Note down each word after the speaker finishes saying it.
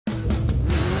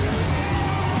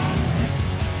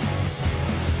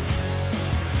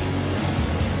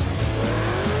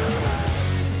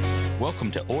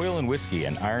Welcome to Oil and Whiskey,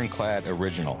 an Ironclad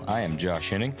original. I am Josh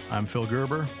Henning. I'm Phil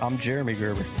Gerber. I'm Jeremy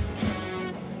Gerber.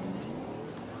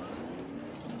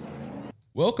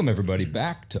 Welcome, everybody,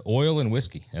 back to Oil and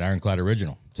Whiskey, an Ironclad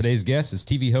original. Today's guest is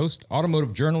TV host,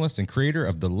 automotive journalist, and creator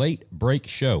of The Late Break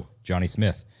Show, Jonny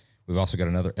Smith. We've also got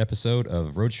another episode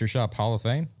of RoadsterShop Hall of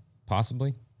Fame.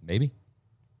 Possibly. Maybe.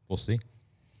 We'll see. You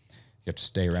have to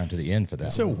stay around to the end for that.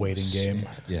 It's a waiting game.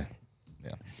 Yeah.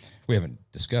 We haven't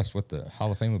discussed what the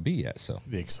Hall of Fame would be yet, so.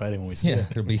 It'll be exciting when we see it.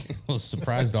 It'll be a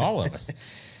surprise to all of us.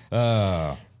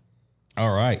 All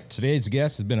right. Today's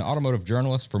guest has been an automotive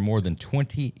journalist for more than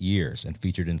 20 years and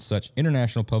featured in such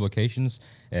international publications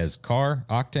as Car,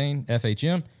 Octane,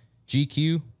 FHM,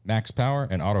 GQ, Max Power,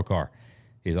 and Autocar.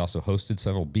 He's also hosted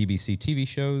several BBC TV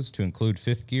shows to include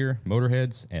Fifth Gear,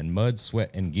 Motorheads, and Mud,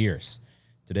 Sweat, and Gears.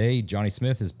 Today, Jonny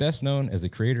Smith is best known as the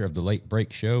creator of the Late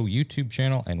Break Show YouTube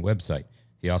channel and website.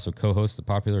 He also co-hosts the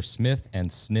popular Smith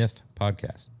and Sniff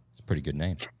podcast. It's a pretty good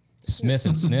name. Smith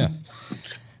and Sniff.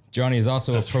 Jonny is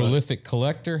also a prolific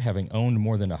collector, having owned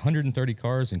more than 130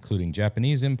 cars, including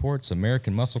Japanese imports,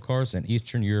 American muscle cars, and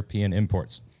Eastern European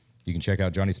imports. You can check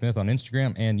out Jonny Smith on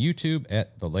Instagram and YouTube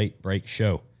at The Late Break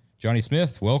Show. Jonny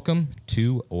Smith, welcome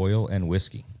to Oil and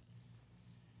Whiskey.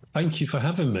 Thank you for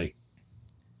having me.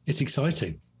 It's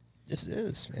exciting. This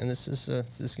is, man. This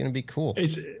is going to be cool.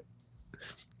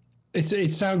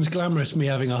 It sounds glamorous, me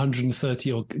having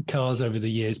 130 odd cars over the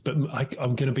years, but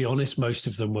I'm going to be honest, most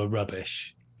of them were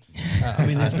rubbish. I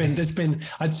mean, there's been,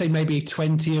 I'd say maybe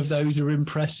 20 of those are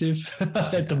impressive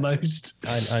at the most.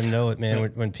 I know it,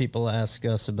 man. When people ask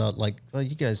us about, like, well,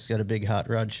 you guys got a big hot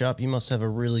rod shop, you must have a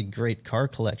really great car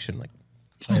collection. Like,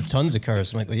 I have tons of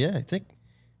cars. I'm like, well, yeah, I think,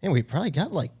 and we probably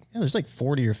got there's like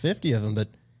 40 or 50 of them, but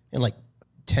and like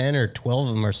 10 or 12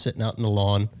 of them are sitting out in the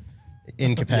lawn,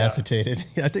 incapacitated.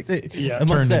 I think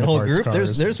amongst that whole group,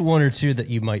 there's one or two that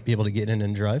you might be able to get in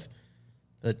and drive.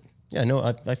 But yeah, no,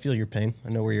 I feel your pain. I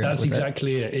know where you're at. That's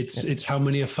exactly it. It's how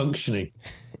many are functioning.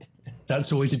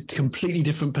 That's always a completely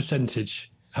different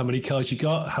percentage. How many cars you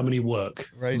got, how many work.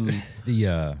 Right.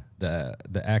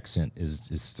 The accent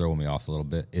is throwing me off a little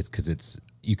bit. It's because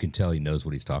you can tell he knows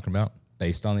what he's talking about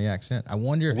based on the accent. I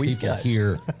wonder if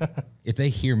if they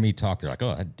hear me talk, they're like,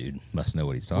 oh, that dude must know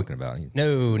what he's talking about.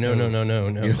 No.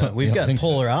 We've got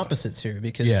polar opposites here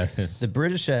because the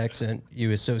British accent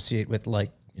you associate with like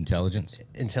Intelligence,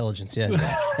 yeah.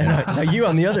 And now you,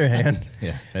 on the other hand,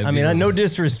 I mean, no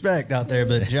disrespect out there,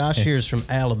 but Josh here's from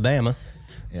Alabama.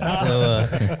 Yeah. So,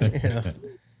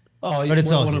 but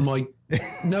it's one of my.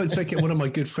 No, it's okay. One of my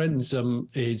good friends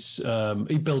is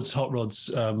he builds hot rods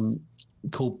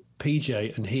called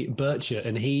PJ Bircher,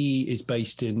 and he is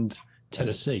based in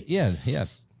Tennessee. Yeah.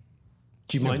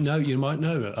 You might know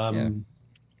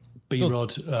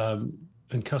B-Rod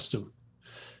and Custom.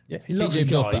 Yeah, he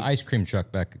built the ice cream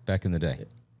truck back in the day.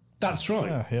 That's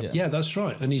right. Yeah, that's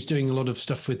right. And he's doing a lot of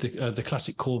stuff with the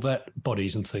classic Corvette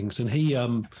bodies and things. And he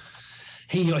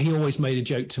always made a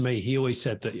joke to me. He always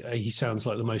said that he sounds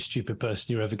like the most stupid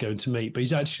person you're ever going to meet, but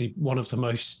he's actually one of the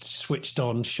most switched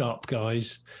on, sharp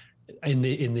guys in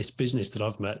this business that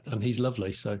I've met, and he's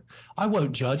lovely. So I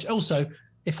won't judge. Also,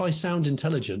 if I sound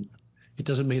intelligent, it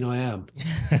doesn't mean I am.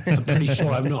 I'm pretty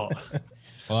sure I'm not.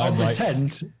 Well, I'll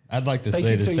pretend. I'd like to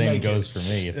say the same goes for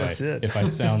me. If I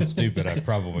sound stupid, I'm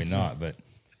probably not. But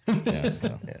no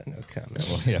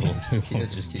comment. We'll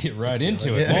just get right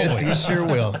into it. Yes, you sure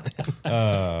will.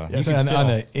 On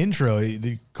the intro,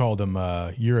 you called them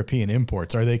European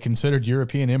imports. Are they considered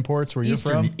European imports where you're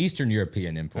from? Eastern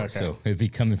European imports. Okay. So it'd be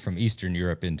coming from Eastern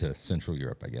Europe into Central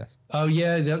Europe, I guess. Oh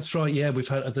yeah, that's right. Yeah,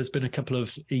 there's been a couple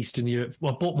of Eastern Europe.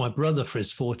 Well, I bought my brother for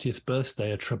his 40th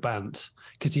birthday a Trabant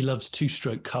because he loves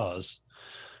two-stroke cars,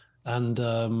 and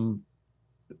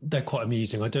they're quite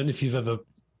amusing. I don't know if you've ever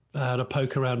had a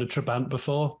poke around a Trabant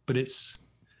before, but it's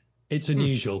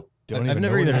unusual. I've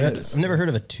never heard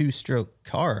of a two-stroke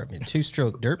car. I mean,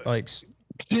 two-stroke dirt bikes.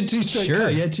 Two-stroke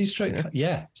car, yeah, two-stroke car,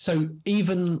 yeah. So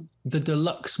even the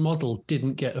deluxe model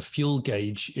didn't get a fuel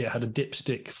gauge. It had a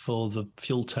dipstick for the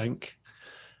fuel tank.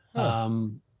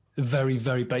 Very,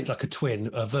 very basic, like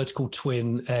a vertical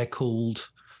twin, air-cooled,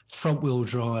 front-wheel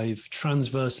drive,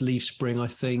 transverse leaf spring, I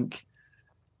think.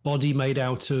 Body made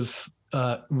out of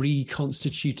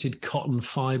reconstituted cotton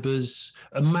fibers,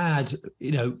 a mad,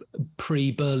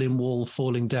 pre-Berlin Wall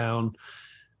falling down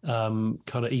kind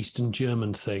of Eastern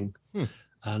German thing.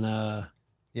 And and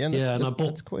I bought...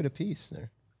 That's quite a piece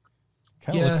there.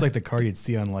 Kind of looks like the car you'd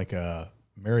see on like a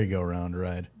merry-go-round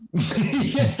ride.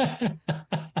 Yeah.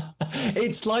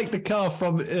 It's like the car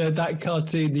from that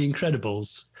cartoon, The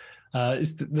Incredibles.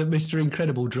 It's the Mr.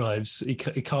 Incredible drives. He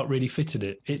can't really fit in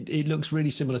it. It looks really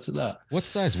similar to that. What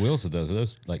size wheels are those? Are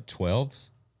those like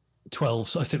 12s?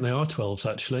 12s. I think they are 12s,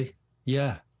 actually.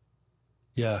 Yeah.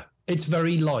 Yeah. It's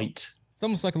very light. It's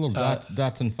almost like a little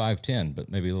Datsun 510, but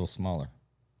maybe a little smaller.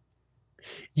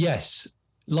 Yes,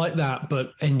 like that,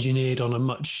 but engineered on a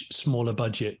much smaller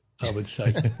budget, I would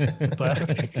say.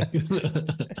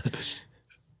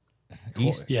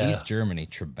 East Germany,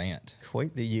 Trabant.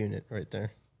 Quite the unit right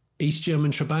there. East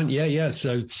German Trabant, yeah.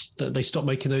 So they stopped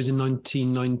making those in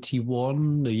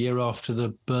 1991, the year after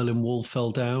the Berlin Wall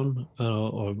fell down,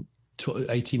 or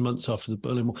 18 months after the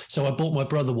Berlin Wall. So I bought my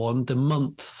brother one the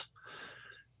month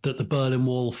that the Berlin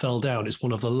Wall fell down. It's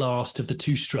one of the last of the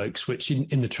two-strokes, which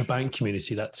in the Trabant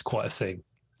community, that's quite a thing.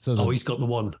 So he's got the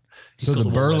one. So the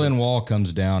Berlin Wall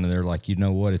comes down, and they're like, you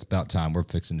know what? It's about time. We're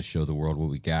fixing to show the world what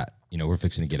we got. You know, we're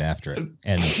fixing to get after it.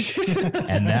 And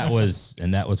that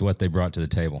was what they brought to the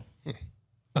table.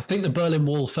 I think the Berlin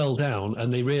Wall fell down,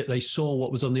 and they saw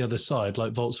what was on the other side,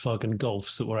 like Volkswagen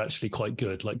Golfs that were actually quite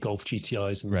good, like Golf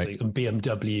GTIs and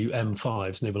BMW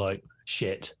M5s, and they were like,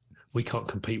 shit. We can't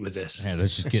compete with this. Yeah,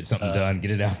 let's just get something done,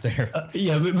 get it out there. But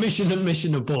mission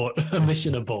abort.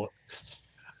 Mission abort.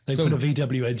 They put a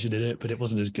VW engine in it, but it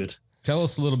wasn't as good. Tell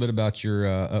us a little bit about your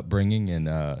upbringing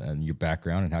and your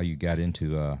background and how you got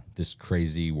into this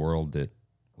crazy world that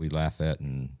we laugh at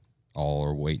and all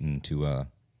are waiting to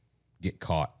get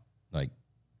caught. Like,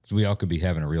 'cause we all could be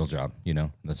having a real job, you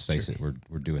know. Let's face it,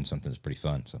 we're doing something that's pretty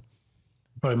fun. So,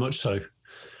 very much so.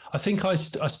 I think I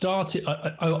started.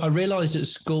 I realized at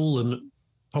school and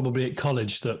probably at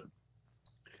college that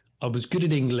I was good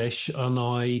at English, and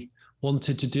I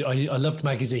wanted to do. I loved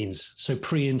magazines, so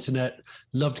pre-internet,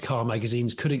 loved car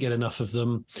magazines. Couldn't get enough of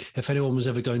them. If anyone was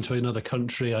ever going to another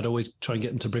country, I'd always try and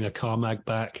get them to bring a car mag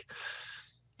back.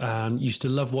 And used to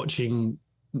love watching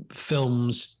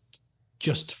films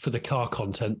just for the car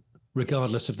content,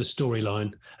 regardless of the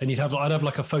storyline. And I'd have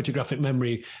like a photographic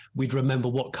memory. We'd remember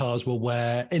what cars were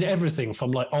where in everything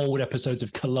from like old episodes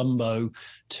of Columbo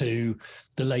to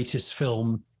the latest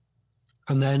film.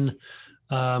 And then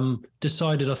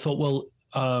decided, I thought, well,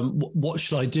 what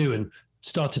should I do? And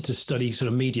started to study sort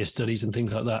of media studies and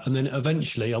things like that. And then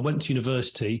eventually I went to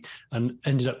university and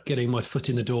ended up getting my foot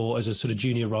in the door as a sort of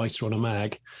junior writer on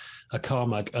a car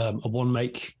mag, a one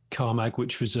make car mag,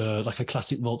 which was like a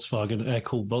classic Volkswagen,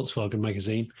 air-cooled Volkswagen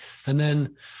magazine. And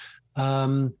then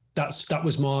that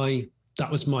was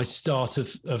my start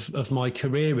of my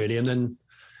career, really. And then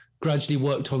gradually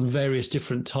worked on various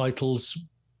different titles,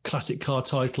 classic car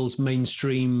titles,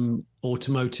 mainstream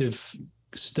automotive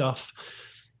stuff,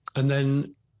 and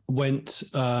then went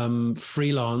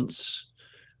freelance,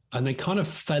 and then kind of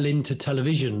fell into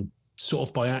television sort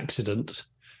of by accident.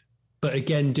 But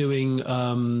again, doing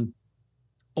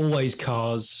always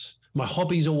cars. My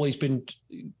hobby's always been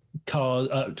cars,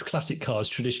 classic cars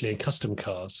traditionally, and custom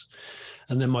cars.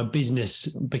 And then my business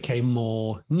became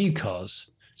more new cars.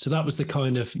 So that was the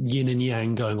kind of yin and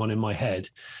yang going on in my head.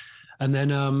 And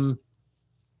then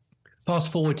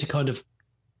fast forward to kind of,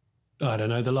 I don't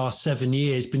know, the last 7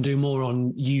 years, been doing more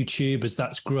on YouTube as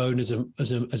that's grown as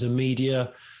a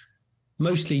media,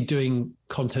 mostly doing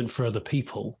content for other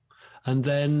people. And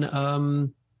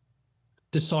then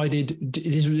decided,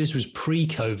 this was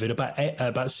pre-COVID,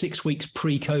 about 6 weeks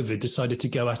pre-COVID, decided to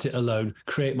go at it alone,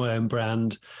 create my own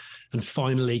brand, and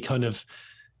finally kind of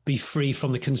be free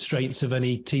from the constraints of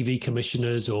any TV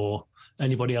commissioners or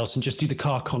anybody else, and just do the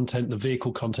car content, the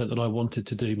vehicle content that I wanted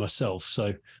to do myself.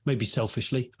 So maybe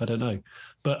selfishly, I don't know.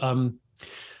 But and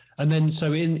then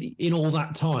so in all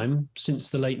that time, since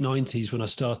the late 90s when I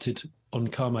started on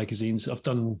car magazines,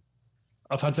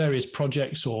 I've had various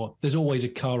projects, or there's always a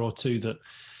car or two that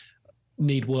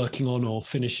need working on or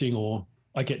finishing, or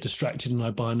I get distracted and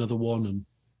I buy another one.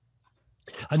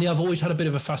 And yeah, I've always had a bit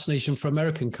of a fascination for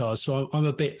American cars. So I'm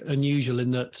a bit unusual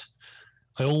in that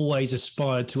I always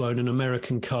aspired to own an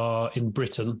American car in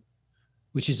Britain,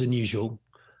 which is unusual.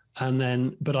 And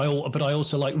then, but I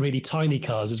also like really tiny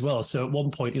cars as well. So at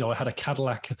one point, I had a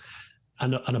Cadillac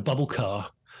and a bubble car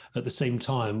at the same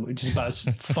time, which is about as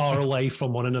far away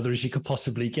from one another as you could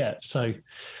possibly get. So,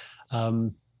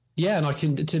 yeah, and I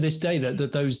can, to this day,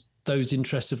 that those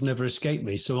interests have never escaped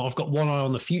me. So I've got one eye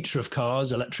on the future of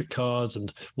cars, electric cars,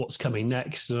 and what's coming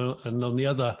next. And on the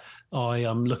other eye,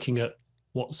 I'm looking at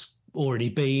what's already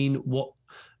been, what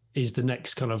is the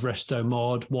next kind of resto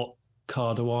mod, what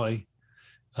car do I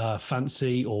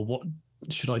fancy, or what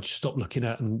should I just stop looking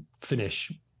at and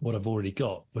finish what I've already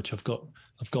got, which I've got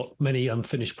many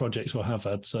unfinished projects, or have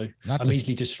had, so I'm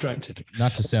easily distracted.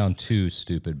 Not to sound too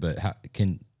stupid, but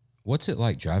What's it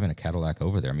like driving a Cadillac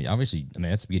over there? I mean, obviously,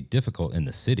 that's be difficult in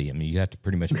the city. I mean, you have to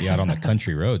pretty much be out on the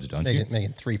country roads, don't you?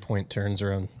 Making 3-point turns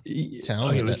around town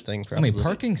with that thing. Probably. I mean,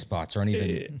 parking spots aren't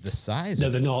even the size.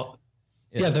 No, they're not.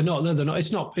 Yeah, they're not. No, they're not.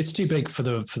 It's not. It's too big for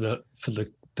the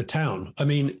town. I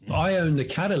mean, I owned the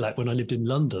Cadillac when I lived in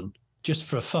London just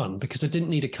for fun because I didn't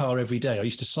need a car every day. I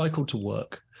used to cycle to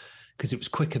work because it was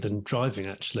quicker than driving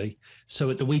actually.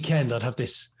 So at the weekend, I'd have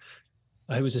this.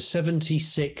 It was a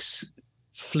 76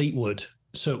 Fleetwood,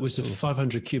 so it was a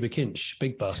 500 cubic inch,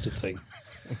 big bastard thing,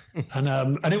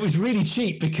 and it was really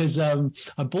cheap because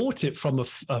I bought it from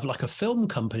like a film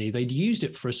company. They'd used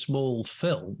it for a small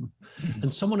film,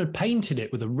 and someone had painted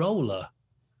it with a roller.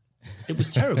 It was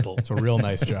terrible. It's a real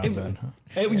nice job then. Huh?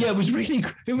 It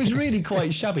was really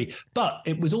quite shabby, but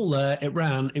it was all there. It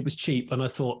ran. It was cheap, and I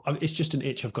thought it's just an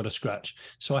itch I've got to scratch.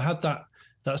 So I had that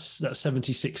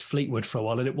 76 Fleetwood for a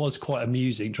while, and it was quite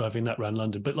amusing driving that around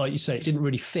London. But like you say, it didn't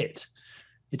really fit.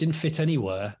 It didn't fit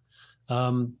anywhere.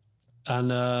 But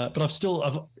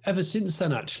I've ever since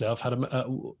then actually I've had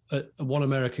one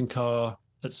American car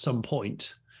at some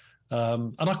point,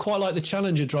 and I quite like the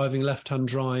challenge of driving left-hand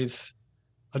drive.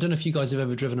 I don't know if you guys have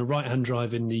ever driven a right-hand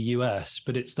drive in the US,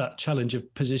 but it's that challenge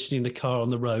of positioning the car on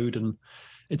the road, and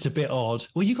it's a bit odd.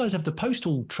 Well, you guys have the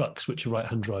postal trucks, which are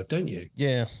right-hand drive, don't you?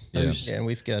 Yeah. And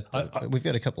we've got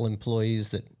a couple employees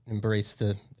that embrace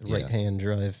the right-hand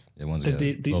drive. The ones that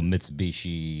little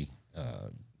Mitsubishi,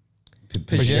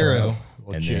 Pajero.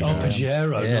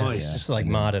 Pajero, yeah, nice. Yeah. It's like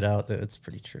modded out. It's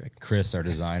pretty trick. Chris, our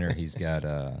designer, he's got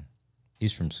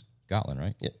he's from Scotland,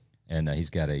 right? Yep. And he's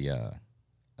got a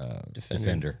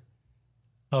Defender.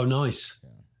 Oh, nice. Yeah.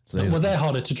 So they're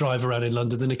harder to drive around in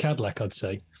London than a Cadillac, I'd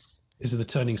say. This is the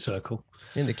turning circle.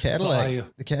 And the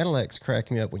Cadillacs cracked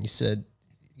me up when you said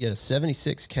you had a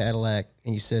 76 Cadillac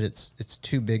and you said it's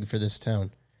too big for this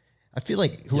town. I feel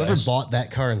like whoever bought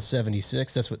that car in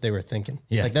 76, that's what they were thinking.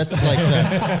 Yeah. Like that's like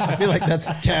I feel like that's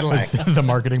Cadillac. The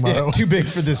marketing motto. Yeah, too big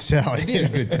for this town. It'd be a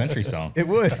good country song. It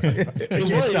would. I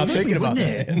can't stop thinking about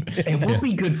it. It would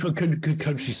be good for a good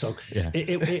country song. Yeah.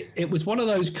 It was one of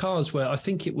those cars where I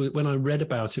think it was when I read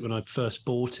about it when I first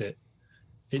bought it,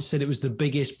 it said it was the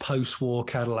biggest post-war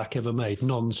Cadillac ever made,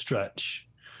 non-stretch.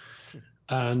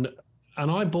 And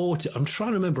I bought it. I'm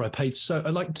trying to remember. I paid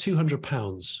like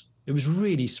 £200. It was a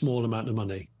really small amount of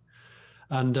money.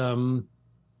 And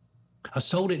I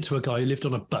sold it to a guy who lived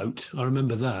on a boat. I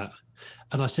remember that.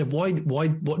 And I said, why,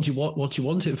 what do you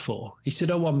want it for? He said,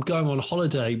 oh, I'm going on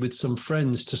holiday with some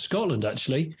friends to Scotland,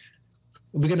 actually.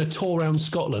 We're going to tour around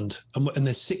Scotland, and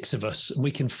there's 6 of us, and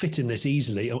we can fit in this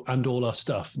easily, and all our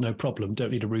stuff, no problem.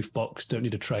 Don't need a roof box, don't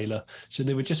need a trailer. So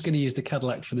they were just going to use the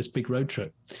Cadillac for this big road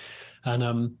trip.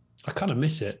 And I kind of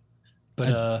miss it.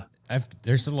 But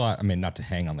there's a lot. I mean, not to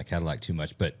hang on the Cadillac too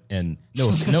much, but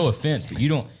no offense, but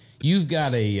you've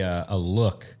got a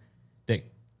look that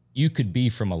you could be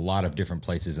from a lot of different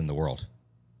places in the world.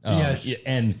 Yes.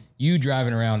 And you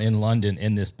driving around in London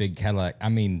in this big Cadillac. I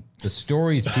mean, the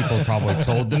stories people probably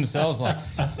told themselves, like,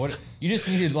 what you just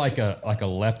needed like a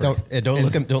leopard. Don't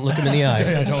look him in the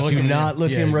eye. Do not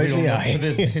look him right in the eye.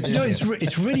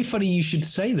 It's really funny you should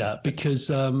say that because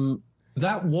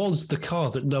that was the car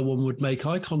that no one would make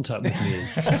eye contact with me in.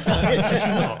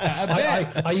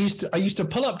 I used to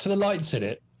pull up to the lights in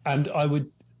it, and I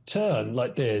would turn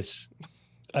like this,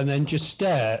 and then just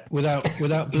stare without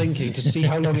blinking to see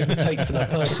how long it would take for that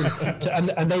person to.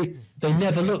 And they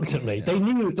never looked at me. They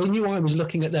knew I was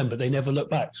looking at them, but they never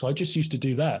looked back. So I just used to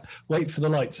do that, wait for the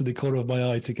lights in the corner of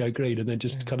my eye to go green, and then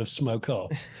just kind of smoke off.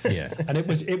 Yeah. And it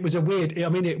was a weird. I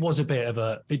mean, it was a bit of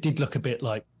a. It did look a bit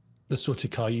like the sort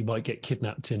of car you might get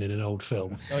kidnapped in an old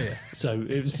film. Oh yeah. So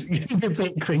it was a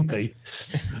bit creepy,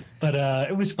 but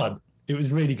it was fun. It was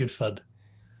really good fun.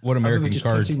 What American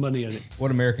cars? Putting money on it.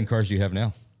 What American cars do you have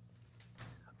now?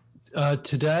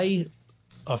 Today,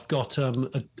 I've got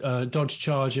a Dodge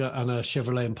Charger and a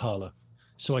Chevrolet Impala.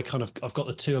 So I've got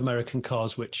the 2 American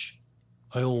cars which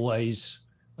I always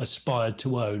aspired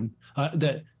to own.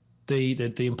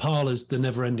 The Impala's the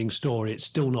never-ending story. It's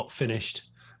still not finished.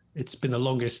 It's been the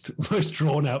longest, most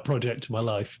drawn-out project of my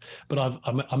life. But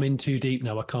I'm in too deep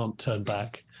now. I can't turn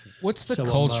back. What's the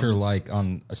culture like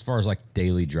on as far as like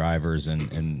daily drivers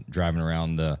and driving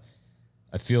around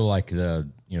I feel like the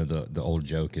old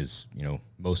joke is,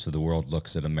 most of the world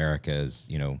looks at America as,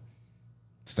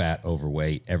 fat,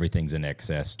 overweight, everything's in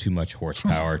excess, too much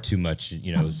horsepower, too much,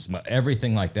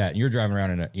 everything like that. And you're driving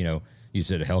around in a, you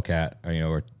said a Hellcat,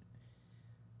 or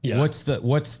yeah.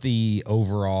 What's the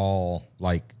overall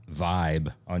like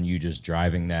vibe on you just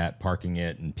driving that, parking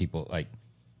it, and people like,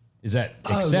 is that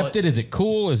accepted? Is it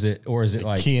cool? Is it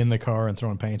like key in the car and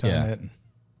throwing paint on it?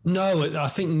 No, I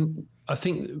think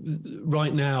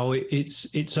right now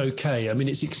it's okay. I mean,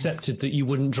 it's accepted that you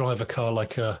wouldn't drive a car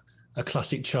like a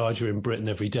classic Charger in Britain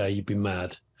every day. You'd be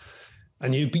mad,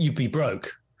 and you'd be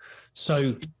broke.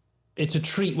 So it's a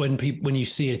treat when you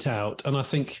see it out. And I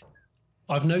think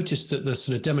I've noticed that the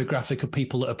sort of demographic of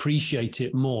people that appreciate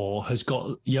it more has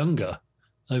got younger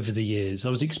over the years. I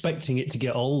was expecting it to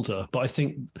get older, but I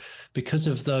think because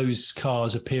of those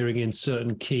cars appearing in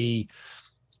certain key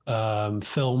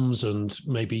films and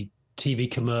maybe TV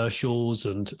commercials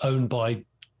and owned by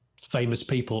famous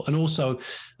people, and also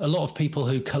a lot of people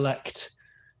who collect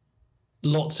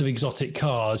lots of exotic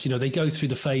cars, they go through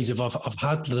the phase of I've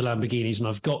had the Lamborghinis and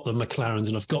I've got the McLarens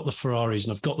and I've got the Ferraris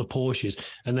and I've got the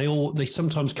Porsches, and they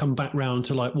sometimes come back round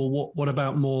to like, well, what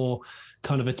about more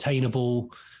kind of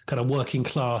attainable, kind of working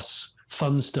class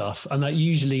fun stuff? And that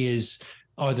usually is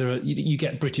either you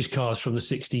get British cars from the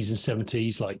 60s and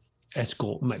 70s, like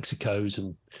Escort Mexicos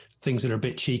and things that are a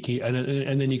bit cheeky, and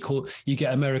then you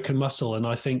get American muscle. And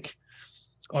I think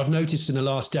I've noticed in the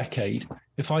last decade,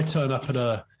 if I turn up at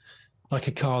a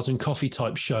cars and coffee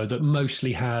type show that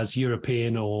mostly has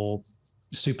European or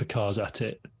supercars at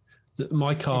it, that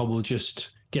my car will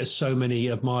just get so many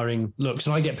admiring looks.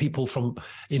 And I get people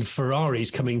in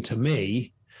Ferraris coming to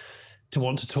me to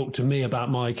want to talk to me about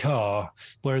my car.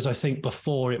 Whereas I think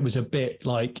before it was a bit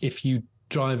like, if you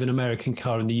drive an American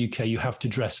car in the UK, you have to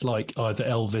dress like either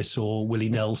Elvis or Willie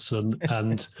Nelson,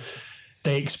 and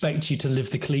they expect you to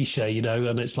live the cliche,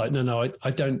 and it's like, no,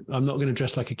 I'm not going to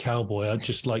dress like a cowboy. I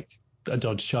just like a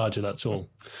Dodge Charger, that's all.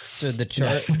 So the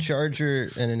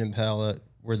Charger and an Impala,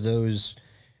 were those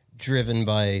driven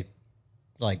by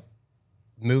like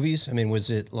movies? I mean, was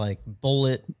it like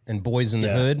Bullet and Boys in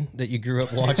the Hood that you grew up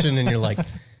watching and you're like,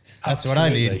 that's what I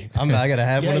need. I got to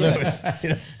have one of those.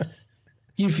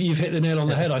 You've hit the nail on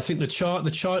the head. I think the chart,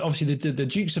 obviously the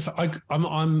Dukes of,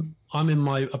 I'm in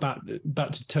my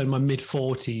about to turn my mid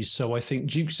 40s, so I think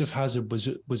Dukes of Hazzard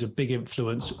was a big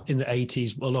influence in the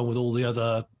 80s, along with all the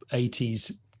other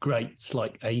 80s greats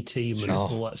like A-Team and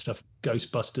all that stuff,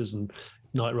 Ghostbusters and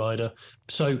Knight Rider.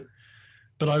 So,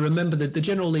 but I remember that the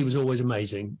General Lee was always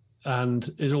amazing and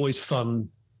is always fun,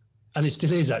 and it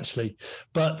still is actually.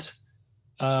 But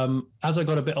as I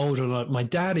got a bit older, my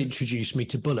dad introduced me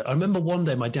to Bullet. I remember one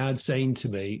day my dad saying to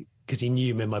me, because he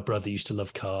knew me and my brother used to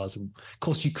love cars, and of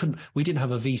course we didn't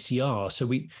have a VCR,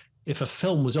 so if a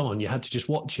film was on, you had to just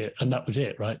watch it, and that was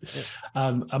it, right? Yeah.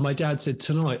 And my dad said,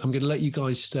 tonight I'm going to let you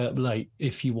guys stay up late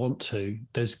if you want to.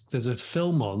 There's a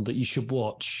film on that you should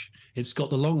watch. It's got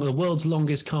the world's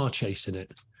longest car chase in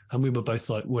it, and we were both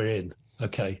like, we're in.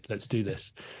 Okay, let's do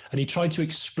this. And he tried to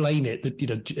explain it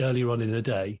that earlier on in the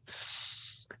day.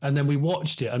 And then we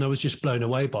watched it, and I was just blown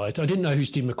away by it. I didn't know who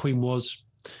Steve McQueen was,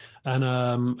 and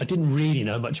I didn't really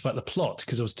know much about the plot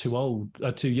because I was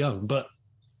too young. But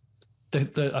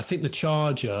I think the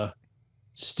Charger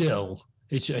still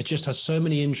it just has so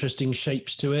many interesting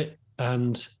shapes to it,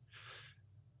 and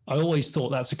I always thought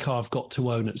that's a car I've got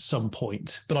to own at some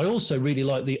point. But I also really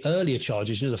like the earlier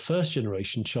Chargers, the first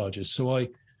generation Chargers. So I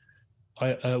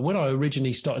when I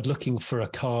originally started looking for a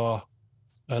car,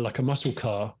 like a muscle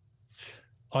car,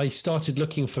 I started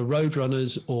looking for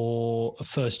Roadrunners or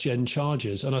first-gen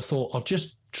Chargers, and I thought I'll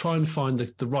just try and find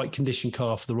the right condition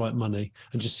car for the right money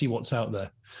and just see what's out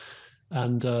there.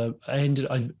 And I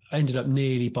ended up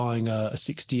nearly buying a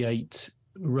 68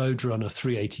 Roadrunner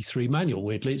 383 manual.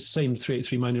 Weirdly, it's the same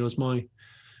 383 manual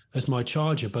as my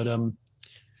Charger, but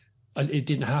it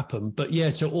didn't happen. But yeah,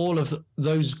 so all of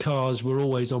those cars were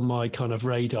always on my kind of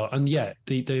radar. And yeah,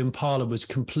 the Impala was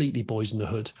completely Boys in the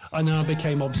Hood. And then I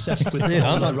became obsessed with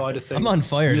the rider thing. I'm on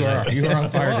fire now. You are on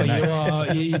fire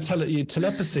tonight. Your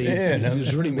telepathy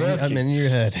is really working. I'm in your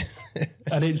head.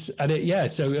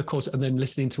 So of course, and then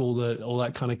listening to all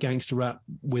that kind of gangster rap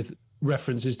with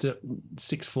references to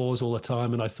 6.4s all the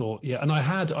time. And I thought, and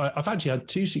I've actually had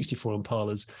two 64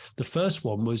 Impalas. The first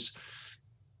one was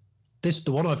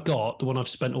the one I've got, the one I've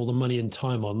spent all the money and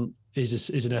time on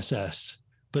is an SS.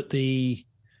 But the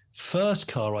first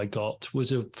car I got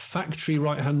was a factory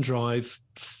right-hand drive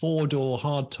 4-door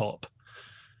hardtop.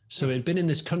 So it had been in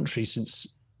this country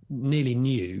since nearly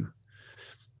new.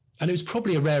 And it was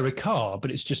probably a rarer car,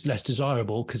 but it's just less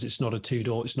desirable because it's not a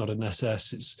 2-door, it's not an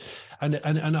SS. And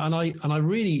I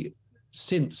really,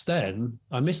 since then,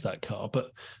 I miss that car.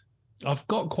 But I've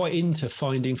got quite into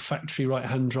finding factory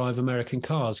right-hand drive American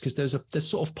cars because there's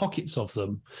sort of pockets of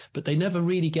them, but they never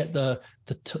really get the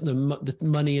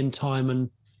money and time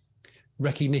and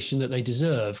recognition that they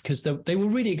deserve because they were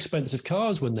really expensive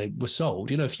cars when they were sold.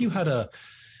 If you had a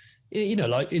you know,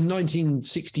 like in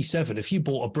 1967, if you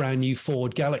bought a brand new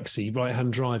Ford Galaxy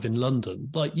right-hand drive in London,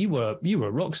 like you were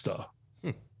a rock star.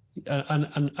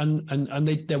 And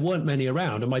there weren't many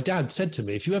around. And my dad said to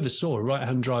me, if you ever saw a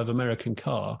right-hand drive American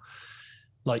car,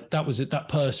 like that was it, that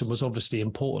person was obviously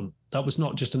important. That was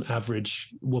not just an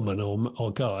average woman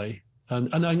or guy.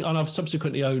 And I've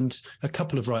subsequently owned a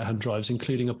couple of right-hand drives,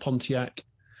 including a Pontiac.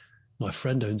 My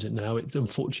friend owns it now.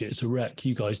 Unfortunately, it's a wreck.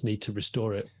 You guys need to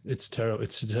restore it. It's terrible.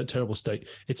 It's a terrible state.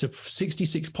 It's a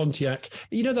 66 Pontiac.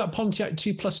 You know that Pontiac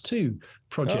 2+2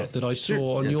 project that I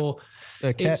saw on your...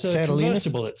 it's a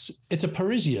convertible. It's a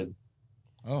Parisian.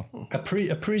 Oh. A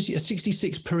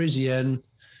 66 Parisian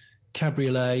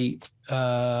cabriolet.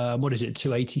 What is it?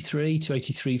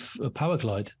 283 Power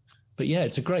Glide. But yeah,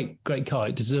 it's a great car.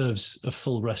 It deserves a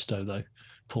full resto though.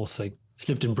 Poor thing. It's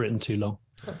lived in Britain too long.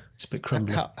 It's a bit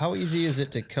crumbly. How easy is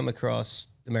it to come across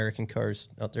American cars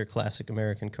out there, classic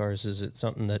American cars? Is it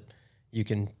something that you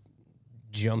can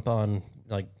jump on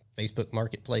like Facebook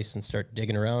Marketplace and start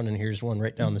digging around and here's one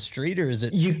right down the street? Or is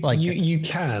it you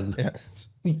can? Yeah.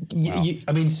 Wow.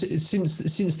 I mean,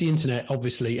 since the internet,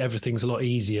 obviously everything's a lot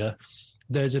easier.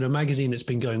 There's a magazine that's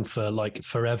been going for like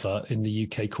forever in the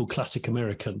UK called Classic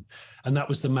American. And that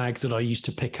was the mag that I used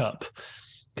to pick up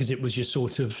because it was your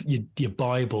sort of your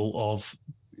Bible of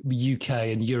UK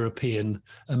and European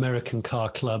American car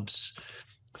clubs,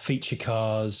 feature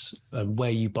cars, and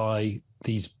where you buy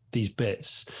these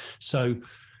bits. So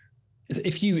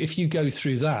if you go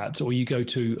through that, or you go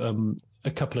to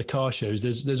a couple of car shows,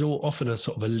 there's often a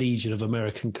sort of a legion of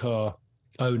American car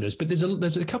owners, but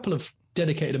there's a couple of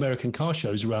dedicated American car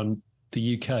shows around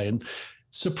the UK, and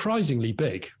surprisingly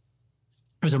big.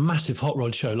 There was a massive hot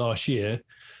rod show last year.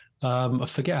 I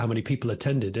forget how many people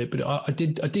attended it, but I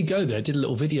did go there. I did a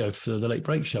little video for the Late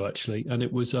Break Show actually, and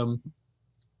it was a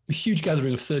huge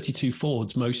gathering of 32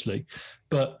 Fords mostly,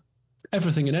 but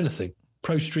everything and anything,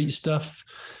 pro street stuff.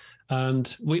 And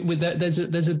there's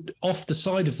a off the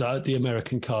side of that, the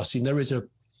American car scene, there's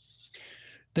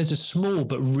a small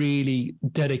but really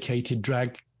dedicated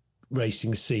drag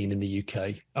racing scene in the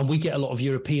UK, and we get a lot of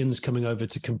Europeans coming over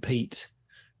to compete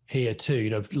here too. You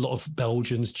know, a lot of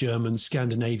Belgians, Germans,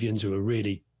 Scandinavians who are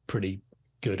really pretty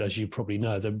good, as you probably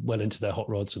know. They're well into their hot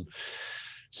rods, and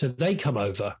so they come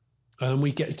over, and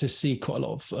we get to see quite a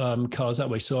lot of cars that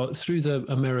way. So through the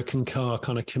American car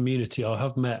kind of community, I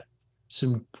have met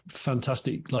some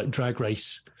fantastic like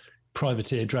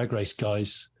privateer drag race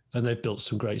guys, and they've built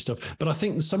some great stuff. But I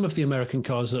think some of the American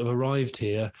cars that have arrived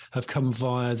here have come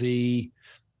via the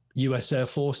US Air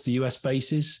Force, the US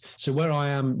bases. So where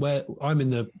I'm in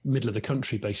the middle of the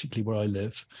country, basically where I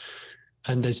live,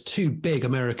 and there's two big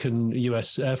American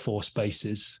US Air Force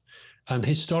bases. And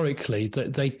historically,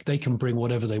 they can bring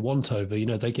whatever they want over. You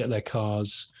know, they get their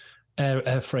cars air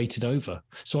freighted over.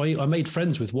 So I made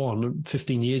friends with one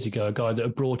 15 years ago, a guy that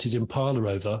had brought his Impala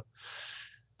over,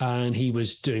 and he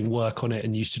was doing work on it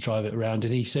and used to drive it around.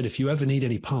 And he said, if you ever need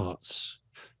any parts,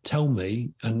 tell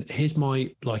me. And here's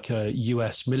my like a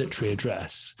US military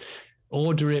address.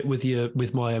 Order it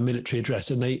with my military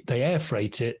address, and they air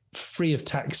freight it free of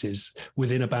taxes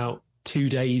within about 2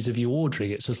 days of you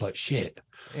ordering it. So it's like, shit.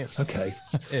 Okay.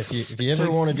 If you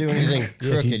ever want to do anything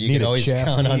crooked, you can always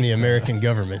count on the American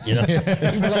government, you know?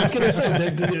 Well, I was going to say,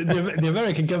 the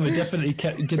American government definitely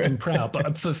did them proud,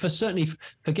 but for certainly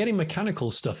for getting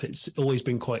mechanical stuff, it's always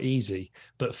been quite easy.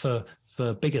 But for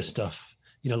bigger stuff,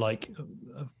 you know, like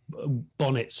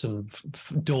bonnets and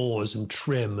doors and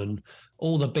trim and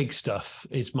all the big stuff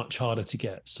is much harder to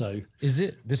get. So this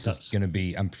is going to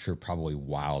be, I'm sure, probably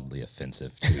wildly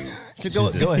offensive to.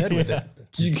 So go ahead with it.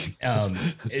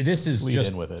 This is Lead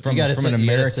just in with it. from an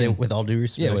American, with all due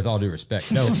respect. Yeah, with all due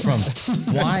respect. No, from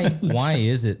why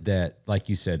is it that, like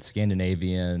you said,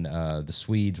 Scandinavian, the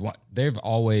Swedes, they've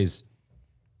always,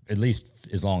 at least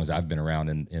as long as I've been around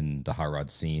in the high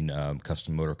rod scene,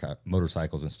 custom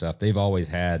motorcycles and stuff, they've always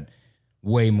had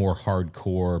way more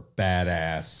hardcore,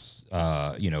 badass,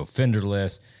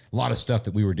 fenderless, a lot of stuff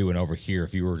that we were doing over here.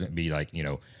 If you were going to be like,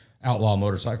 outlaw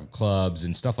motorcycle clubs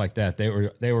and stuff like that,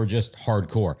 they were just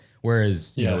hardcore.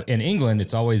 Whereas, you know, in England,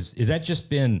 it's always, is that just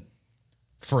been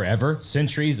forever,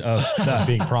 centuries of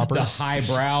being proper, the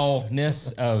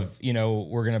highbrowness of,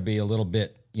 we're going to be a little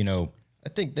bit, I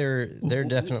think they're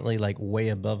definitely like way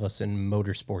above us in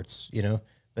motorsports,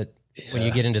 but when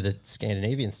you get into the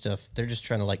Scandinavian stuff, they're just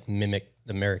trying to like mimic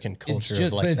the American culture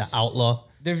of like the outlaw.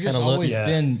 They've just always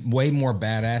been way more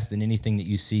badass than anything that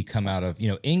you see come out of,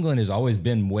 England has always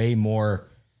been way more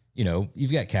you know,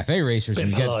 you've got cafe racers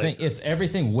and it's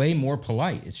everything way more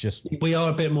polite. It's just, we are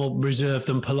a bit more reserved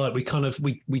and polite. We kind of,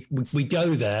 we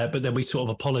go there, but then we sort of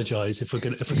apologize. If we're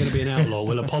going to be an outlaw,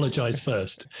 we'll apologize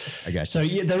first. I guess. So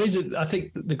yeah, there is, I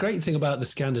think the great thing about the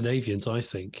Scandinavians, I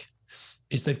think,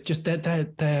 is they've just,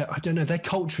 they're I don't know, their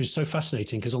culture is so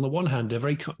fascinating because on the one hand, they're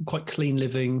very quite clean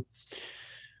living,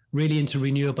 really into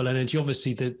renewable energy.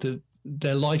 Obviously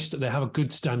their lifestyle, they have a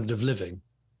good standard of living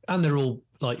and they're all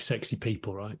like sexy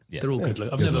people, right? Yeah. They're all good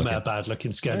looking. I've never met a bad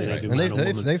looking Scandinavian man or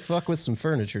woman. They fuck with some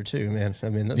furniture too, man. I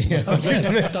mean,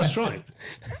 that's right.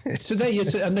 So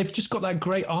and they've just got that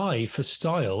great eye for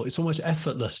style. It's almost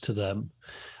effortless to them.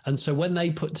 And so when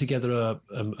they put together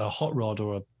a hot rod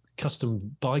or a custom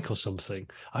bike or something,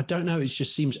 I don't know, it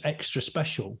just seems extra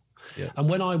special. Yeah. And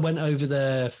when I went over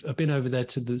there, I've been over there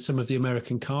to some of the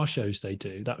American car shows they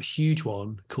do, that huge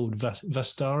one called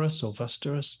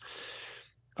Vastaras.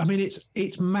 I mean,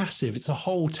 it's massive. It's a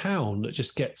whole town that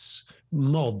just gets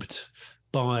mobbed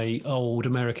by old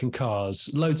American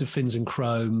cars, loads of fins and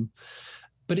chrome.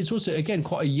 But it's also, again,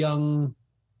 quite a young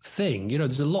thing. You know,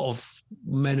 there's a lot of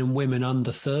men and women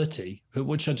under 30,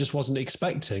 which I just wasn't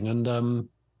expecting. And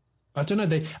I don't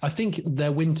know, I think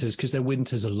their winters, because their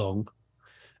winters are long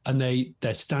and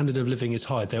their standard of living is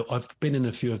high. I've been in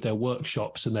a few of their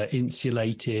workshops and they're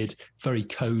insulated, very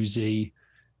cozy.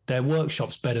 Their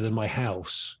workshop's better than my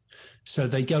house. So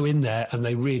they go in there and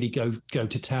they really go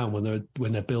to town when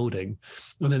they're building.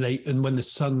 And then and when the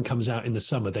sun comes out in the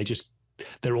summer,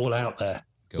 they're all out there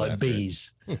like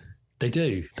bees. They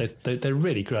do. They're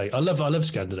really great. I love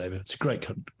Scandinavia. It's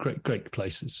a great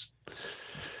places.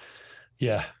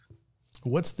 Yeah.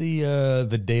 What's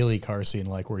the daily car scene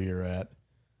like where you're at?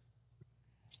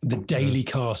 The daily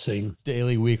car scene.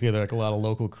 Daily, weekly, like a lot of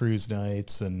local cruise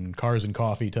nights and cars and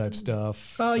coffee type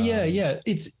stuff. Oh, yeah.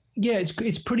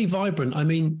 It's pretty vibrant. I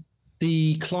mean,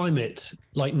 the climate,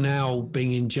 like now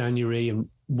being in January and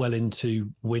well into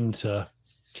winter,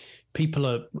 people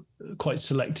are quite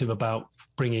selective about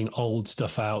bringing old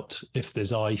stuff out if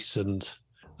there's ice and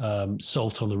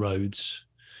salt on the roads,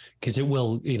 because it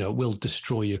will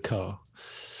destroy your car.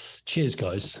 Cheers,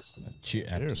 guys.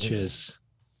 Cheers.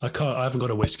 I haven't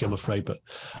got a whiskey, I'm afraid, but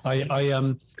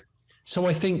so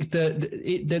I think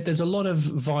that there's a lot of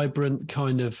vibrant,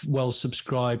 kind of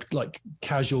well-subscribed, like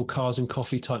casual cars and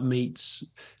coffee type meets.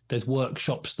 There's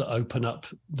workshops that open up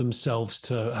themselves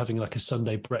to having like a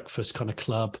Sunday breakfast kind of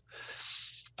club.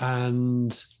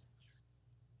 And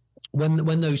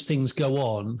when those things go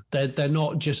on, they're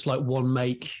not just like one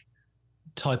make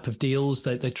type of deals.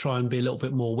 They try and be a little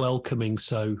bit more welcoming.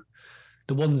 So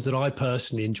the ones that I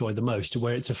personally enjoy the most are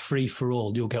where it's a free for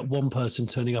all. You'll get one person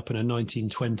turning up in a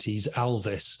 1920s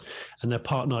Alvis and they're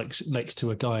parked next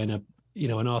to a guy in an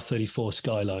R34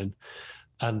 Skyline,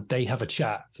 and they have a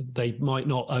chat. They might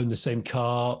not own the same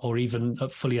car or even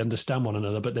fully understand one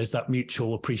another, but there's that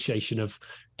mutual appreciation of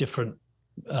different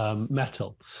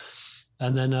metal.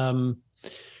 And then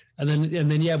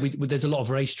there's a lot of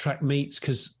racetrack meets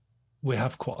because we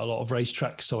have quite a lot of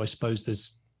racetracks. So I suppose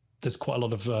there's quite a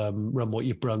lot of run what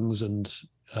you brungs and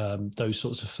those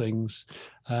sorts of things.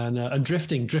 And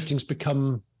drifting's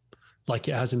become, like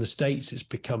it has in the States, it's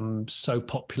become so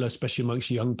popular, especially amongst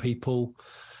young people.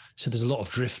 So there's a lot of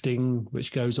drifting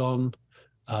which goes on.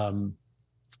 And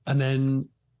then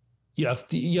you have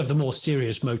the more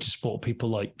serious motorsport people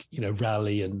like,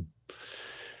 rally and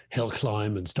hill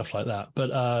climb and stuff like that.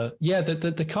 But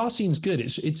the car scene's good.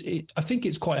 I think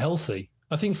it's quite healthy.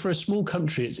 I think for a small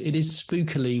country, it is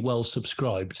spookily well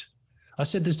subscribed. I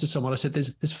said this to someone. I said,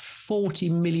 there's 40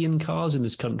 million cars in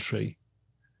this country,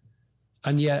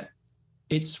 and yet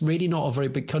it's really not a very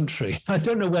big country. I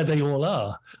don't know where they all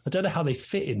are. I don't know how they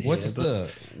fit in here. What's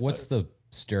the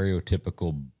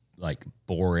stereotypical, like,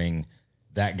 boring,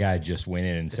 that guy just went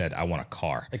in and said, I want a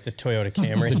car? Like the Toyota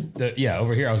Camry? Yeah,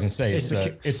 over here I was going to say,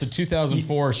 it's a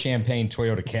 2004 Champagne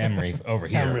Toyota Camry over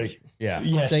here. Camry. Yeah.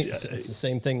 Yes. It's the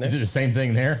same thing there. Is it the same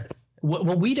thing there? Well,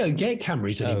 we don't get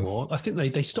Camrys anymore. I think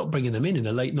they stopped bringing them in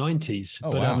the late 90s.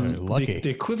 Oh, wow. Lucky. The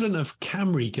equivalent of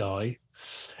Camry guy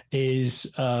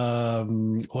is,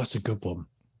 what's a good one?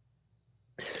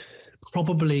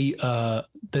 Probably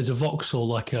there's a Vauxhall,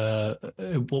 like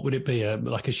what would it be?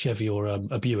 Like a Chevy or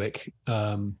a Buick.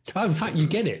 In fact, you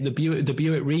get it. The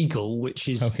Buick Regal, which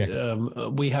is,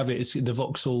 we have it as the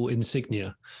Vauxhall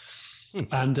Insignia.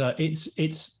 And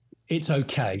it's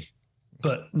okay,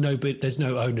 but there's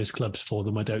no owners clubs for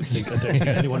them. I don't think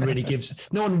anyone really gives.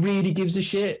 No one really gives a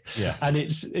shit. Yeah, and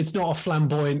it's not a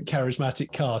flamboyant,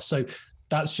 charismatic car. So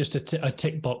that's just a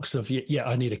tick box of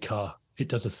I need a car. It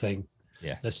does a thing.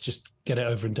 Yeah, let's just get it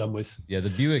over and done with. Yeah, the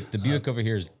Buick over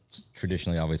here is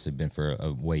traditionally obviously been for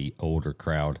a way older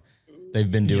crowd. They've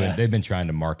been trying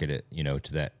to market it, you know,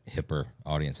 to that hipper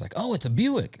audience. Like, oh, it's a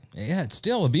Buick. Yeah, it's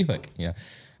still a Buick. Yeah.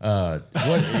 I've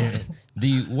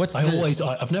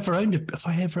never owned have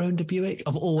I ever owned a Buick?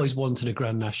 I've always wanted a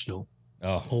Grand National.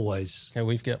 Oh, always. Yeah,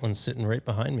 we've got one sitting right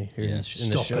behind me here in the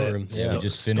showroom. Yeah, we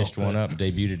just finished one up,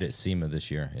 debuted at SEMA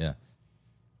this year. Yeah.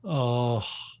 Oh,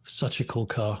 such a cool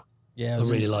car. Yeah, I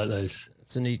really like those.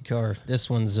 It's a neat car. This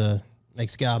one's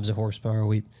makes gobs of horsepower.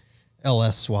 We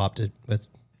LS swapped it with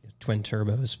twin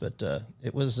turbos, but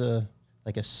it was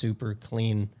like a super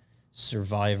clean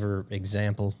survivor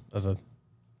example of a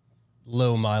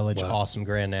low mileage, awesome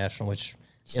Grand National, which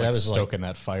that was stoking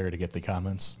that fire to get the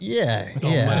comments. Yeah,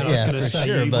 man, I was going to say,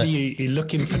 sure, but you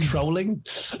looking for trolling?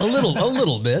 a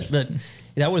little bit, but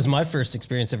that was my first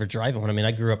experience ever driving one. I mean,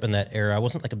 I grew up in that era. I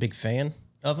wasn't like a big fan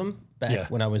of them back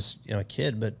when I was a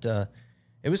kid, but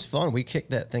it was fun. We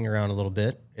kicked that thing around a little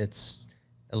bit. It's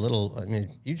a little. I mean,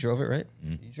 you drove it, right?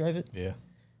 You drive it? Yeah.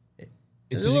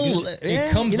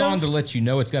 It comes on to let you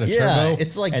know it's got a turbo.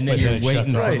 It's like, and then you're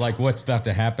waiting for like what's about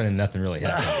to happen, and nothing really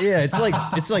happens. Yeah,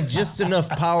 it's like just enough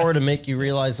power to make you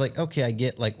realize, like, okay, I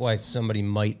get like why somebody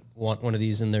might want one of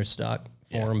these in their stock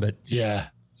form, but I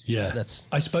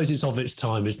suppose it's of its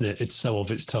time, isn't it? It's so of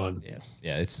its time.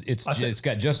 Yeah. It's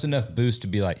got just enough boost to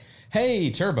be like, hey,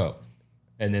 turbo.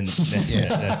 And then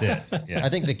that's it. Yeah. I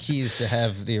think the key is to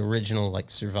have the original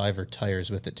like Survivor tires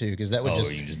with it too, because that would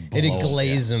it'd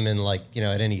glaze them and like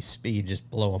at any speed just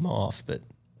blow them off. But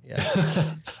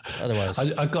otherwise,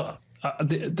 I got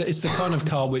it's the kind of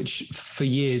car which for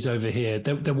years over here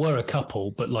there were a couple,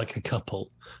 but like a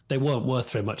couple, they weren't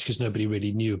worth very much because nobody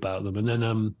really knew about them. And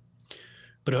then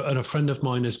but a friend of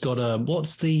mine has got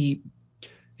is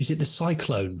it the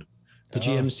Cyclone, the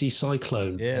GMC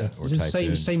Cyclone? Yeah, is it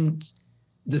the same.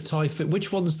 The Typhoon.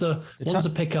 Which one's one's a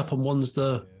pickup and one's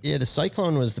the... Yeah, the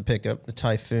Cyclone was the pickup. The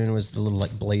Typhoon was the little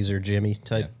like Blazer Jimmy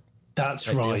type.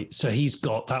 That's right. Deal. So he's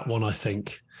got that one, I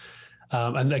think.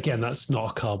 And again, that's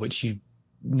not a car which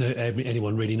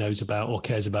anyone really knows about or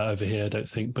cares about over here, I don't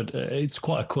think. But it's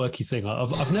quite a quirky thing.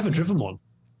 I've never driven one.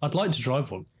 I'd like to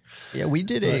drive one. Yeah, we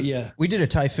did a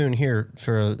Typhoon here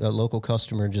for a local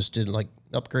customer. Just did like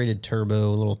upgraded turbo,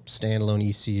 a little standalone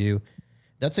ECU.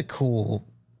 That's a cool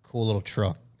little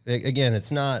truck. Again,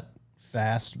 it's not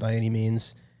fast by any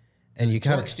means, and you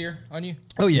kind of steer on you.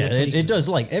 Oh yeah, it does.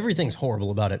 Like everything's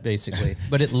horrible about it, basically,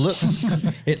 but it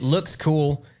looks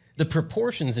cool. The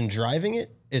proportions in driving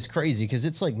it is crazy because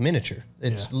it's like miniature.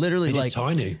 It's literally like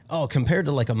tiny. Oh, compared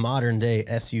to like a modern day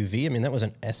SUV. I mean, that was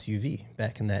an SUV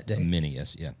back in that day. A mini,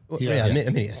 yes, a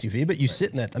mini SUV. But you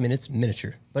sit in that. I mean, it's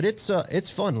miniature, but it's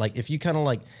fun. Like if you kind of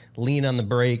like lean on the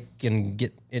brake and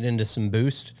get it into some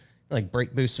boost. Like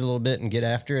brake boost a little bit and get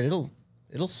after it.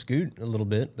 It'll scoot a little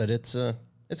bit, but it's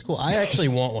cool. I actually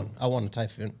want one. I want a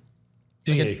Typhoon.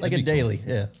 Like a daily,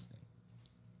 cool. Yeah.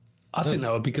 I think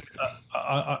that would be good.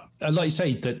 Like you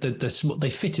say, they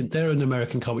fit in. They're an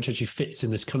American car which actually fits in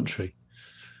this country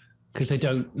because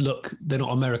they're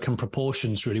not American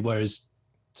proportions really. Whereas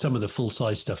some of the full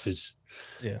size stuff is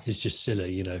just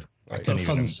silly, I can't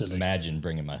even imagine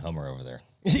bringing my Hummer over there.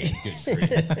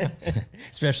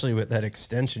 Especially with that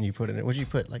extension you put in it. Would you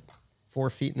put like 4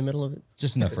 feet in the middle of it?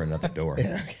 Just enough for another door.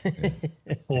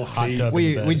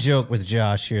 We joke with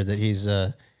Josh here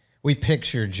that we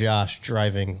picture Josh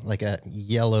driving like a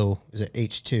yellow, is it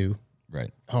H2? Right.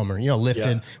 Hummer,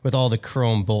 lifted with all the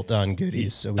chrome bolt-on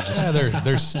goodies. So we just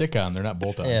they're stick-on. They're not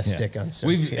bolt-on. Yeah, stick-on. So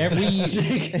we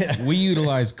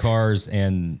utilize cars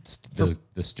and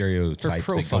the stereotypes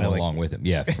that go along with them.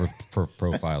 Yeah, for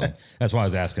profiling. That's why I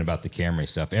was asking about the Camry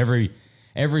stuff. Every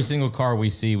single car we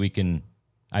see, we can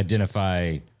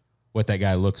identify what that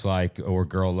guy looks like or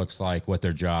girl looks like, what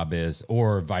their job is,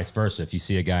 or vice versa. If you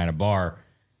see a guy in a bar,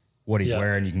 what he's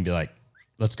wearing, you can be like,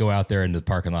 let's go out there into the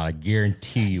parking lot. I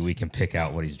guarantee you we can pick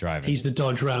out what he's driving. He's the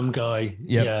Dodge Ram guy.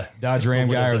 Yep. Yeah. Dodge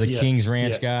Ram guy or the King's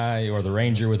Ranch guy or the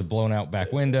Ranger with a blown out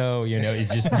back window. You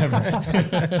just never.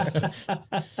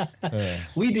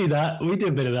 We do that. We do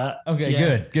a bit of that.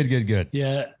 Okay, good.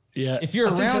 Yeah. If you're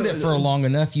around it for long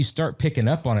enough, you start picking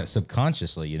up on it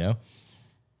subconsciously,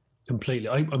 Completely.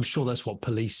 I'm sure that's what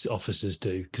police officers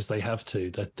do because they have to.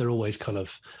 They're always kind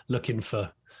of looking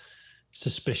for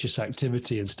suspicious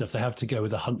activity and stuff. They have to go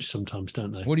with a hunch sometimes,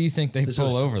 don't they? What do you think they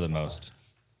pull over the most?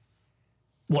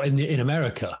 What in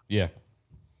America? Yeah.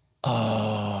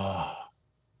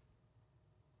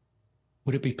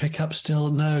 Would it be pickups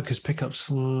still? No, because pickups.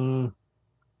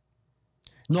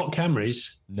 Not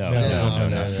Camrys. No, not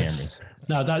Camrys.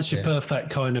 No, that's your perfect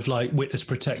kind of like witness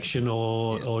protection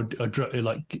or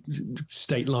like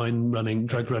state line running,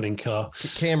 drug running car.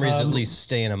 Camrys at least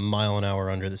staying a mile an hour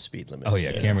under the speed limit. Oh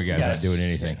yeah, Camry guy's not doing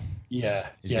anything. Yeah,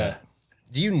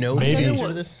 Do you know the answer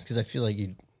to this? Because I feel like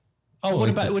you. Oh,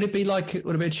 would it be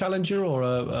a Challenger or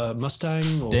a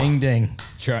Mustang? Or? Ding ding,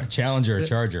 Challenger or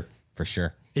Charger for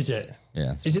sure. Is it?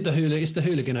 Yeah. Is it the hooligan? It's the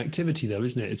hooligan activity though,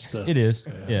 isn't it? It is.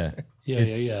 Yeah.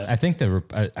 Yeah. I think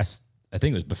I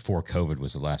think it was before COVID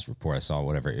was the last report I saw.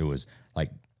 Whatever it was,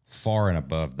 like far and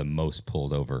above the most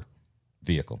pulled over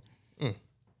vehicle.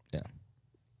 Yeah.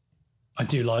 I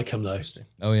do like them though.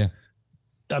 Oh yeah.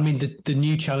 I mean, the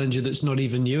new Challenger that's not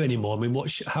even new anymore. I mean,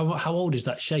 how old is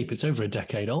that shape? It's over a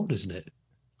decade old, isn't it?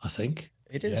 I think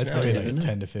it is. Yeah, it's probably like a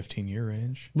 10 to 15 year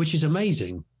range, which is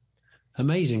amazing.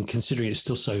 Amazing considering it's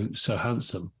still so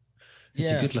handsome. It's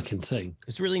a good looking thing.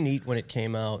 It's really neat when it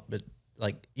came out, but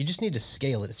like you just need to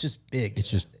scale it. It's just big.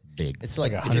 It's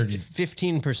like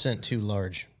 15% too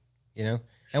large, you know.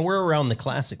 And we're around the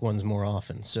classic ones more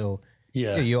often, so.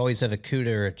 Yeah, you always have a Cuda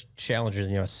or a Challenger,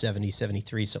 a 70,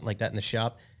 73, something like that in the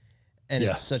shop. And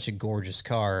it's such a gorgeous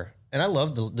car. And I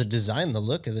love the design, the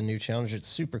look of the new Challenger. It's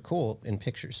super cool in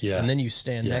pictures. Yeah. And then you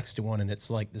stand next to one and it's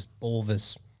like this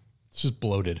bulbous. It's just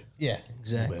bloated. Yeah,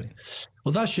 exactly.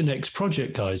 Well, that's your next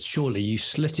project, guys. Surely you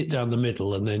slit it down the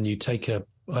middle and then you take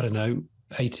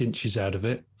 8 inches out of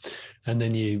it. And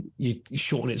then you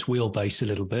shorten its wheelbase a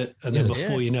little bit, and then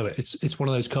before you know it, it's one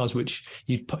of those cars which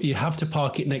you have to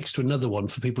park it next to another one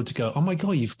for people to go, oh my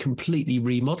god, you've completely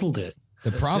remodeled it.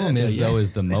 The problem is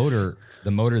the motor.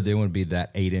 The motor then would be that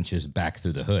 8 inches back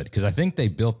through the hood, because I think they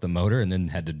built the motor and then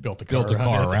had to build the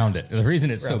car around it. And the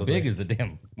reason it's so big is the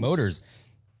damn motors.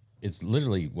 It's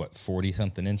literally 40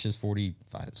 something inches,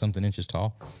 45 something inches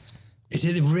tall. Is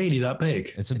it really that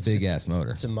big? It's a big ass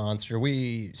motor. It's a monster.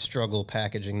 We struggle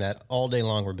packaging that all day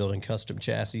long. We're building custom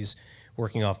chassis,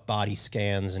 working off body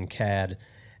scans and CAD,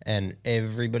 and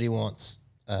everybody wants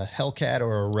a Hellcat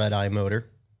or a Red Eye motor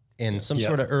in some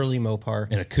sort of early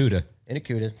Mopar. In a Cuda.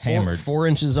 Hammered. 4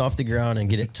 inches off the ground and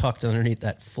get it tucked underneath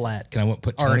that flat. Can I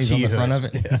put 20s on the front of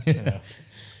it?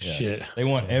 Shit. They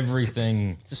want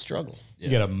everything. It's a struggle. You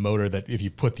got a motor that if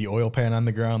you put the oil pan on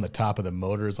the ground, the top of the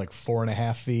motor is like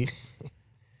 4.5 feet.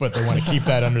 But they want to keep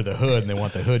that under the hood, and they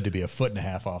want the hood to be 1.5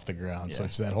 feet off the ground. So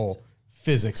it's that whole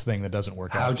physics thing that doesn't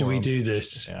work out. How do we do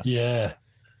this? Yeah.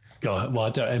 God, well, I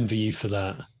don't envy you for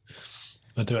that.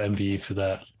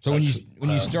 So when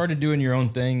you started doing your own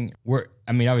thing,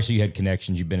 obviously you had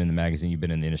connections. You've been in the magazine, you've been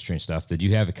in the industry and stuff. Did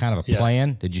you have a kind of a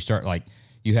plan? Did you start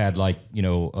you had a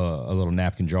little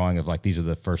napkin drawing of these are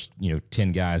the first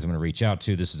 10 guys I'm going to reach out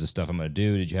to. This is the stuff I'm going to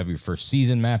do. Did you have your first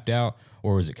season mapped out,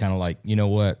 or was it kind of you know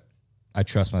what? I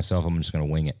trust myself. I'm just going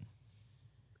to wing it.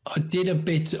 I did a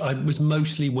bit. I was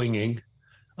mostly winging.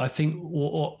 I think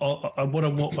what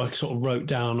I sort of wrote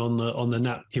down on the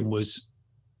napkin was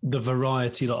the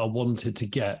variety that I wanted to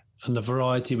get, and the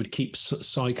variety would keep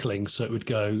cycling. So it would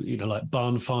go, like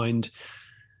barn find,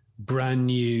 brand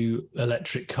new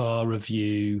electric car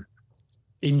review,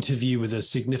 interview with a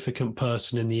significant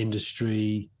person in the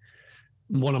industry,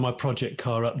 one of my project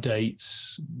car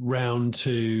updates, round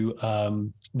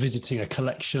to visiting a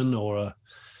collection or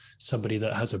somebody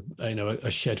that has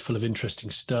a shed full of interesting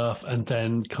stuff, and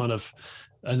then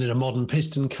a modern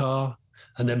piston car,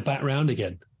 and then back round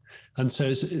again. And so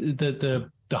it's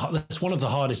that's one of the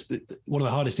hardest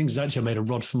things is actually I made a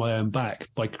rod for my own back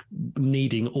by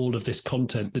needing all of this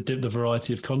content, the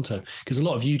variety of content, because a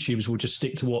lot of YouTubers will just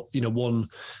stick to one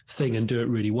thing and do it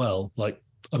really well. Like,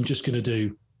 I'm just going to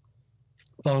do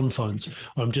barn finds,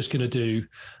 or I'm just going to do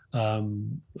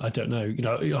I don't know,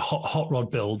 hot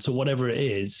rod builds or whatever it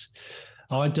is.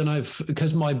 I don't know,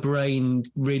 because my brain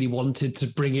really wanted to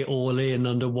bring it all in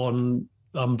under one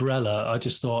umbrella. I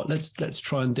just thought, let's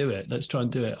try and do it.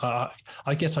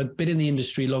 I guess I'd been in the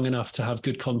industry long enough to have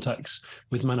good contacts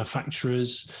with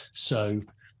manufacturers, so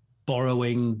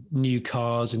borrowing new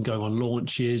cars and going on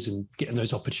launches and getting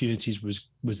those opportunities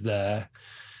was there.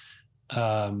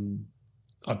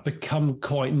 I've become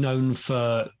quite known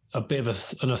for a bit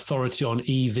of an authority on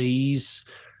EVs,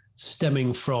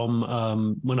 stemming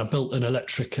from when I built an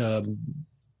electric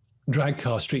drag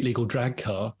car, street legal drag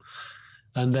car,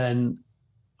 and then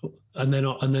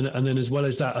as well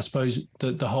as that, I suppose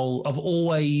the whole, I've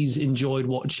always enjoyed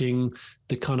watching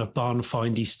the kind of barn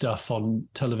findy stuff on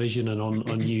television and on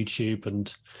YouTube.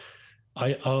 And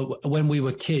I when we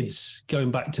were kids,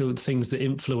 going back to things that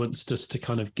influenced us to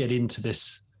kind of get into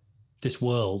this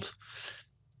world,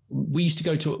 we used to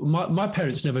go to, my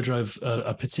parents never drove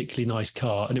a particularly nice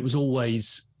car, and it was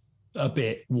always a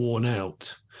bit worn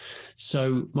out.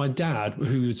 So my dad,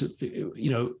 who was,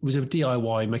 was a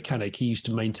DIY mechanic, he used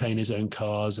to maintain his own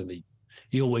cars, and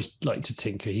he always liked to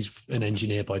tinker. He's an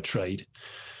engineer by trade.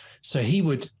 So he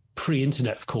would,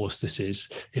 pre-internet, of course, this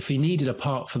is, if he needed a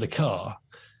part for the car,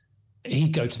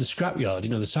 he'd go to the scrapyard,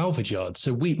 the salvage yard.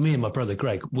 So me and my brother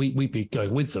Greg, we'd be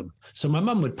going with them. So my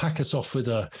mum would pack us off with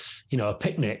a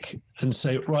picnic and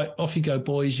say, right, off you go,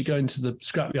 boys. You're going to the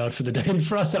scrapyard for the day. And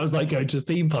for us, that was like going to a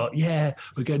theme park. Yeah,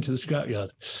 we're going to the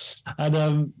scrapyard.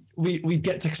 And we'd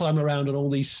get to climb around on all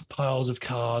these piles of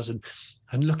cars and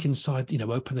look inside,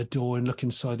 open the door and look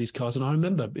inside these cars. And I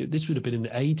remember this would have been in the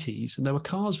 80s, and there were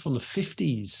cars from the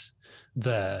 50s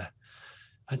there.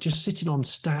 And just sitting on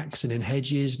stacks and in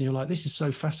hedges, and you're like, this is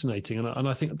so fascinating. And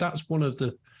I think that's one of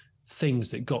the things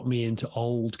that got me into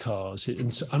old cars,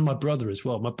 and my brother as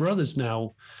well. My brother's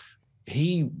now,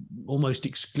 he almost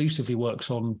exclusively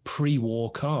works on pre-war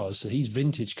cars, so he's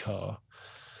vintage car.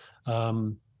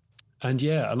 And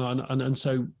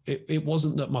so it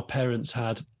wasn't that my parents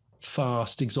had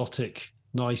fast, exotic,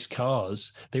 nice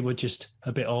cars. They were just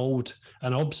a bit old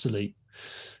and obsolete.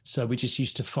 So we just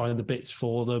used to find the bits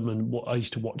for them, and I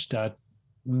used to watch Dad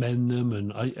mend them,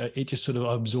 and it just sort of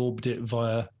absorbed it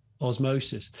via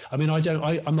osmosis. I mean,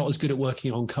 I'm not as good at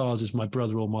working on cars as my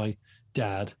brother or my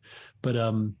dad, but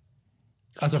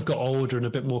as I've got older and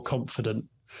a bit more confident,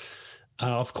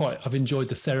 I've enjoyed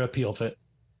the therapy of it,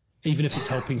 even if it's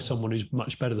helping someone who's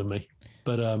much better than me.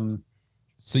 But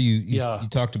so you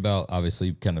talked about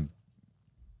obviously kind of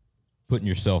putting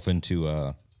yourself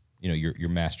into your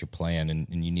master plan,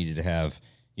 and you needed to have,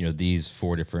 these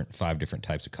 5 different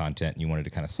types of content, and you wanted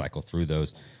to kind of cycle through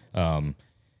those.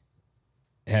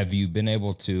 Have you been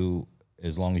able to,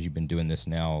 as long as you've been doing this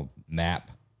now,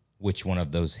 map which one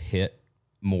of those hit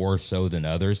more so than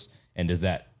others? And does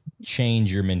that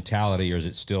change your mentality, or is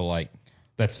it still like,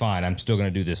 that's fine, I'm still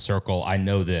going to do this circle. I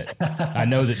know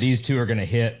that these two are going to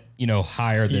hit,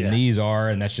 higher than these are,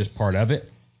 and that's just part of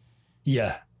it.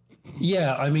 Yeah.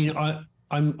 Yeah. I mean,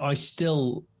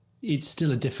 it's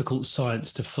still a difficult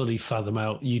science to fully fathom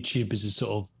out. YouTube is a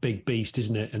sort of big beast,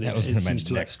 isn't it? And that was going to be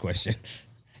the next question.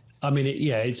 I mean,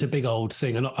 it's a big old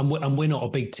thing, and we're not a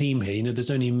big team here.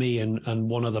 There's only me and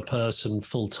one other person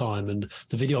full time, and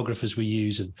the videographers we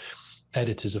use and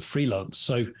editors are freelance.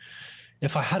 So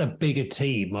if I had a bigger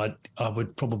team, I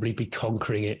would probably be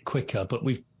conquering it quicker. But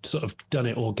we've sort of done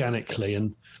it organically,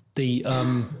 and the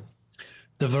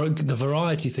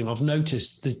variety thing, I've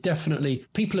noticed there's definitely,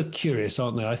 people are curious,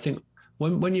 aren't they? I think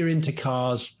when you're into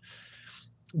cars,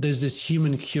 there's this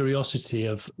human curiosity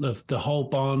of the whole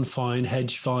barn find,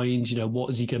 hedge find, what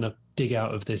is he going to dig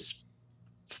out of this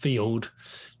field?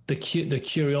 The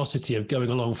curiosity of going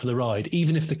along for the ride,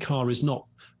 even if the car is not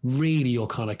really your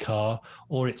kind of car,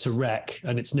 or it's a wreck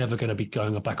and it's never going to be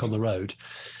going back on the road.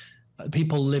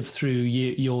 People live through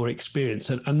your experience,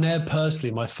 and they're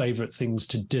personally my favorite things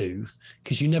to do,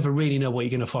 because you never really know what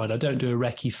you're going to find. I don't do a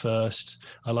recce first.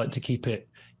 I like to keep it,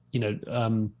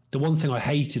 the one thing I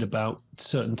hated about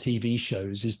certain TV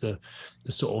shows is the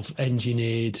sort of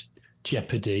engineered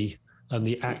jeopardy and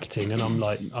the acting. And I'm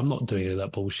like, I'm not doing any of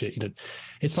that bullshit.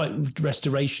 It's like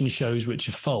restoration shows, which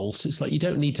are false. It's like, you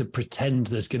don't need to pretend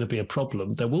there's going to be a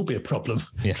problem. There will be a problem.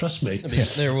 Yeah. Trust me.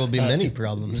 There will be many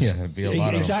problems. Yeah, there'll be a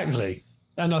lot exactly.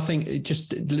 And I think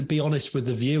just be honest with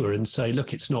the viewer and say,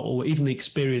 look, it's not all, even the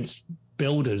experienced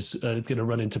builders are going to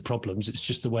run into problems. It's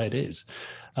just the way it is.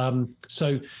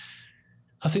 So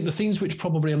I think the things which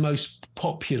probably are most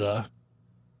popular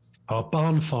are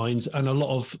barn finds and a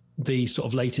lot of the sort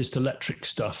of latest electric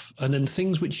stuff. And then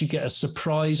things which you get a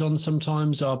surprise on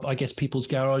sometimes are, I guess, people's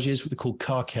garages, what they call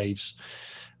car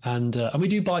caves. And we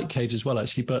do bike caves as well,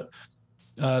 actually. But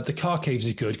the car caves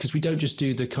are good because we don't just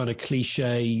do the kind of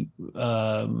cliche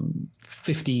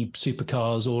 50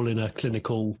 supercars all in a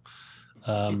clinical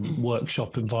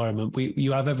workshop environment.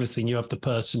 You have everything. You have the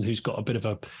person who's got a bit of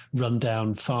a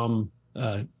rundown farm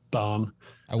barn.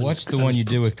 I watched the one you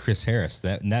did with Chris Harris.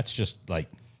 And that's just like,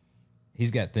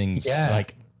 he's got things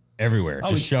like everywhere,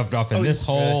 just shoved off in this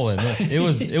hole, and it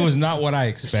was not what I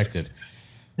expected.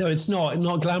 No, it's not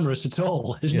glamorous at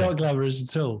all. It's not glamorous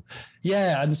at all.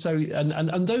 Yeah, and so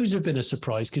and those have been a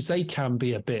surprise because they can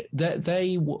be a bit.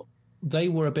 They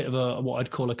were a bit of a what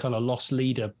I'd call a kind of lost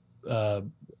leader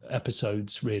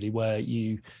episodes, really, where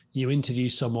you interview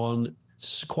someone,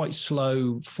 quite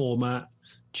slow format,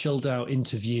 chilled out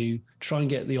interview, try and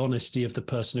get the honesty of the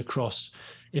person across.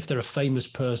 If they're a famous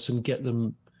person,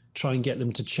 try and get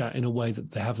them to chat in a way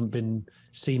that they haven't been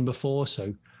seen before.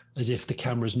 So as if the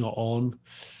camera's not on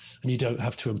and you don't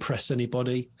have to impress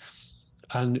anybody.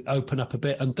 and open up a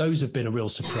bit. And those have been a real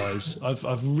surprise.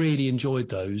 I've really enjoyed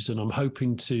those, and I'm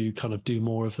hoping to kind of do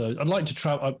more of those. I'd like to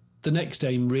travel. The next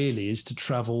aim really is to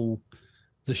travel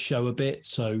the show a bit.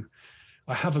 So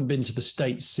I haven't been to the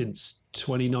States since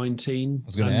 2019. I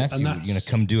was going to ask you, you're going to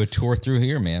come do a tour through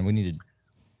here, man. We need to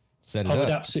set it up.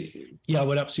 I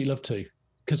would absolutely love to,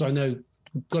 because I know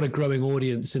I've got a growing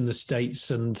audience in the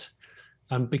States, and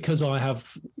because I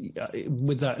have,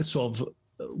 with that sort of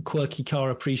quirky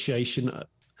car appreciation,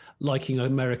 liking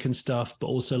American stuff, but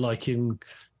also liking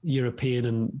European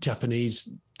and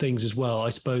Japanese things as well,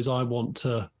 I suppose I want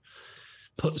to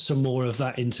put some more of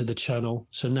that into the channel.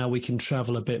 So now we can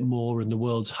travel a bit more, and the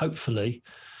world's hopefully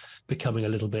becoming a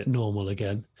little bit normal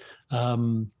again.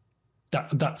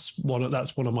 That's one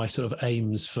of my sort of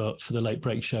aims for the Late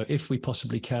Break Show, if we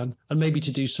possibly can, and maybe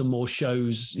to do some more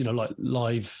shows, like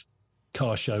live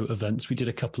car show events. We did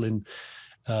a couple in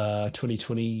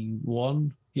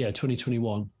 2021,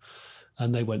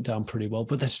 and they went down pretty well,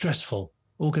 but they're stressful.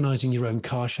 Organizing your own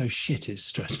car show, shit, is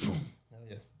stressful.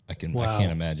 I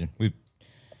can't imagine. We've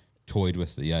toyed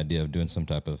with the idea of doing some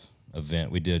type of event.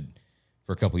 We did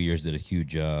for a couple of years, did a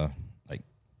huge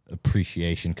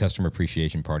customer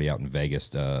appreciation party out in Vegas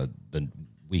the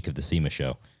week of the SEMA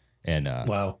show. And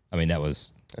wow, I mean,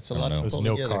 that's a lot. It was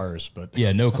no cars, but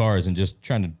yeah, no cars, and just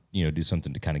trying to do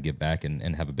something to kind of give back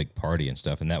and have a big party and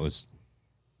stuff. And that was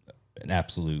an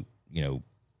absolute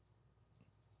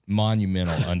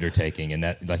monumental undertaking. And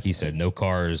that, like he said, no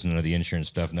cars, none of the insurance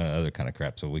stuff, none of the other kind of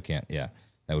crap. So we can't. Yeah,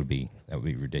 that would be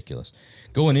ridiculous.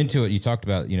 Going into it, you talked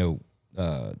about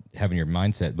having your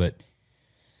mindset, but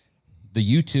the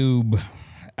YouTube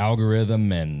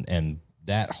algorithm and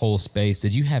that whole space,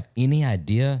 did you have any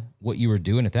idea what you were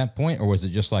doing at that point? Or was it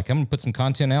just like, I'm going to put some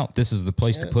content out, this is the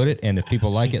place to put it, and if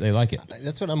people like it, they like it?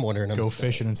 That's what I'm wondering. Go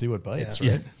fishing and see what bites,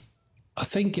 right? I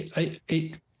think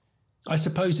I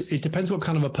suppose it depends what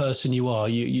kind of a person you are.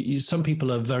 You some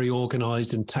people are very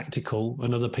organized and tactical,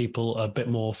 and other people are a bit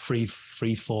more free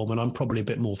form, and I'm probably a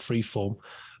bit more free form,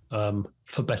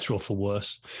 for better or for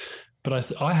worse.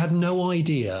 But I had no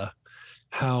idea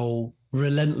how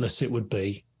relentless it would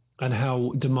be, and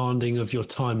how demanding of your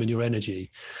time and your energy.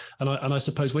 And I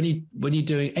suppose when you're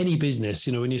doing any business,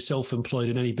 when you're self-employed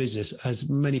in any business,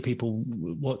 as many people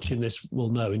watching this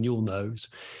will know, and you'll know,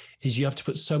 is you have to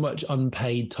put so much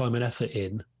unpaid time and effort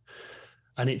in.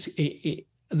 And the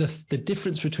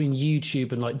difference between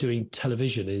YouTube and like doing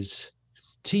television is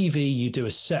TV, you do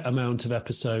a set amount of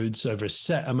episodes over a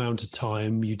set amount of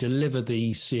time, you deliver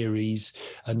the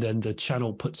series, and then the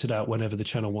channel puts it out whenever the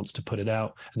channel wants to put it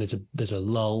out, and there's a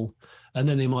lull, and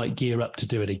then they might gear up to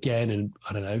do it again, and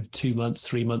I don't know, 2 months,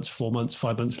 3 months, 4 months,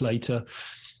 5 months later.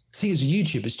 The thing is,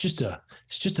 YouTube, it's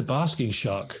just a basking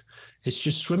shark. It's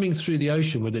just swimming through the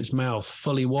ocean with its mouth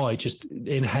fully wide, just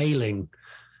inhaling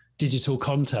digital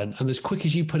content, and as quick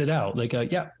as you put it out, they go,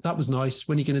 yeah, that was nice,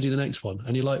 when are you going to do the next one?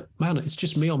 And you're like, man, it's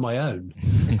just me on my own.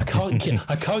 I can't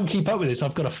keep up with this.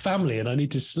 I've got a family and I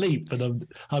need to sleep, and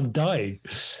I'm dying.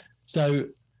 So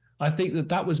I think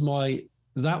that was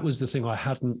the thing I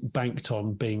hadn't banked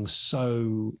on being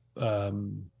so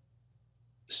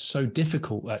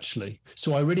difficult, actually.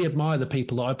 So I really admire the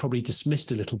people that I probably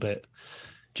dismissed a little bit,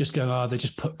 just going, they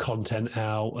just put content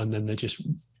out and then they're just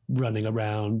running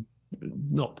around,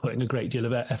 not putting a great deal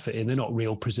of effort in. They're not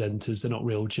real presenters. They're not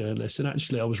real journalists. And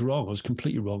actually, I was wrong. I was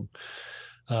completely wrong.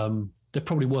 They're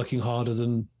probably working harder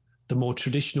than the more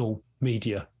traditional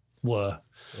media were.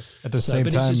 At the same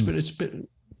time,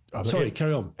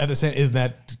 carry on. At the same, isn't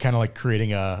that kind of like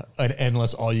creating an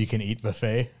endless all-you-can-eat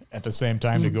buffet at the same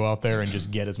time to go out there and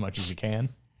just get as much as you can,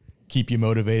 keep you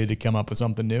motivated to come up with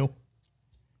something new?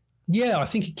 Yeah, I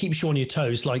think it keeps you on your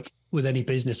toes. Like with any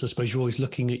business, I suppose you're always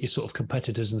looking at your sort of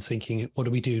competitors and thinking, what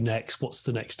do we do next? What's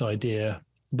the next idea?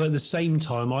 But at the same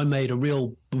time, I made a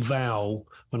real vow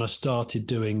when I started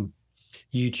doing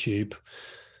YouTube,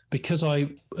 because I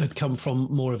had come from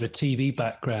more of a TV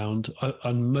background,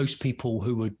 and most people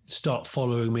who would start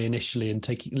following me initially and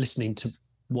listening to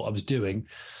what I was doing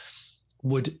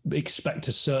would expect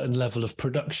a certain level of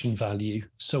production value.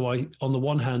 So on the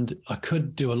one hand, I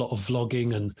could do a lot of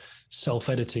vlogging and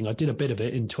self-editing. I did a bit of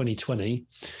it in 2020.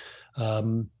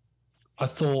 I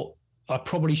thought I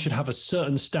probably should have a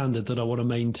certain standard that I want to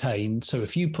maintain. So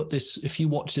if you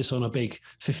watch this on a big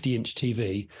 50-inch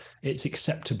TV, it's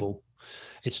acceptable.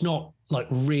 It's not like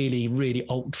really, really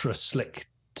ultra slick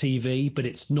TV, but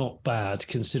it's not bad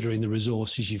considering the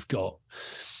resources you've got.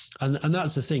 And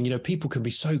that's the thing, people can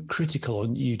be so critical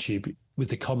on YouTube with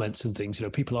the comments and things.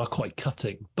 People are quite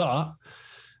cutting, but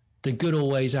the good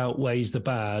always outweighs the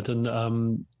bad.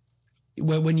 And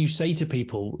when you say to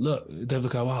people, look, they'll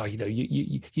go, oh, you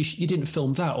didn't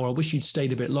film that, or I wish you'd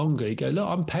stayed a bit longer. You go, look,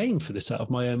 I'm paying for this out of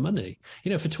my own money.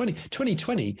 For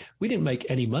 2020, we didn't make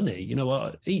any money.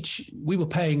 We were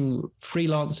paying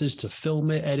freelancers to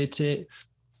film it, edit it,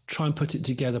 try and put it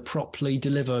together properly,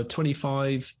 deliver 20,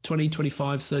 25,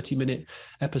 30-minute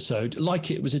episode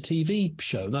like it was a TV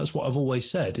show. That's what I've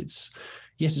always said. It's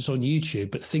on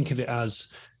YouTube, but think of it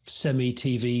as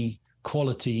semi-TV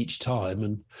quality each time.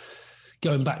 And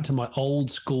going back to my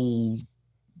old school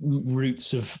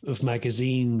roots of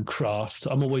magazine craft,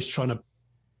 I'm always trying to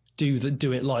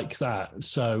do it like that.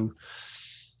 So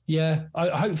yeah,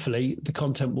 hopefully the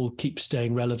content will keep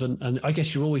staying relevant. And I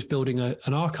guess you're always building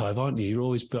an archive, aren't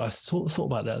you? I thought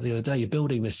about that the other day. You're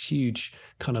building this huge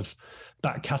kind of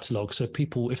back catalogue. So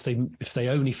people, if they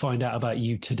only find out about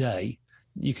you today,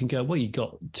 you can go, well, you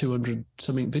got 200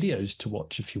 something videos to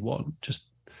watch if you want.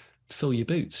 Just fill your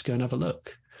boots, go and have a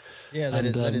look. Yeah,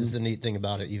 that is the neat thing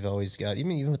about it. You've always got,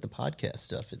 even with the podcast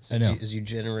stuff, as you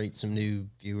generate some new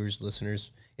viewers,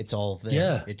 listeners, it's all there.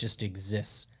 Yeah. It just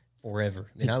exists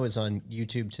forever. And I was on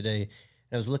YouTube today,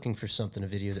 and I was looking for a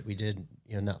video that we did,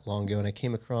 not long ago, and I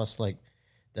came across like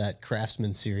that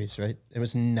Craftsman series, right? It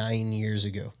was 9 years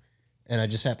ago, and I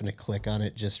just happened to click on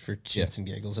it just for shits and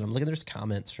giggles, and I'm looking. There's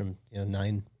comments from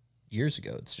 9 years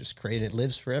ago. It's just great. It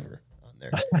lives forever on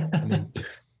there. I mean.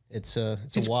 It's a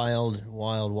wild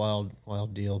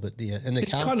deal, but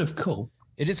it's kind of cool.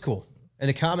 It is cool, and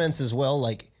the comments as well.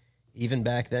 Like even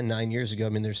back then, 9 years ago, I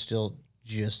mean, there's still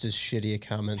just as shitty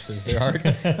comments as there are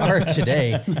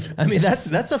today. I mean, that's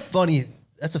a funny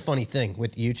thing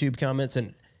with YouTube comments.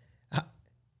 And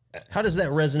how does that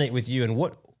resonate with you? And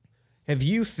what have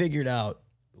you figured out?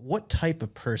 What type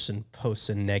of person posts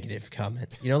a negative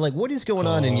comment? Like what is going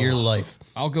on in your life?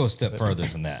 I'll go a step further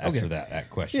than that after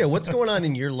that question. Yeah, what's going on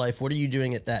in your life? What are you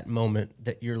doing at that moment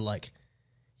that you're like,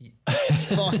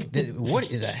 fuck, what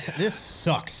is that? This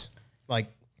sucks.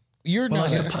 Like you're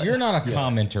not a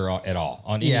commenter at all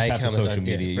on any type of social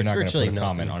media. You're not going to put a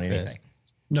comment on anything.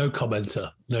 No commenter.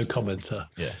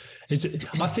 Yeah.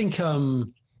 I think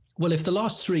well, if the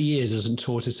last 3 years hasn't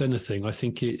taught us anything, I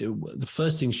think the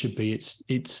first thing should be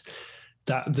it's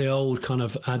that the old kind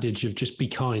of adage of just be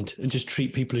kind and just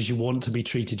treat people as you want to be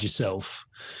treated yourself.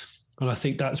 And I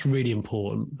think that's really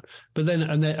important. But then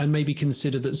and maybe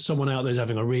consider that someone out there is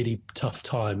having a really tough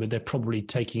time and they're probably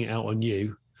taking it out on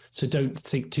you. So don't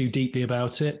think too deeply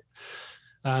about it.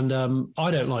 And I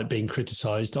don't like being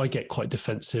criticized. I get quite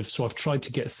defensive. So I've tried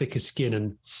to get thicker skin.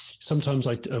 And sometimes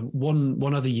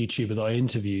one other YouTuber that I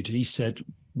interviewed, he said,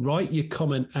 write your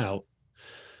comment out,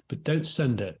 but don't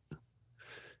send it.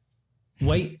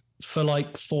 Wait for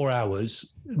like 4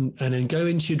 hours and then go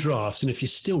into your drafts. And if you're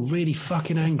still really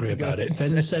fucking angry about it, then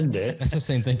send it. That's the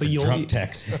same thing for drunk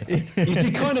text.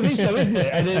 It kind of is though, isn't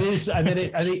it? And it is, and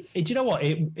then do you know what?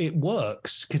 It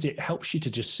works because it helps you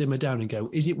to just simmer down and go,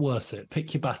 is it worth it?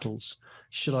 Pick your battles.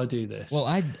 Should I do this? Well,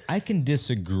 I can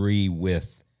disagree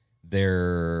with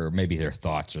their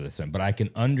thoughts or the same, but I can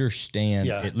understand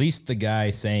at least the guy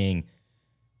saying,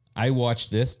 I watched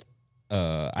this.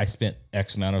 I spent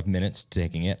X amount of minutes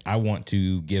taking it. I want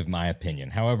to give my opinion,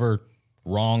 however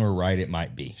wrong or right it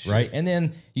might be, right? And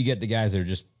then you get the guys that are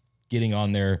just getting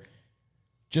on there,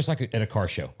 just like at a car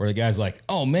show, where the guy's like,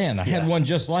 oh man, I had one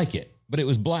just like it, but it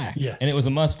was black and it was a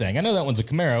Mustang. I know that one's a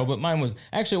Camaro, but mine was,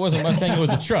 actually it wasn't a Mustang, it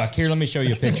was a truck. Here, let me show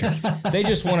you a picture.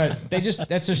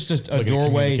 That's just a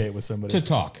doorway to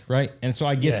talk, right? And so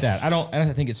I get that. I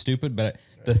don't think it's stupid, but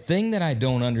the thing that I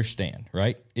don't understand,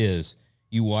 right, is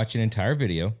you watch an entire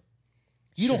video.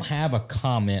 You don't have a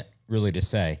comment really to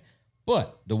say,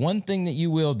 but the one thing that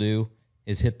you will do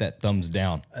is hit that thumbs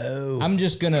down. Oh, I'm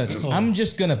just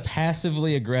gonna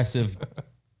passively aggressive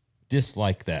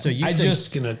dislike that. So I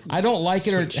don't like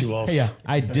it, or you off. Yeah,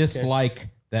 I dislike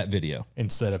that video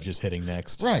instead of just hitting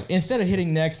next. Right, instead of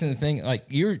hitting next, and the thing like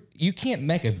you can't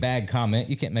make a bad comment,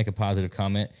 you can't make a positive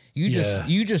comment. You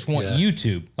just want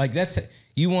YouTube, like that's it.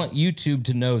 You want YouTube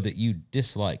to know that you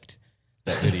disliked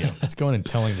that video. It's going and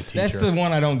telling the teacher. That's the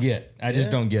one I don't get. I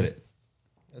just don't get it.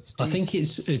 I think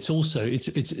it's also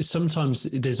sometimes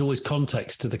there's always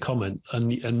context to the comment,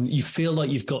 and you feel like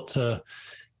you've got to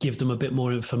give them a bit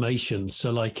more information.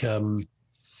 So like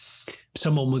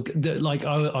someone would like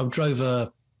I drove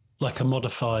a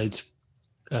modified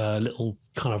little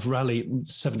kind of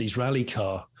 70s rally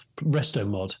car, resto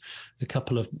mod, a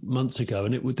couple of months ago,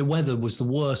 and the weather was the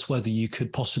worst weather you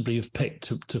could possibly have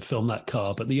picked to film that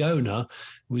car. But the owner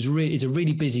is a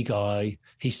really busy guy.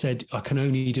 He said, I can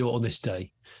only do it on this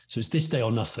day. So it's this day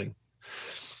or nothing.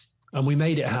 And we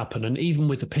made it happen. And even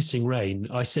with the pissing rain,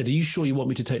 I said, are you sure you want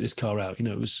me to take this car out?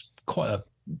 It was quite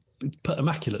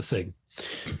immaculate thing.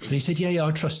 And he said, yeah,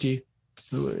 I trust you.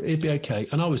 It'd be okay.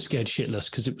 And I was scared shitless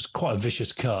because it was quite a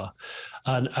vicious car.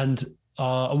 And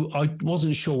I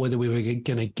wasn't sure whether we were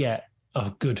going to get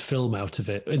a good film out of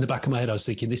it. In the back of my head, I was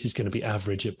thinking, this is going to be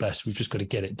average at best. We've just got to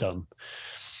get it done.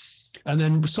 And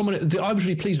then I was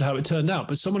really pleased with how it turned out,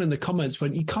 but someone in the comments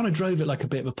went, you kind of drove it like a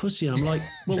bit of a pussy. And I'm like,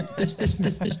 well,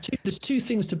 there's two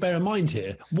things to bear in mind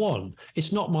here. One,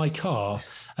 it's not my car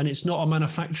and it's not a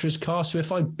manufacturer's car. So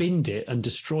if I binned it and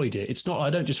destroyed it, it's not,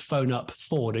 I don't just phone up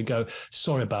Ford and go,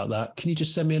 sorry about that. Can you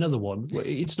just send me another one?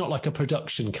 It's not like a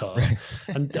production car. Right.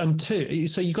 And two,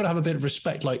 so you've got to have a bit of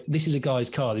respect. Like, this is a guy's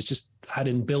car that's just had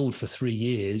in build for 3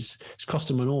 years. It's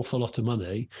cost him an awful lot of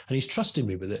money and he's trusting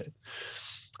me with it.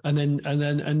 And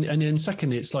then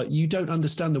secondly, it's like, you don't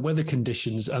understand the weather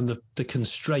conditions and the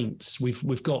constraints.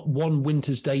 We've got one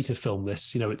winter's day to film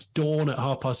this. You know, it's dawn at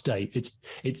 8:30.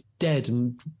 It's dead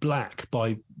and black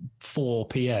by 4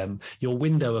 p.m. Your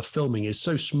window of filming is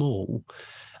so small,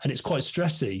 and it's quite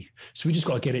stressy. So we just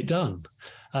got to get it done.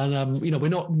 And we're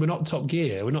not Top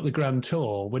Gear. We're not the Grand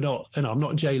Tour. We're not. I'm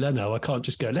not Jay Leno. I can't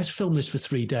just go, let's film this for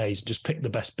 3 days and just pick the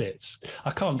best bits.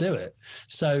 I can't do it.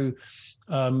 So.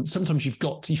 Sometimes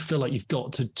you feel like you've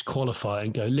got to qualify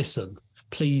and go, listen,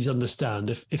 please understand,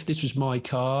 if this was my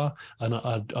car and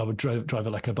I would drive it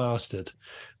like a bastard,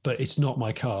 but it's not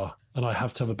my car, and I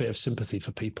have to have a bit of sympathy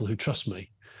for people who trust me.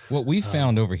 What we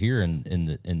found over here in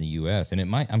the US, and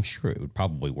I'm sure it would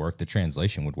probably work. The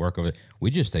translation would work over it.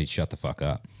 We just say, shut the fuck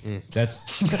up.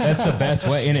 That's the best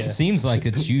way. And it seems like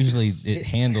it's usually, it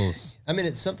handles. I mean,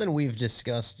 it's something we've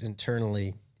discussed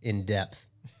internally in depth.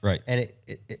 Right. And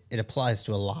it applies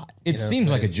to a lot. It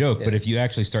seems like a joke, but if you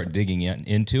actually start digging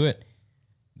into it,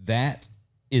 that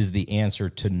is the answer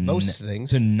to most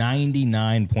things, to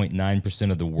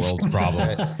 99.9% of the world's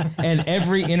problems. And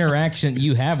every interaction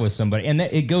you have with somebody, and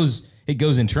that it goes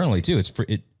internally too.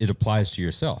 It applies to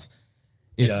yourself.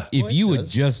 If you would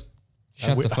just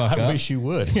shut the fuck up. I wish you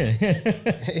would.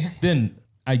 Then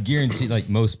I guarantee, like,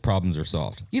 most problems are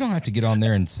solved. You don't have to get on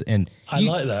there and I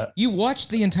like that. You watched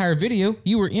the entire video.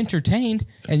 You were entertained,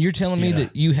 and you're telling me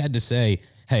that you had to say,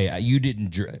 "Hey, you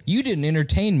didn't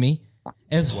entertain me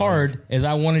as hard as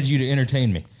I wanted you to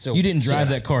entertain me. So you didn't drive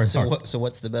that car as hard." So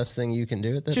what's the best thing you can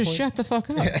do at that point? Just shut the fuck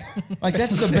up. Like,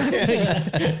 that's the best thing.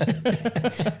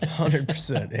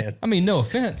 100%, man. I mean, no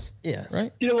offense. Yeah.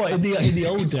 Right. You know what? In the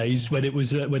old days, when it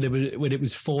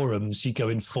was forums, you go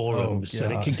in forums,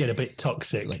 and it can get a bit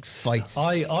toxic, like fights.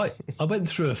 I went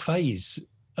through a phase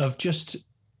of just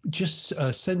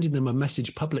sending them a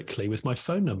message publicly with my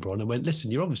phone number on. I went,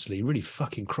 listen, you're obviously really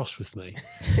fucking cross with me.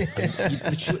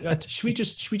 Should we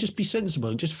just be sensible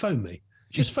and just phone me?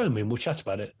 Just phone me and we'll chat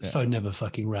about it. The phone never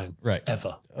fucking rang. Right.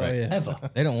 Ever. Right. Ever.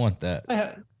 They don't want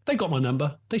that. They got my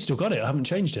number. They still got it. I haven't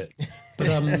changed it. But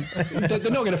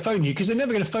they're not going to phone you, because they're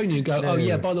never going to phone you and go, oh,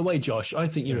 yeah, by the way, Josh, I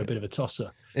think you're a bit of a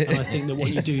tosser. And I think that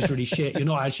what you do is really shit. You're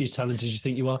not actually as talented as you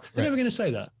think you are. They're never going to say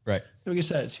that. Right. They're going to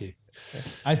say it to you.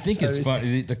 I think it's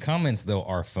funny. The comments, though,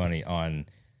 are funny on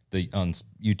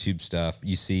YouTube stuff.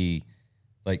 You see,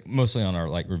 like, mostly on our,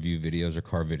 like, review videos or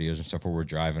car videos and stuff where we're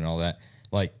driving and all that.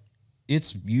 Like,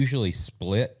 it's usually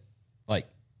split. Like,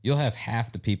 you'll have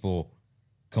half the people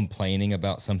complaining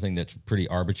about something that's pretty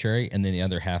arbitrary, and then the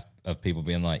other half of people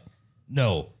being like,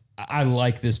 no, I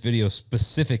like this video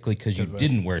specifically because you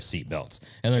didn't wear seatbelts.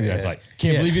 And the guy's like,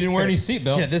 can't believe you didn't wear any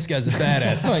seatbelt. Yeah, this guy's a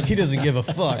badass. Like, he doesn't give a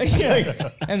fuck.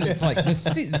 And it's like,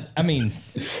 I mean.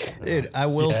 Dude, I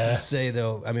will say,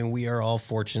 though, I mean, we are all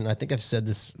fortunate. I think I've said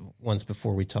this once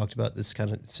before. We talked about this kind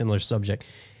of similar subject.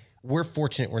 We're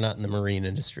fortunate we're not in the marine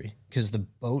industry, because the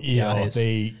boat guys,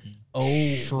 they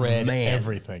shred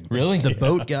everything. Really? The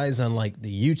boat guys on, like,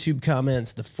 the YouTube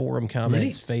comments, the forum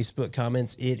comments, Facebook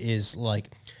comments, it is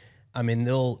like, I mean,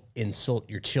 they'll insult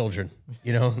your children,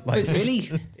 you know? Like,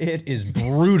 really? It is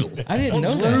brutal. I didn't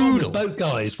know that. Brutal. Boat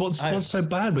guys. What's so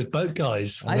bad with boat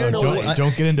guys? I don't know.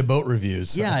 Don't get into boat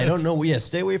reviews. Yeah, I don't know. Yeah,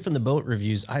 stay away from the boat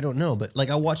reviews. I don't know. But,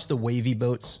 like, I watch the Wavy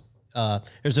Boats.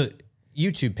 There's a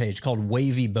YouTube page called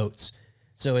Wavy Boats.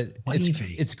 So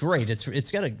it's great.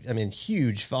 It's got a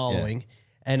huge following,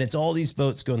 and it's all these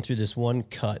boats going through this one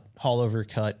haulover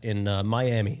cut in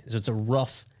Miami. So it's a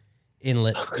rough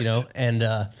inlet, you know, and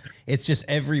it's just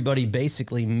everybody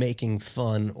basically making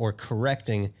fun or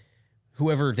correcting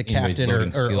whoever the captain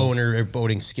or owner or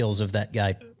boating skills of that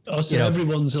guy. Oh, so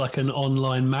everyone's like an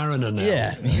online mariner now.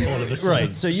 Yeah, all of a sudden.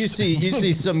 Right. So you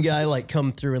see some guy like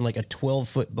come through in like a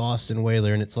 12-foot Boston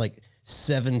whaler, and it's like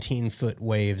 17-foot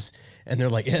waves, and they're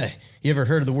like, "Yeah, you ever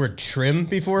heard of the word trim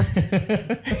before?"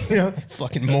 You know,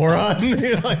 fucking moron.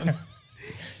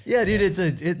 Yeah,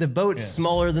 dude, the boat's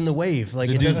smaller than the wave. Like,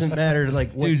 it doesn't matter.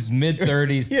 Like, dude's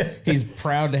mid-30s. Yeah. He's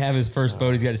proud to have his first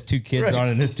boat. He's got his 2 kids on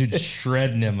it, and this dude's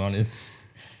shredding him on his...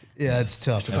 Yeah, it's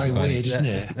tough. It's very weird, isn't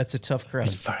it? That's a tough crowd.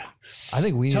 I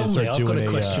think we need to start doing I've got a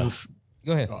question.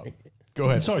 Go ahead. Go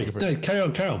ahead. Sorry. No, carry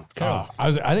on.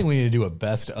 I think we need to do a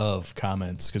best of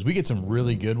comments because we get some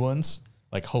really good ones,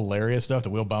 like hilarious stuff that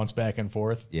we'll bounce back and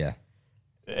forth. Yeah.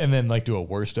 And then like do a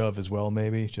worst of as well,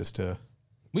 maybe just to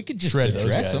we could just shred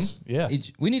address those them. Yeah.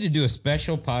 We need to do a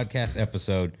special podcast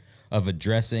episode of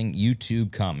addressing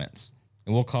YouTube comments.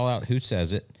 And we'll call out who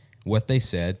says it, what they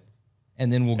said,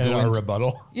 and then we'll go into our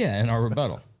rebuttal. Yeah, and our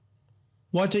rebuttal.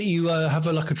 Why don't you have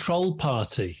a troll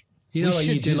party? You know, like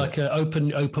you do like an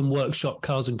open workshop,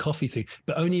 cars and coffee thing,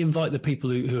 but only invite the people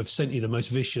who have sent you the most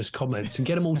vicious comments and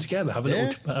get them all together. Have a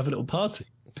little party.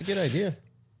 That's a good idea.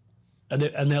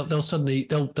 And they'll suddenly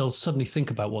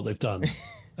think about what they've done,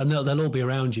 and they'll all be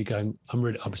around you going, I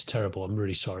was terrible. I'm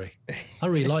really sorry. I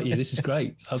really like you. This is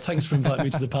great. Thanks for inviting me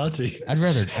to the party. I'd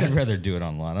rather do it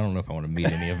online. I don't know if I want to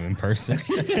meet any of them in person.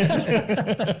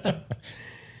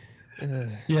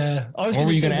 Yeah, I was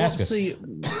going to ask us?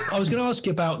 I was going to ask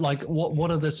you about like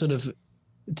what are the sort of,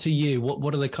 to you,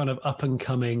 what are the kind of up and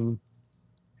coming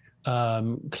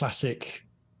classic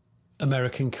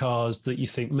American cars that you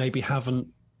think maybe haven't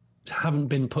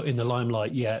been put in the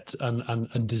limelight yet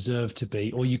and deserve to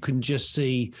be, or you can just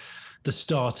see the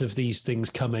start of these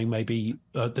things coming, maybe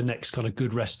the next kind of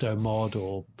good resto mod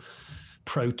or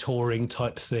pro touring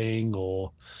type thing,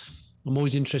 or I'm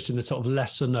always interested in the sort of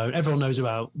lesser known. Everyone knows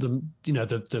about the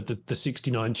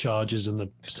 69 Chargers and the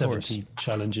 70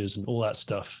 Challengers and all that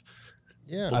stuff.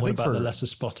 Yeah. But what about the lesser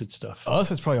spotted stuff?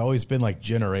 Us, it's probably always been like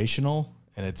generational,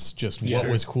 and it's just what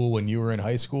was cool when you were in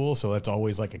high school. So that's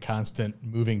always like a constant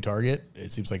moving target.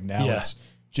 It seems like now it's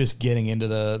just getting into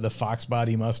the Fox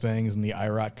body Mustangs and the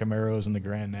IROC Camaros and the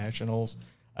Grand Nationals.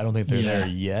 I don't think they're there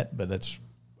yet, but that's,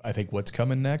 I think, what's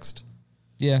coming next.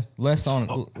 Yeah, less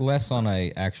on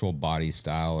a actual body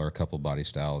style or a couple body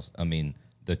styles. I mean,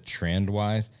 the trend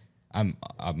wise,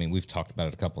 we've talked about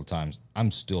it a couple of times. I'm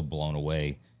still blown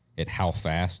away at how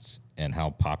fast and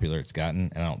how popular it's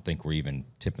gotten, and I don't think we're even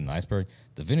tipping the iceberg.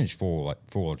 The vintage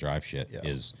four-wheel drive shit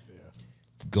is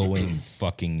going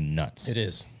fucking nuts. It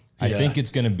is. I think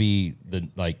it's going to be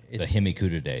the Hemi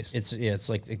Cuda days. It's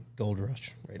like a gold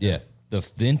rush right now. Yeah, the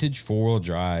vintage four-wheel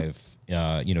drive.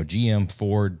 GM,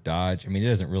 Ford, Dodge. I mean, it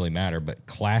doesn't really matter, but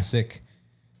classic,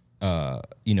 60s,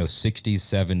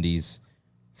 70s,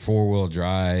 four-wheel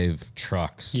drive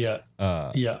trucks.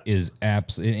 Is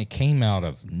absolutely. It came out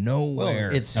of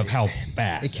nowhere. Of how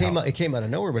fast it came out of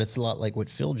nowhere. But it's a lot like what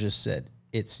Phil just said.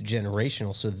 It's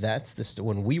generational. So that's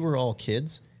when we were all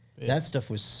kids. That stuff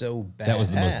was so bad. That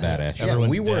was the most badass. Yeah,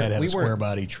 everyone's dad had a square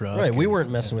body truck. Right, we weren't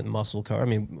messing with muscle car. I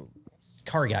mean,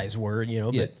 car guys were,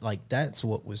 but like that's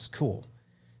what was cool.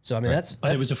 So I mean, that's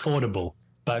it was affordable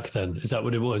back then. Is that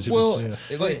what it was? It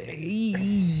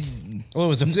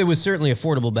was certainly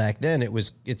affordable back then.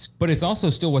 But it's also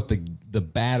still what the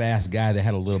badass guy that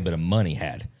had a little bit of money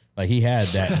had. Like he had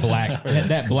that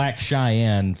black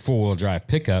Cheyenne 4-wheel drive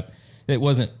pickup. It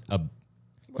wasn't the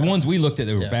ones we looked at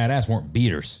that were badass weren't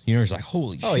beaters. It's like,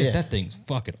 holy shit, that thing's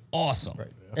fucking awesome.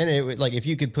 Right. And it like if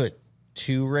you could put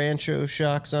 2 Rancho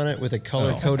shocks on it with a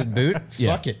color coded boot,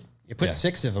 fuck it. You put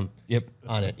 6 of them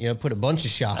on it. Put a bunch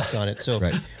of shocks on it. So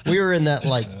we were in that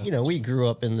we grew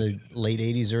up in the late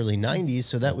 80s, early 90s.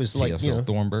 So that was like,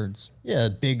 Thornbirds. Yeah,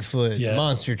 Bigfoot,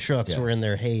 monster trucks were in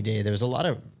their heyday. There was a lot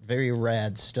of very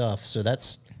rad stuff. So I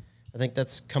think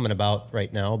that's coming about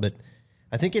right now. But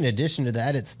I think in addition to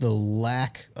that, it's the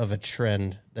lack of a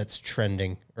trend that's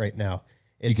trending right now.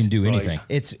 You can do anything.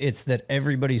 It's that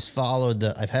everybody's followed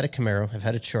I've had a Camaro, I've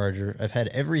had a Charger, I've had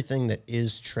everything that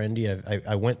is trendy.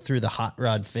 I went through the hot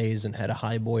rod phase and had a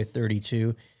Highboy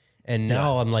 32, and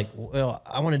now I'm like, well,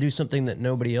 I want to do something that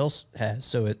nobody else has.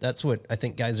 So that's what I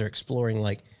think guys are exploring.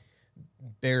 Like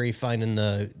Barry finding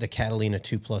the Catalina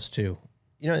 2+2.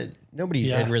 Nobody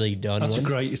had really done. That's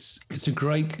it's a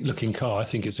great looking car. I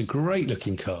think it's a great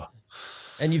looking car.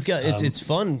 And you've got it's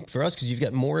fun for us because you've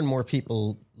got more and more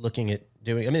people looking at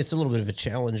doing. I mean, it's a little bit of a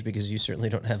challenge because you certainly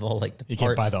don't have all like the you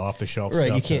parts. Can't buy the off the shelf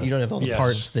right. stuff. You don't have all the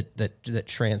parts that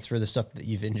transfer the stuff that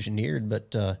you've engineered.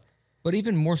 But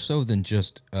even more so than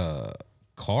just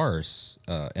cars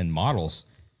and models,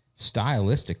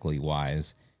 stylistically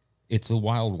wise, it's a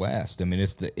Wild West. I mean,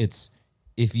 it's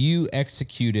if you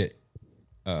execute it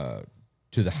to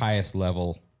the highest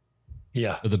level.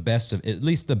 Or the best of, at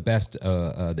least the best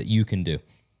that you can do.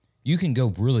 You can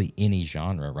go really any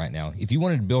genre right now. If you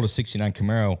wanted to build a 69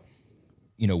 Camaro,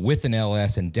 with an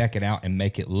LS and deck it out and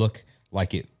make it look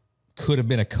like it could have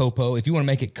been a Copo. If you want to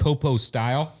make it Copo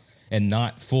style and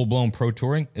not full-blown Pro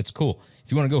Touring, it's cool.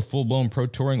 If you want to go full-blown Pro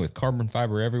Touring with carbon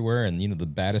fiber everywhere and, the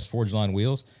baddest forged line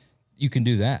wheels, you can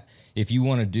do that. If you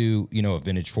want to do, a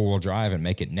vintage four-wheel drive and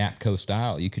make it Napco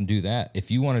style, you can do that.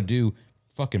 If you want to do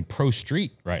fucking Pro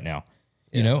Street right now,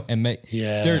 and make,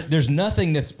 there's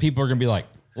nothing that's people are going to be like,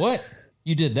 what?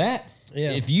 You did that?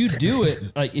 Yeah. If you do it,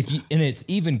 and it's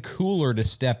even cooler to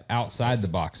step outside the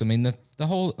box. I mean, the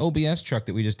whole OBS truck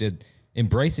that we just did,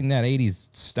 embracing that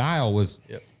 80s style was,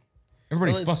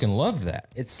 everybody fucking loved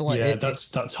that. It's like,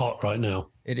 that's hot right now.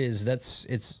 It is.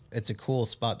 It's a cool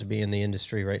spot to be in the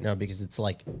industry right now because it's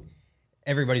like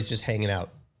everybody's just hanging out.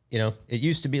 It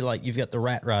used to be like you've got the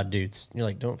rat rod dudes. You're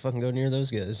like, don't fucking go near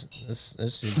those guys. This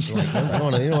is like,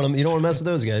 you don't want to mess with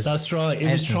those guys. That's right.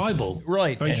 It was tribal,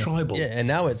 right? Very tribal. Yeah, and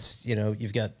now it's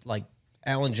you've got like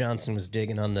Alan Johnson was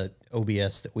digging on the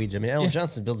OBS that we did. I mean, Alan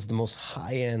Johnson builds the most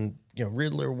high end,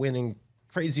 Riddler winning,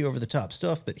 crazy over the top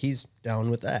stuff, but he's down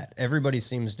with that. Everybody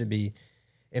seems to be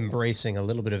embracing a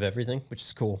little bit of everything, which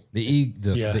is cool. The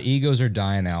egos are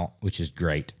dying out, which is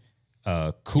great.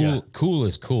 Cool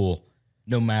is cool.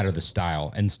 No matter the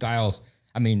style and styles.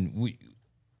 I mean,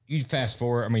 you fast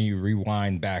forward. I mean, you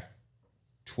rewind back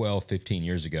 12, 15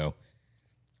 years ago.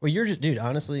 Well, you're just, dude,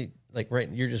 honestly,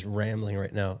 you're just rambling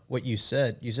right now. What you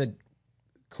said,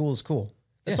 cool is cool.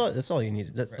 That's all you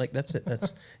needed. That's it.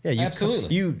 That's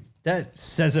absolutely. That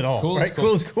says it all. Cool right?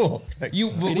 Cool is cool. We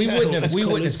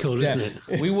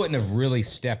wouldn't have really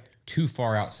stepped too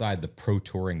far outside the Pro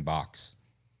Touring box.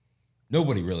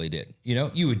 Nobody really did.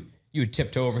 You would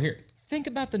tiptoe over here. Think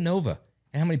about the Nova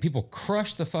and how many people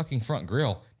crushed the fucking front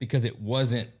grille because it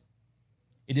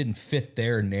didn't fit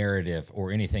their narrative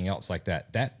or anything else like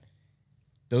that.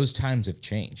 Those times have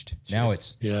changed. Now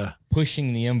it's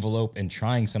pushing the envelope and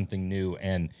trying something new.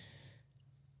 And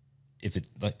if it's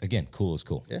again, cool is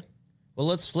cool. Yeah. Well,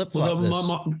 let's flip flop this.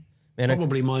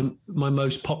 Probably my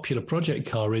most popular project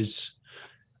car is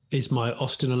my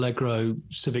Austin Allegro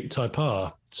Civic Type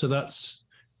R. So that's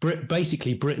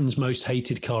basically Britain's most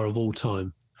hated car of all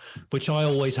time, which I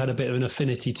always had a bit of an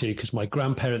affinity to because my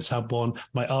grandparents had one,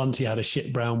 my auntie had a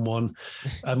shit brown one,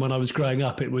 and when I was growing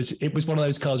up, it was one of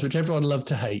those cars which everyone loved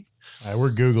to hate.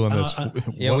 We're googling this.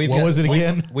 What was it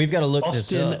again? We've got to look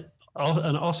this up.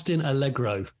 An Austin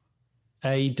Allegro,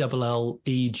 ALLEGRO.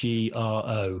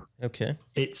 Okay,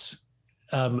 it's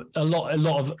a lot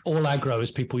of all aggro,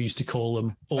 as people used to call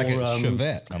them, like a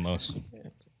Chevette almost.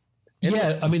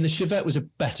 Yeah, I mean the Chevette was a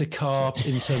better car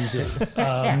in terms of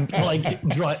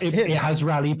it has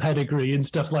rally pedigree and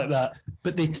stuff like that.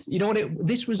 But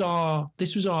this was our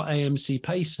AMC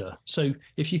Pacer. So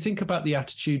if you think about the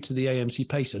attitude to the AMC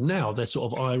Pacer, now they're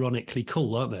sort of ironically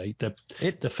cool, aren't they?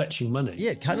 They're fetching money.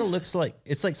 Yeah, it kind of looks like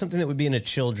it's like something that would be in a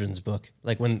children's book,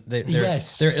 like when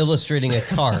they're illustrating a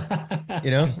car.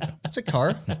 It's a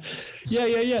car. Yeah.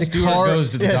 The car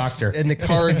goes to the doctor, and the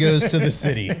car goes to the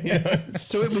city.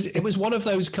 So it was one of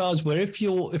those cars where if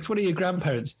one of your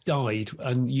grandparents died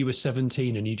and you were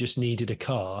 17 and you just needed a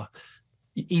car,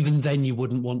 even then you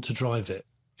wouldn't want to drive it.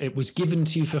 It was given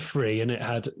to you for free and it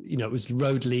had, it was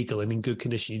road legal and in good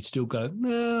condition. You'd still go,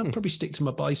 I'll probably stick to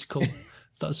my bicycle.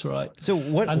 That's all right. So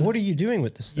what are you doing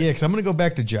with this thing? Yeah, because I'm going to go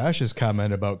back to Josh's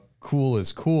comment about cool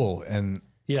is cool. And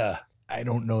I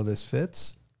don't know this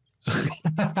fits.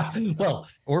 Well,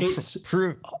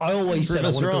 I always said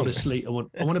I want to build a sleeper. I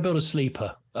want to build a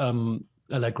sleeper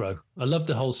Allegro. I love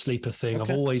the whole sleeper thing.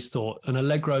 Okay. I've always thought an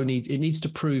Allegro needs to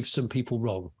prove some people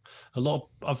wrong.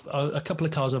 A couple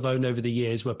of cars I've owned over the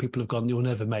years where people have gone, you'll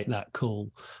never make that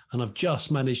cool, and I've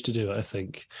just managed to do it, I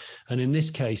think. And in this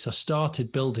case, I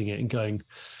started building it and going,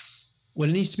 well,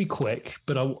 it needs to be quick,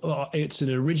 but it's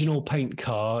an original paint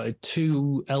car,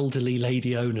 2 elderly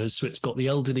lady owners, so it's got the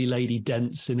elderly lady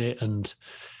dents in it and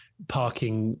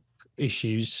parking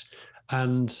issues.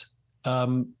 And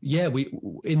we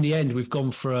in the end, we've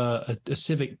gone for a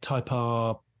Civic Type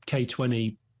R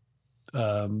K20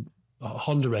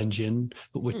 Honda engine,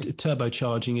 but we're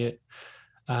turbocharging it.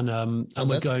 And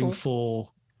we're going cool. for,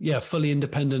 fully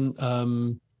independent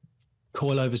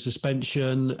coilover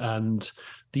suspension, and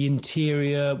the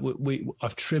interior,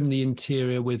 I've trimmed the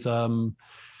interior with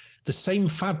the same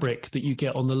fabric that you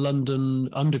get on the London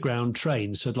Underground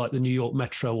train. So like the New York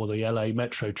Metro or the LA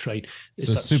Metro train.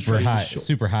 So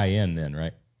super high end then,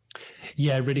 right?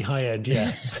 Yeah, really high end.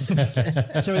 Yeah.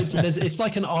 So it's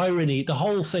like an irony. The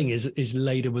whole thing is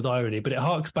laden with irony, but it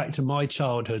harks back to my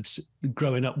childhood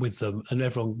growing up with them and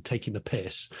everyone taking the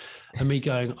piss and me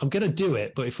going, I'm going to do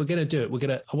it. But if we're going to do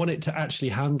it, I want it to actually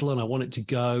handle, and I want it to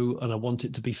go, and I want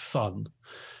it to be fun.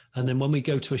 And then when we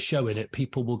go to a show in it,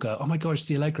 people will go, oh my gosh,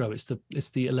 the Allegro, it's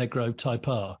the Allegro Type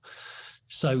R.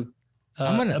 So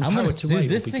dude,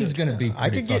 this thing's gonna be. I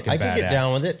could get badass.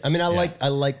 down with it. I mean, I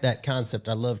like that concept.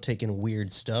 I love taking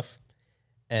weird stuff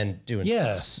and doing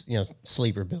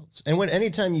sleeper builds. And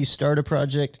anytime you start a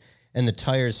project and the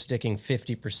tire's sticking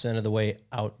 50% of the way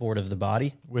outboard of the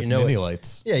body with mini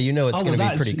lights, it's going to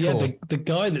be pretty cool. Yeah, the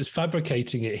guy that's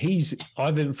fabricating it,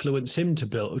 I've influenced him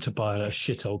to buy a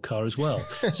shit old car as well.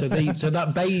 So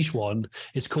that beige one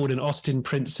is called an Austin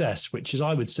Princess, which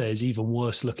I would say is even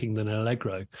worse looking than an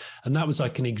Allegro, and that was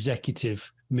like an executive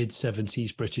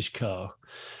mid-70s British car,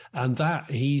 and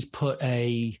that he's put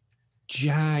a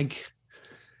Jag.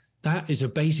 That is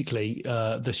basically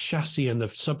the chassis and the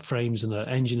subframes and the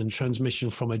engine and transmission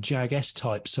from a Jag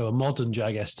S-Type, so a modern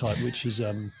Jag S-Type, which is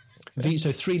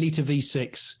 3-litre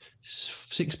V6,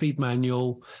 6-speed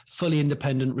manual, fully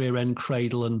independent rear-end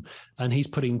cradle, and he's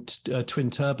putting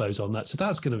twin turbos on that. So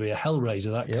that's going to be a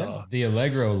hellraiser, that car. The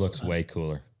Allegro looks way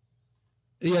cooler.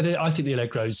 Yeah, I think the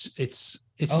Allegro's, there's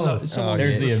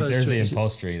the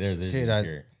upholstery.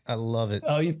 Dude, I love it.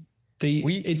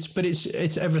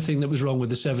 It's everything that was wrong with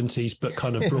the 70s, but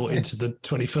kind of brought into the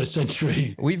 21st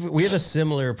century. We have a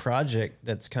similar project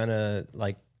that's kind of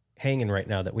like hanging right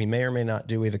now that we may or may not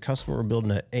do. We have a customer we're building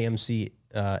an AMC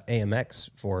AMX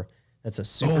for. That's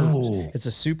it's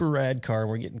a super rad car,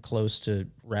 and we're getting close to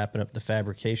wrapping up the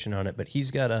fabrication on it. But he's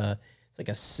got it's like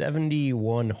a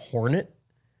 71 Hornet.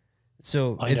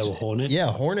 So I know a Hornet.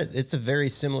 Yeah, Hornet. It's a very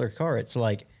similar car. It's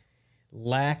like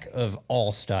lack of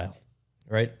all style.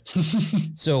 Right.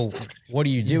 So what do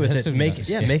you do with it?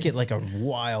 Make it like a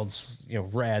wild,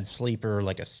 rad sleeper,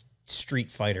 like a street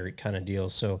fighter kind of deal.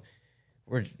 So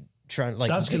we're trying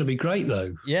that's going to be great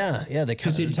though. Yeah.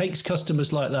 Because it takes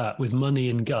customers like that with money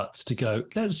and guts to go,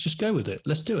 let's just go with it.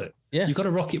 Let's do it. Yeah. You've got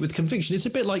to rock it with conviction. It's a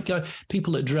bit like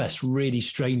people that dress really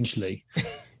strangely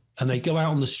and they go out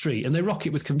on the street and they rock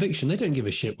it with conviction. They don't give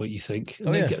a shit what you think.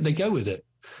 And they go with it.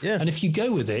 Yeah. And if you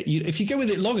go with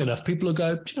it, long enough, people will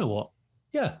go, do you know what?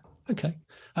 Yeah. Okay.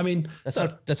 I mean, that's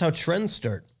how trends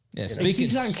start. Yeah. Speaking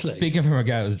from a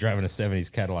guy who was driving a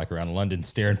 70s Cadillac around London,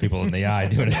 staring people in the eye,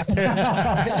 doing a stare.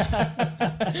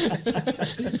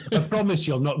 I promise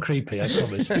you, I'm not creepy. I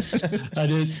promise.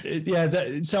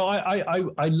 So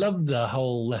I love the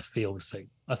whole left field thing.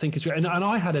 I think it's great. And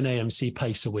I had an AMC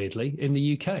Pacer weirdly in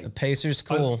the UK. The Pacer's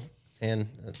cool. And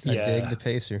I dig the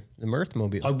Pacer, the Mirth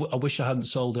Mobile. I wish I hadn't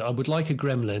sold it. I would like a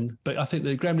Gremlin, but I think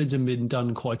the Gremlins have been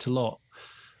done quite a lot.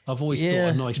 I've always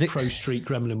thought a nice pro street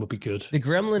Gremlin would be good. The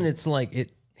Gremlin, it's like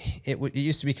it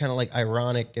used to be kind of like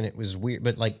ironic and it was weird,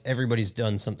 but like everybody's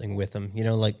done something with them.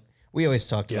 Like we always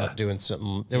talked about doing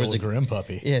something. There was a Grim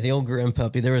Puppy. Yeah, the old Grim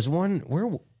Puppy. There was one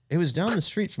where it was down the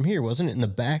street from here, wasn't it? In the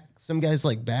back, some guy's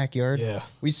like backyard. Yeah.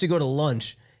 We used to go to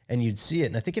lunch. And you'd see it,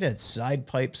 and I think it had side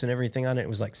pipes and everything on it. It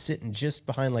was like sitting just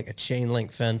behind like a chain link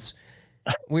fence.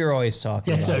 We were always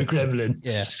talking about it. Gremlin.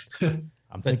 Yeah.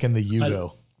 I'm thinking the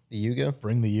Yugo. The Yugo?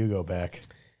 Bring the Yugo back.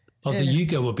 The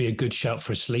Yugo would be a good shout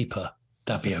for a sleeper.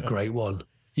 That'd be a great one.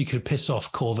 You could piss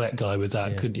off Corvette guy with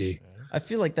that, couldn't you? I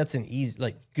feel like that's an easy,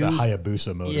 like... The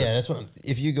Hayabusa motor. Yeah, that's what...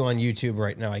 If you go on YouTube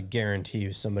right now, I guarantee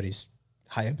you somebody's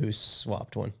Hayabusa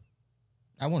swapped one.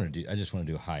 I just want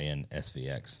to do a high-end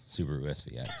SVX, Subaru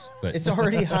SVX. But it's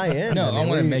already high-end. No, I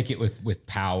want to make it with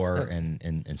power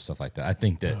and stuff like that. I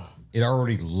think that it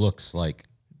already looks like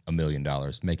 $1 million.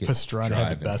 Make it Pastrana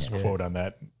had the best quote on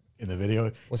that in the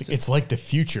video. It's like the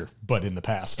future, but in the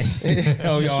past.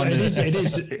 It is.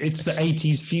 It's the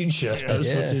 80s future. That's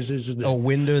what it is, isn't it? A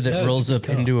window that rolls up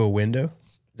into a window.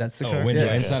 That's the car. Window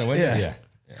inside a window. Yeah.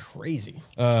 Crazy.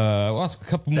 Well, a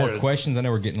couple more questions. I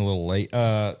know we're getting a little late.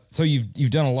 So you've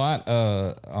done a lot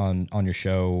on your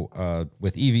show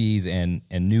with EVs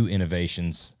and new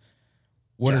innovations.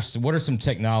 What are some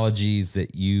technologies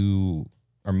that you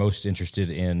are most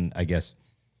interested in, I guess,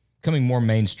 coming more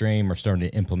mainstream or starting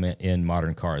to implement in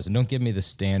modern cars? And don't give me the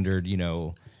standard,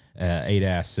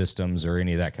 ADAS systems or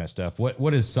any of that kind of stuff.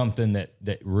 What is something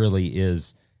that really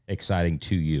is exciting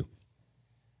to you?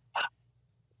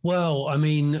 Well, I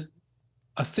mean,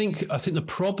 I think the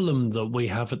problem that we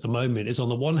have at the moment is on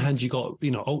the one hand, you got,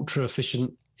 ultra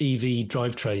efficient EV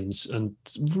drivetrains and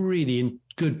really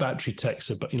good battery tech.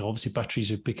 So, but, obviously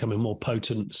batteries are becoming more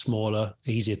potent, smaller,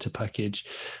 easier to package,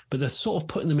 but they're sort of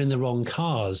putting them in the wrong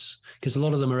cars because a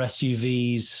lot of them are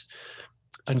SUVs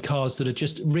and cars that are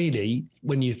just really,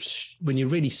 when you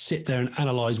really sit there and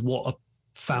analyze what a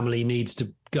family needs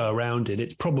to go around in,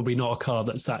 it's probably not a car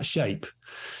that's that shape.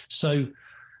 So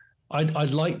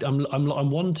I'm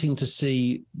wanting to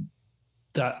see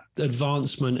that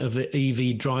advancement of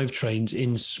EV drivetrains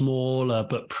in smaller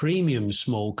but premium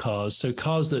small cars. So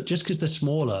cars that, just because they're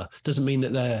smaller doesn't mean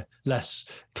that they're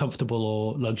less comfortable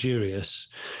or luxurious.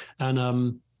 And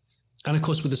of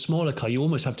course, with a smaller car, you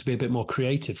almost have to be a bit more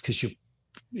creative because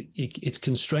it's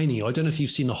constraining you. I don't know if you've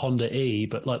seen the Honda E,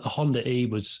 but like the Honda E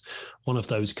was one of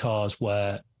those cars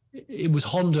where it was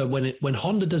Honda when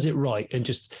Honda does it right and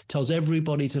just tells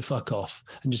everybody to fuck off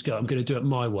and just go, I'm going to do it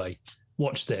my way.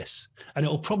 Watch this. And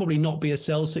it'll probably not be a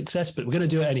sales success, but we're going to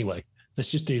do it anyway. Let's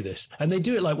just do this. And they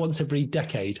do it like once every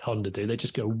decade, Honda do. They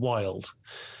just go wild.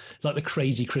 Like the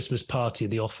crazy Christmas party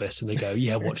in the office. And they go,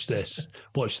 yeah, watch this.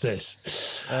 Watch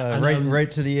this. Right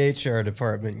to the HR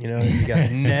department. You know, you got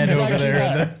Ned over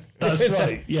there. That's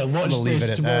right. Yeah, watch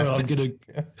this tomorrow. I'm going to...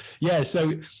 Yeah,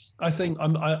 so I think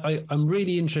I'm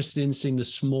really interested in seeing the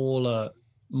smaller,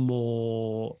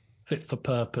 more fit for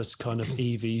purpose kind of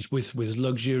EVs with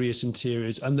luxurious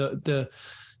interiors and the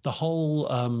whole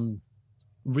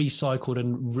recycled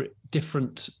and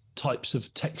different types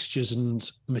of textures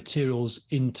and materials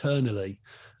internally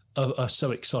are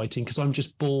so exciting, because I'm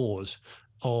just bored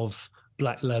of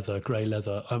black leather, grey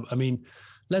leather. I mean,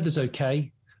 leather's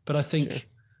okay, but I think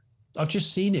I've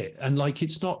just seen it, and like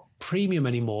it's not premium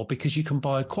anymore because you can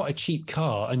buy quite a cheap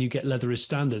car and you get leather as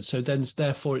standard. So then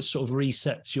therefore it sort of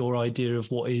resets your idea of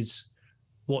what's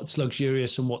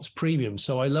luxurious and what's premium.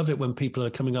 So I love it when people are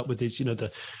coming up with these, you know,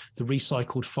 the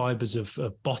recycled fibers of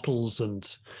bottles and,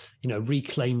 you know,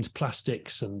 reclaimed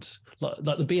plastics, and like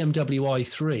the BMW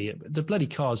i3, the bloody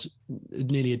car's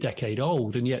nearly a decade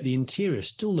old, and yet the interior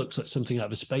still looks like something out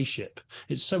of a spaceship.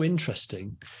 It's so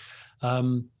interesting.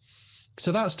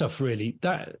 So that stuff really,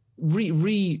 that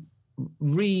re-engineered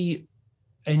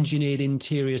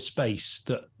interior space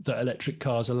that electric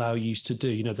cars allow you to do,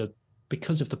 you know,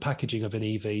 because of the packaging of an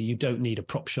EV, you don't need a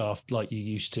prop shaft like you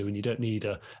used to, and you don't need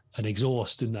an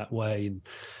exhaust in that way. And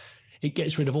it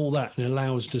gets rid of all that and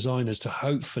allows designers to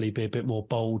hopefully be a bit more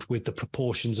bold with the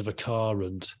proportions of a car,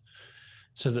 and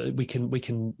so that we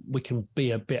can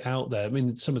be a bit out there. I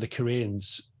mean, some of the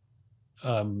Koreans,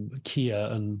 Kia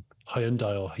and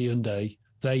Hyundai,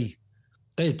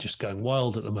 they're just going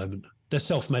wild at the moment. They're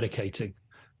self-medicating.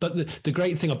 But the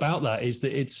great thing about that is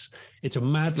that it's a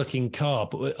mad-looking car,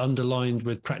 but underlined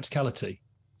with practicality.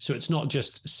 So it's not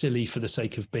just silly for the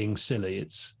sake of being silly.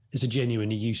 It's a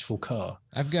genuinely useful car.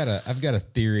 I've got a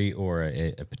theory or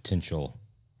a potential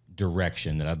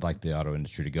direction that I'd like the auto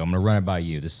industry to go. I'm going to run it by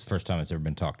you. This is the first time it's ever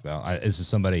been talked about. This is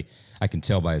somebody I can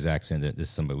tell by his accent that this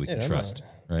is somebody we can trust.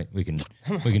 Right? We can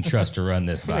trust to run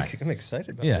this by. I'm excited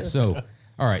about this. Yeah. So.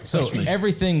 All right. So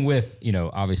everything with, you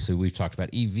know, obviously we've talked about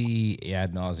EV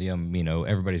ad nauseum, you know,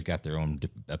 everybody's got their own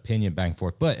opinion back and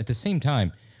forth. But at the same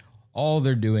time, all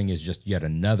they're doing is just yet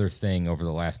another thing over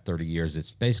the last 30 years.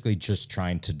 It's basically just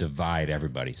trying to divide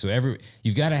everybody. So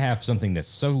you've got to have something that's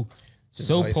so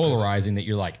polarizing that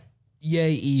you're like,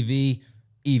 yay,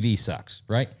 EV sucks,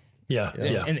 right? Yeah.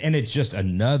 And it's just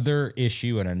another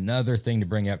issue and another thing to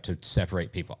bring up to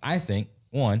separate people. I think,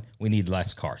 one, we need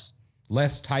less cars.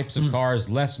 Less types of cars,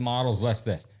 less models, less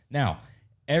this. Now,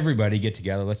 everybody get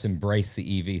together. Let's embrace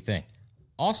the EV thing.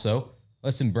 Also,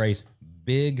 let's embrace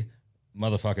big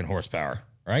motherfucking horsepower,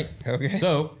 right? Okay.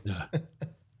 So,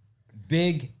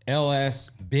 big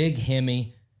LS, big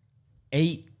Hemi,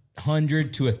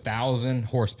 800 to 1,000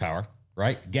 horsepower,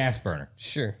 right? Gas burner.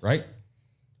 Sure. Right?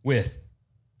 With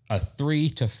a 3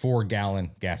 to 4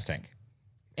 gallon gas tank.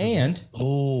 And,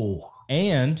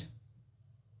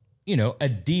 you know, a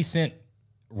decent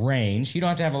range. You don't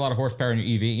have to have a lot of horsepower in your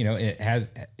EV. You know, it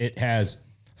has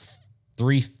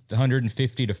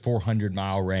 350 to 400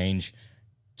 mile range,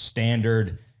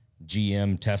 standard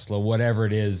GM, Tesla, whatever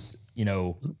it is, you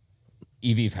know,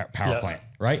 EV power plant,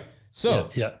 right? So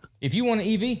if you want an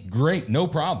EV, great, no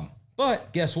problem.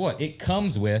 But guess what? It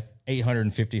comes with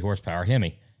 850 horsepower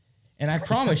Hemi. And I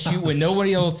promise you, when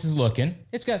nobody else is looking,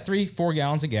 it's got 3-4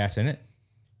 gallons of gas in it.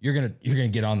 You're gonna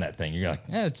get on that thing. You're like,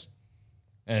 that's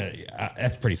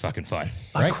pretty fucking fun.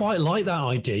 Right? I quite like that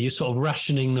idea. You're sort of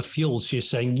rationing the fuel. So you're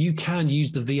saying you can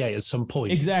use the V8 at some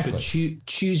point. Exactly. But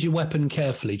choose your weapon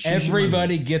carefully.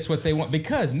 Everybody gets what they want,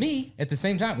 because me, at the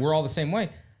same time, we're all the same way.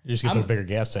 You're just going to put a bigger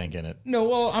gas tank in it. No,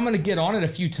 well, I'm going to get on it a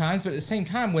few times, but at the same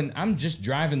time, when I'm just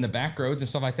driving the back roads and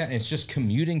stuff like that, and it's just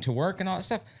commuting to work and all that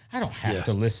stuff, I don't have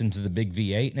to listen to the big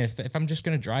V8. And if I'm just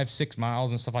going to drive 6 miles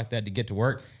and stuff like that to get to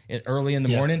work early in the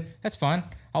morning, that's fine.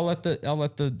 I'll let the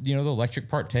the electric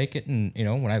part take it, and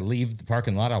when I leave the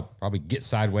parking lot, I'll probably get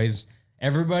sideways.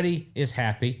 Everybody is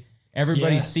happy.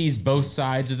 Everybody sees both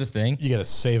sides of the thing. You got to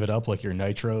save it up like your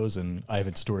nitros and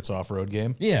Ivan Stewart's off-road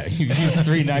game. Yeah, you use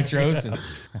 3 nitros. And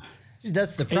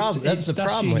That's the problem. That's the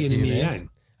problem with you, man.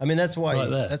 I mean, that's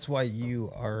why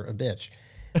you are a bitch,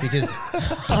 because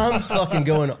I'm fucking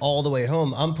going all the way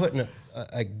home. I'm putting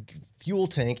a fuel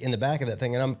tank in the back of that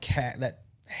thing, and that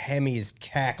Hemi is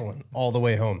cackling all the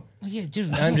way home. Well, yeah,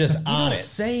 dude, I'm just on it.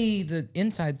 Say the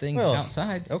inside things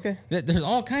outside. Okay. There's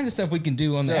all kinds of stuff we can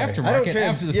do on the aftermarket. I don't care.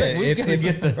 After the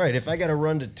thing. If I got to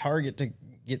run to Target to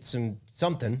get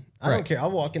something, I don't care.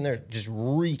 I'll walk in there just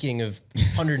reeking of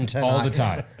 110 all the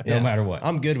time, no matter what.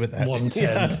 I'm good with that.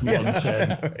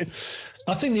 110.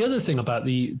 I think the other thing about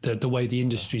the way the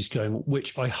industry's going,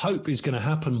 which I hope is going to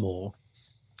happen more,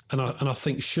 and I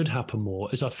think should happen more,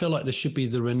 is I feel like there should be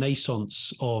the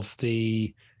renaissance of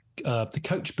the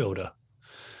coach builder.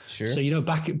 Sure. So,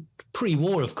 back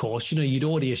pre-war, of course, you'd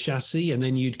order your chassis and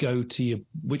then you'd go to your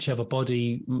whichever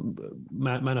body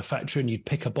manufacturer and you'd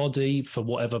pick a body for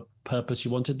whatever purpose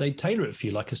you wanted. They'd tailor it for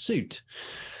you like a suit.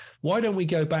 Why don't we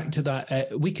go back to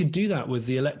that? We could do that with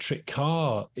the electric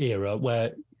car era,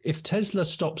 where if Tesla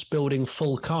stops building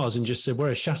full cars and just said,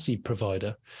 we're a chassis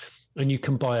provider, and you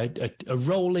can buy a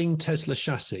rolling Tesla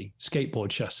chassis, skateboard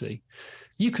chassis,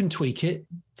 you can tweak it,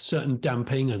 certain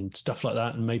damping and stuff like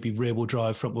that, and maybe rear wheel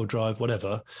drive, front wheel drive,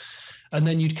 whatever. And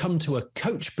then you'd come to a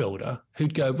coach builder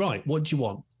who'd go, right, what do you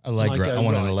want? Allegro. I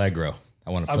want an Allegro. I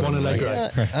want an Allegro.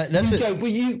 That's it.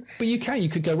 You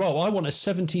could go, well, I want a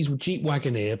 70s Jeep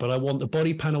Wagoneer, but I want the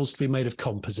body panels to be made of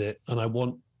composite, and I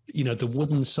want, the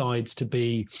wooden sides to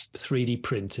be 3D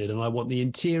printed, and I want the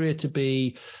interior to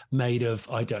be made of,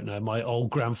 I don't know, my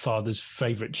old grandfather's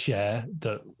favorite chair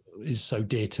that is so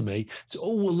dear to me. It's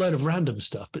all a load of random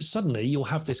stuff, but suddenly you'll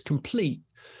have this complete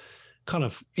kind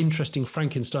of interesting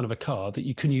Frankenstein of a car that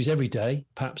you can use every day,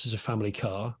 perhaps as a family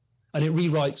car. And it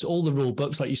rewrites all the rule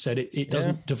books. Like you said, it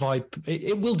doesn't divide.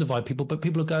 It will divide people, but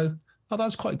people will go, oh,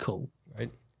 that's quite cool. Right.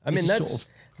 I mean,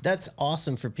 that's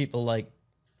awesome for people like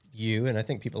you. And I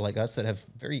think people like us that have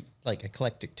very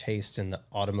eclectic taste in the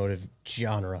automotive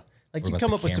genre. Like, you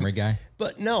come up with some Camry guy,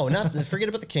 but no, not forget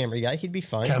about the Camry guy. He'd be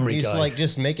fine. He's guy.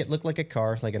 just make it look like a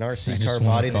car, like an RC car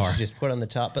body that you just put on the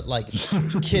top. But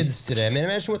kids today, I mean,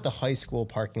 imagine what the high school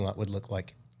parking lot would look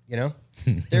like.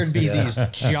 There'd be these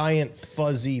giant,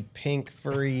 fuzzy, pink,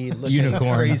 furry, looking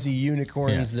crazy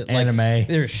unicorns that anime.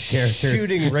 They're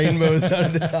shooting rainbows out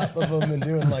of the top of them and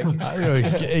doing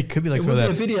it could be like some of that.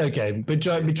 A video game, but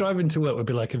driving to work would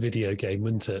be like a video game,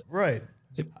 wouldn't it? Right.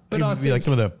 But it would be like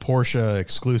some of the Porsche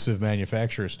exclusive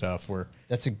manufacturer stuff where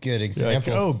that's a good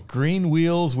example. Green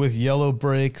wheels with yellow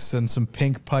brakes and some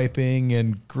pink piping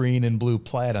and green and blue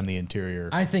plaid on the interior.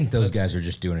 I think those guys are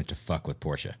just doing it to fuck with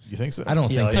Porsche. You think so? I don't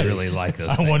think they really like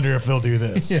those things. I wonder if they'll do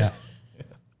this.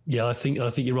 Yeah, I think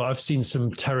you're right. I've seen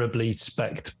some terribly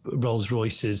spec'd Rolls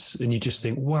Royces, and you just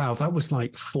think, wow, that was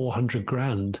like 400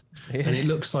 grand, and it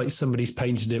looks like somebody's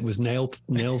painted it with nail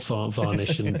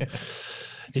varnish and.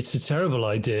 It's a terrible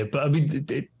idea, but I mean,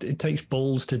 it takes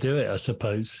balls to do it, I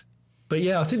suppose. But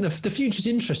yeah, I think the future's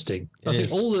interesting. I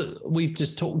think all that we've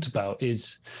just talked about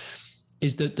is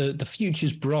that the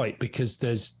future's bright because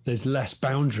there's less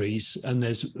boundaries and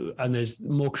there's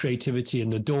more creativity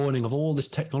and the dawning of all this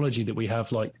technology that we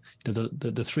have, like the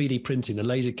 3D printing, the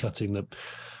laser cutting,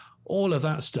 all of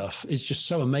that stuff is just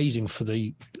so amazing for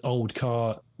the old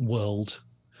car world.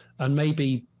 And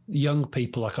maybe young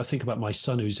people, like I think about my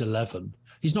son who's 11.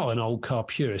 He's not an old car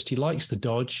purist. He likes the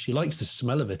Dodge. He likes the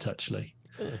smell of it, actually.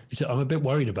 I'm a bit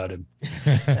worried about him.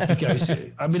 He goes,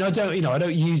 I mean, I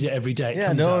don't use it every day.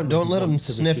 Don't let him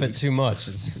sniff it too much.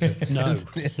 No,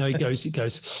 he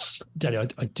goes, Daddy,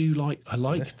 I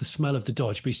like the smell of the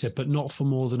Dodge, but he said, but not for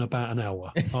more than about an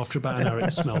hour. After about an hour,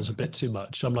 it smells a bit too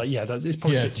much. So I'm like, it's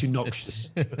probably a bit too noxious.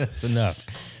 That's enough.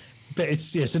 But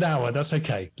it's an hour. That's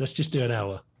okay. Let's just do an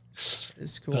hour.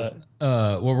 It's cool.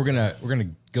 Well, we're gonna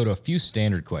go to a few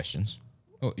standard questions.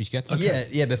 Oh, you got something?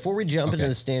 Yeah. Before we jump into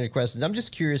the standard questions, I'm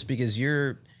just curious because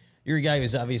you're a guy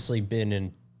who's obviously been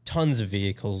in tons of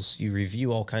vehicles. You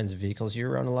review all kinds of vehicles.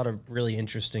 You're around a lot of really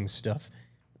interesting stuff.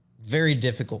 Very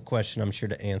difficult question, I'm sure,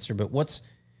 to answer. But what's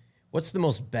the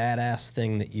most badass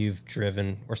thing that you've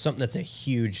driven, or something that's a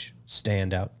huge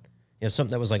standout?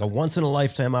 Something that was like a once in a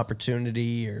lifetime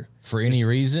opportunity, or for any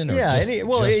reason. Or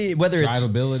whether it's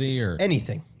drivability or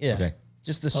anything. Yeah. Okay.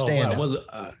 Just the standout. Well,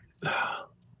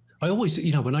 I always,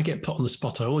 when I get put on the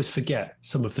spot, I always forget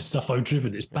some of the stuff I've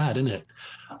driven. It's bad, isn't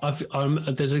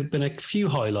it? There's been a few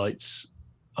highlights.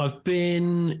 I've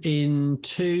been in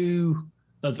two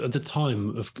at the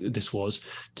time of this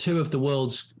was two of the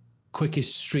world's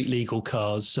quickest street legal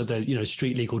cars. So they're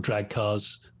street legal drag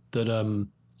cars that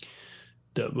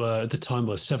were at the time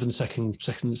were 7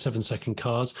 second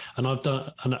cars, and I've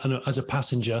done and as a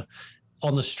passenger.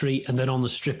 on the street and then on the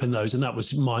strip in those. And that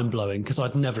was mind blowing because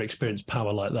I'd never experienced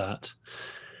power like that.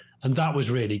 And that was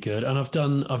really good. And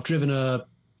I've driven a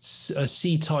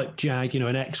C-type Jag,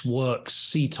 an ex-works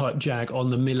C-type Jag on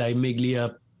the Mille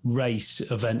Miglia race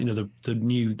event,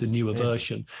 the newer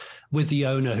version, with the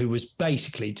owner who was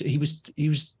basically, he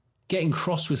was getting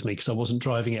cross with me because I wasn't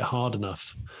driving it hard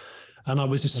enough. And I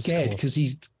was scared because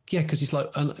he's like,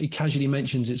 and he casually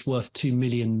mentions it's worth £2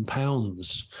 million.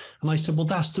 And I said, well,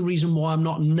 that's the reason why I'm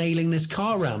not nailing this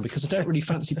car around, because I don't really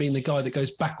fancy being the guy that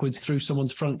goes backwards through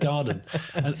someone's front garden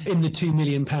and in the £2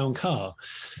 million car.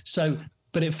 So,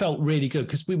 but it felt really good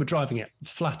because we were driving it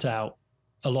flat out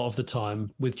a lot of the time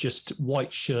with just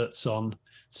white shirts on,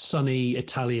 sunny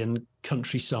Italian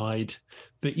countryside,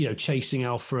 but chasing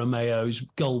Alfa Romeos,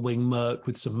 gull-wing Merc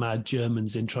with some mad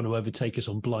Germans in trying to overtake us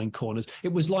on blind corners.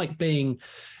 It was like being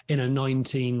in a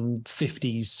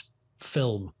 1950s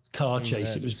film car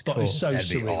chase. It was cool. So That'd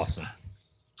surreal. Be awesome.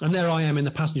 And there I am in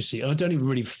the passenger seat, and I don't even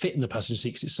really fit in the passenger seat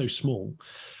because it's so small.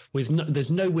 I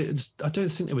don't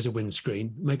think there was a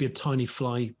windscreen, maybe a tiny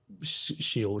fly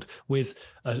shield with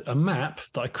a map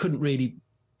that I couldn't really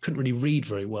read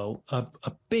very well. A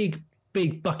big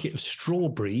bucket of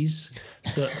strawberries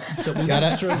that we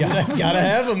went through. Gotta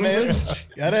have them, man.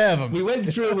 Gotta have them. We went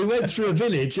through a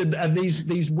village, and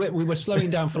these we were slowing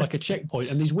down for like a checkpoint,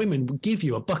 and these women would give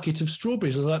you a bucket of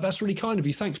strawberries. I was like, that's really kind of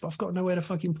you, thanks, but I've got nowhere to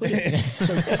fucking put it.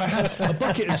 So I had a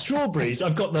bucket of strawberries.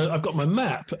 I've got my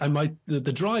map, and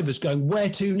the driver's going, where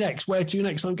to next?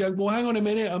 I'm going, well, hang on a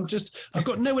minute. I've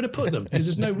got nowhere to put them because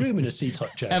there's no room in a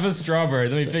C-type Jag. Have a strawberry.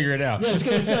 Let me figure it out. Yeah, I was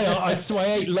going to say, so I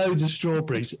ate loads of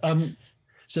strawberries.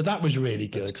 So that was really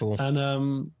good. That's cool.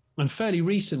 And fairly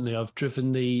recently, I've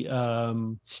driven the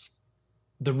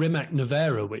Rimac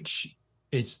Nevera, which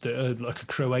is like a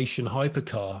Croatian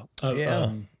hypercar.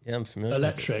 I'm familiar.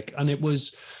 Electric, and it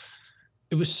was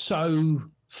so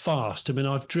fast. I mean,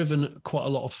 I've driven quite a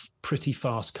lot of pretty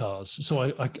fast cars,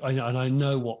 so I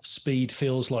know what speed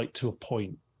feels like to a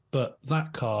point. But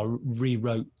that car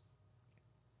rewrote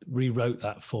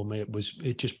that for me.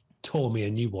 It just tore me a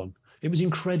new one. It was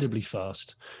incredibly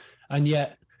fast, and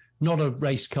yet not a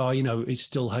race car. It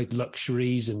still had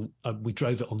luxuries, and we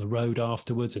drove it on the road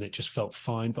afterwards, and it just felt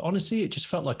fine. But honestly, it just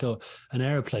felt like an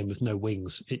airplane with no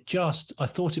wings. I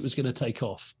thought it was going to take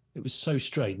off. It was so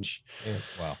strange. Yeah,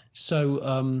 wow. So,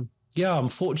 I'm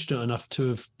fortunate enough to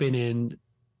have been in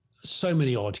so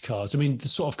many odd cars. I mean, the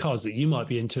sort of cars that you might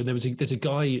be into. And there's a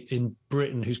guy in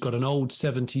Britain who's got an old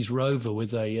 70s Rover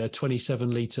with a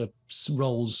 27-litre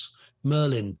Rolls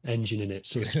Merlin engine in it,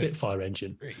 so a Spitfire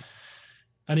engine,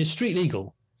 and it's street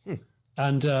legal,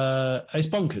 and it's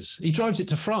bonkers. He drives it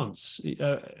to France.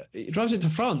 He drives it to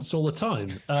France all the time,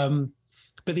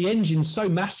 but the engine's so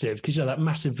massive because that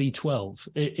massive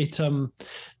V12.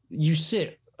 You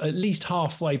sit at least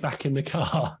halfway back in the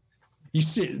car. You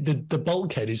sit. The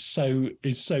bulkhead is so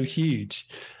huge,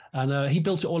 and he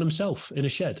built it all himself in a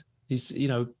shed. He's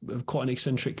quite an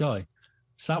eccentric guy,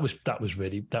 so that was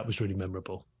really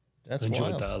memorable. That's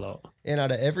enjoyed wild. That a lot. And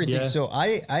out of everything, Yeah. so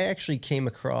I actually came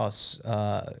across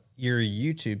your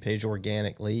YouTube page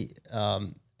organically,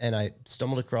 and I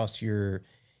stumbled across you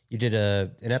did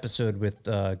an episode with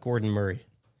Gordon Murray.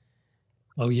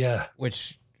 Oh yeah,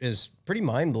 which is pretty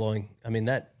mind blowing. I mean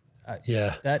that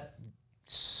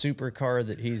supercar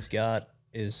that he's got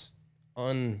is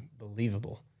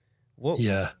unbelievable. What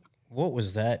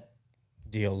was that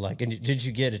deal like? And did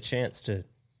you get a chance to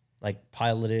like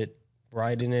pilot it?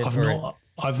 Ride in it?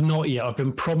 I've not yet. I've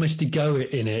been promised to go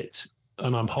in it,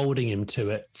 and I'm holding him to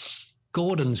it.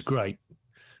 Gordon's great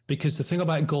because the thing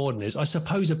about Gordon is, I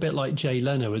suppose, a bit like Jay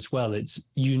Leno as well.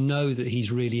 It's that he's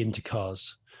really into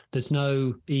cars. There's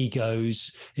no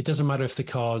egos. It doesn't matter if the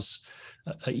car's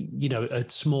a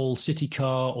small city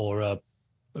car or a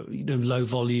low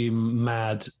volume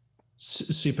mad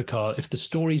supercar. If the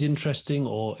story's interesting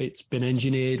or it's been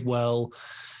engineered well,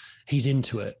 he's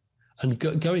into it. And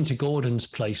going to Gordon's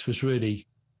place I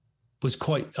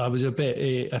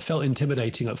felt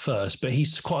intimidating at first, but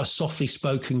he's quite a softly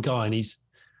spoken guy, and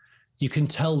you can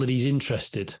tell that he's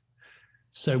interested.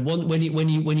 So when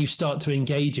you start to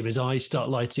engage him, his eyes start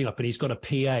lighting up, and he's got a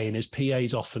PA, and his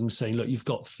PA's often saying, look, you've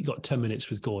got 10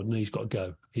 minutes with Gordon, and he's got to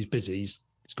go. He's busy. He's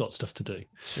got stuff to do.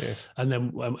 Sure. And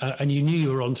then, and you knew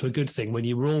you were onto a good thing when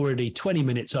you were already 20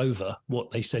 minutes over what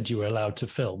they said you were allowed to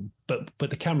film, but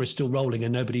the camera's still rolling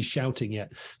and nobody's shouting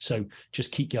yet. So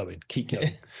just keep going.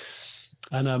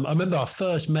 And I remember I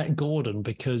first met Gordon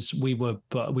because we were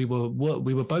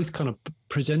both kind of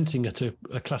presenting at a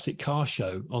classic car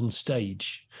show on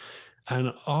stage,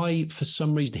 and for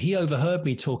some reason, he overheard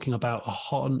me talking about a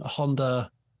Honda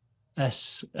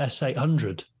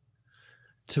S800.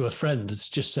 to a friend, it's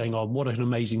just saying, "Oh, what an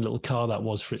amazing little car that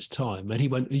was for its time." And he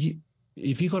went, "Have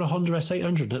you got a Honda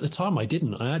S800?" At the time, I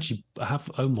didn't. I have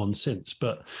owned one since,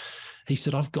 but he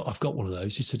said, I've got one of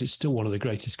those. He said, it's still one of the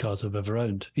greatest cars I've ever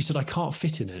owned. He said, I can't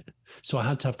fit in it, so I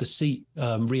had to have the seat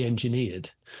re-engineered.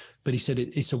 But he said,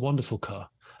 it's a wonderful car.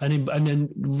 And then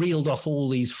reeled off all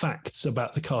these facts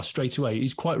about the car straight away.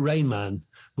 He's quite Rain Man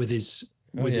with his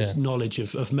his knowledge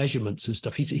of measurements and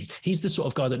stuff. He's the sort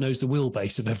of guy that knows the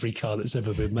wheelbase of every car that's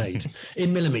ever been made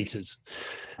in millimeters.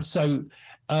 So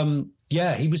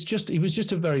he was just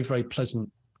a very, very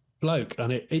pleasant bloke.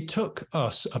 And it took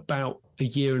us about a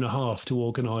year and a half to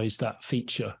organise that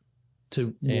feature,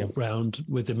 to walk round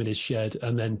with him in his shed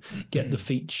and then get the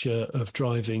feature of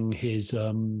driving his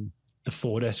a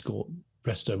Ford Escort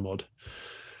Resto mod.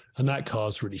 And that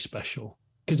car's really special.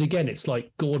 Because again, it's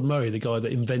like Gordon Murray, the guy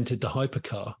that invented the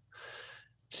hypercar,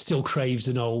 still craves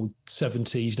an old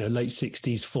 70s, late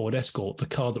 60s Ford Escort, the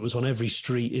car that was on every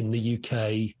street in the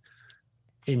UK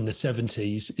in the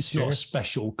 70s. It's not a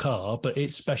special car, but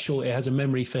it's special. It has a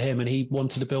memory for him, and he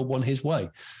wanted to build one his way.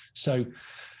 So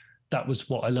that was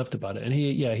what I loved about it. And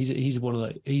he's one of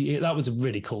the. That was a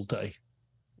really cool day.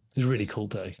 It was a really cool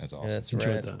day. That's awesome. Yeah, that's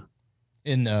enjoyed rad.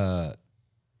 that.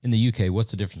 In the UK,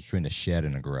 what's the difference between a shed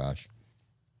and a garage?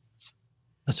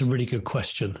 That's a really good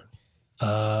question.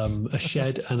 A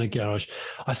shed and a garage.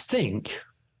 I think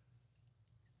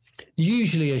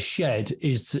usually a shed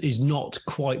is not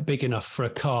quite big enough for a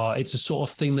car. It's a sort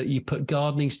of thing that you put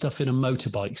gardening stuff in, and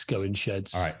motorbikes go in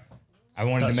sheds. All right. I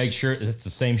wanted to make sure it's the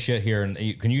same shit here. And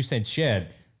can you say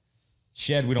shed?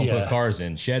 Shed, we don't put cars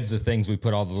in. Sheds, the things we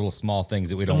put all the little small things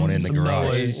that we don't want in the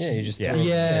garage. You just throw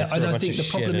and I think the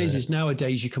problem is is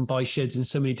nowadays you can buy sheds in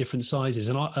so many different sizes.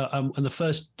 And and the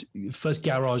first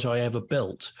garage I ever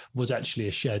built was actually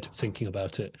a shed. Thinking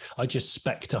about it, I just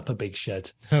specced up a big shed.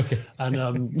 Okay,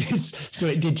 and so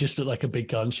it did just look like a big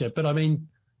garden shed. But I mean,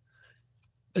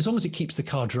 as long as it keeps the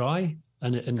car dry.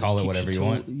 And call it whatever you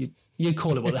want. You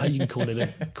call it what you can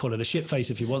call it a shit face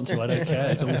if you want to. I don't care,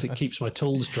 as long as it keeps my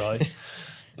tools dry.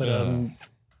 But I mean,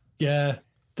 they're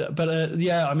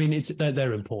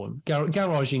important.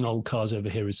 Garaging old cars over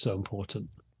here is so important.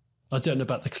 I don't know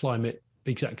about the climate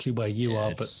exactly where you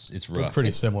are, but it's rough. Pretty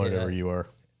similar to where you are.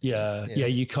 Yeah,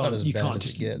 you can't just you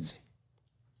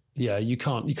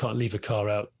can't leave a car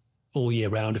out all year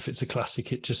round. If it's a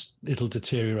classic, it'll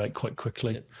deteriorate quite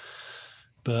quickly. Yep.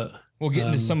 But we'll get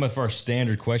into some of our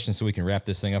standard questions so we can wrap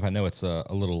this thing up. I know it's a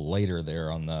little later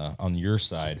there on your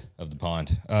side of the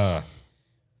pond.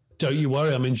 Don't you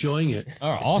worry, I'm enjoying it. Oh,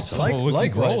 awesome. We'll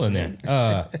keep rolling then.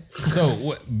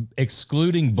 So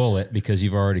excluding Bullet, because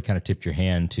you've already kind of tipped your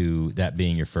hand to that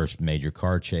being your first major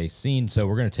car chase scene. So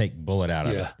we're going to take Bullet out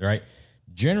of it, right?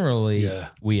 Generally,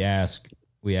 we ask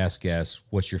guests,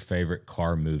 what's your favorite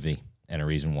car movie and a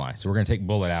reason why? So we're going to take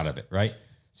Bullet out of it, right?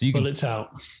 So you can Bullets out.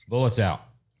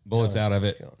 Bullets out of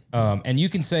it. And you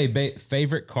can say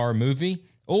favorite car movie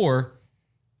or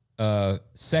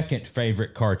second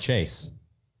favorite car chase.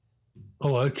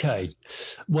 Oh, okay.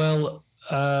 Well,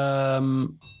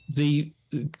 the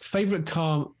favorite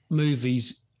car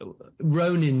movies,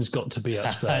 Ronin's got to be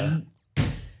up there.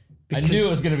 I knew it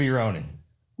was going to be Ronin.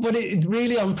 But it's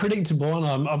really unpredictable,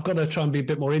 and I've got to try and be a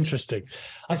bit more interesting.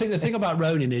 I think the thing about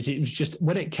Ronin is it was just,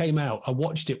 when it came out, I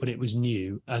watched it when it was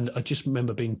new, and I just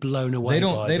remember being blown away.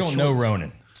 They don't know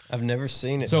Ronin. I've never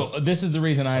seen it. So this is the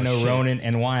reason I know Ronin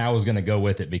and why I was going to go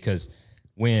with it, because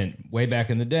way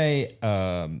back in the day,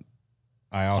 I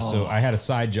had a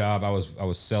side job. I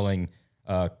was selling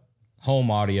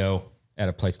home audio at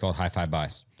a place called Hi-Fi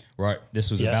Buys. Right, this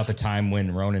was about the time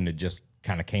when Ronin had just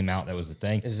kind of came out. That was the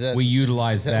thing. We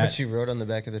utilized that. What you wrote on the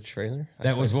back of the trailer?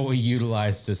 That was what we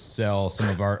utilized to sell some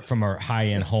of our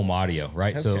high-end home audio,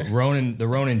 right? Okay. So the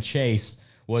Ronin Chase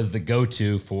was the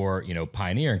go-to for,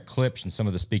 Pioneer and Klipsch and some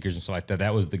of the speakers and stuff like that.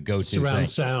 That was the go-to surround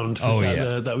sound.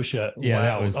 That was shit.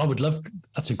 Yeah, wow. I would love.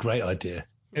 That's a great idea.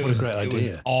 It was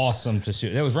awesome to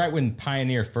shoot. That was right when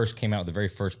Pioneer first came out with the very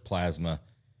first plasma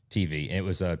TV. It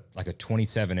was like a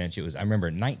 27-inch. It was, I remember,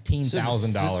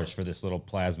 $19,000 for this little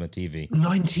plasma TV.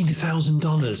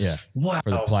 $19,000. Yeah, wow, for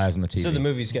the plasma TV. So the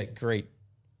movie's got great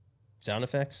sound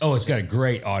effects. Oh, it's got a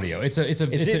great audio. It's an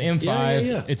M5.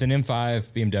 Yeah. It's an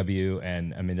M5 BMW,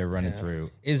 and I mean they're running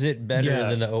through. Is it better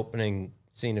than the opening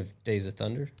scene of Days of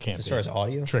Thunder as far as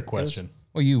audio? Trick question.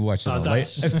 Well, you watched it on are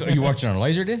you watching on a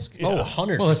Laserdisc? Yeah. Oh,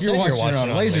 100%. Well, if you're watching it on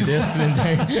a Laserdisc,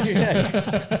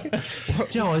 then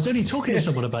Joe, I was only talking to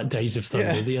someone about Days of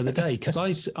Thunder the other day, because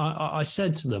I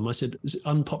said to them,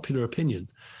 unpopular opinion,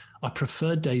 I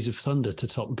preferred Days of Thunder to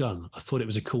Top Gun. I thought it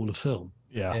was a cooler film.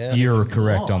 Yeah. You're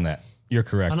correct on that. You're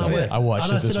correct. I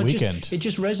watched it this weekend. It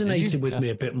just resonated with me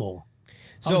a bit more.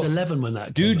 I was 11 when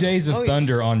that came out. Days of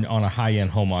Thunder on a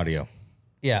high-end home audio.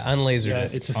 Yeah, on Laserdisc. Yeah,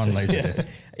 it's on Laserdisc.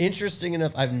 Interesting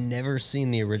enough, I've never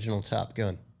seen the original Top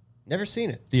Gun. Never seen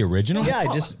it. The original? Yeah,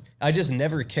 I just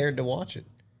never cared to watch it.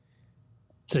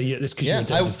 So that's because you're a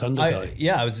Days of Thunder guy.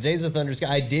 Yeah, I was a Days of Thunder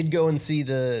guy. I did go and see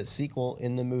the sequel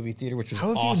in the movie theater, which was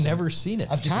awesome. How have you never seen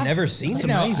it? I've just never seen it.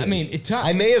 Amazing. I mean,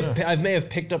 I may have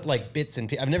picked up like bits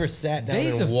and I've never sat down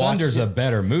Days and of watched Thunder's it a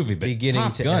better movie, but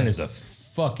Top Gun is a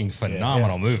fucking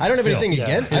phenomenal movie. I don't have anything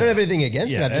against. I don't have anything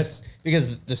against yeah, it. Just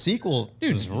because the sequel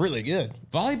was really good.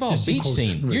 Volleyball beach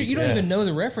scene. Really you don't even know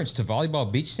the reference to volleyball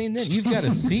beach scene. Then you've got to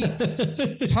see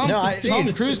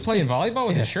Tom Cruise playing volleyball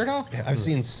with his shirt off. I've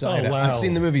seen Side Out. I've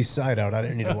seen the movie Side Out. I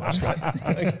didn't need to watch that.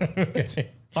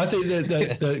 I think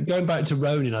that going back to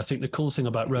Ronin, I think the cool thing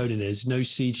about Ronin is no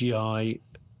CGI.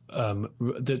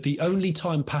 The only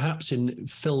time perhaps in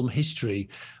film history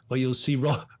where you'll see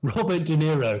Robert De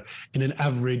Niro in an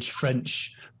average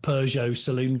French Peugeot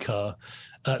saloon car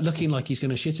looking like he's going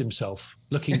to shit himself,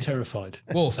 looking terrified.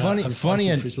 Well, funny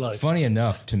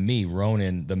enough to me,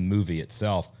 Ronin, the movie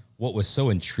itself, what was so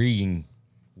intriguing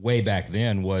way back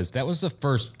then was that was the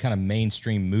first kind of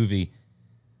mainstream movie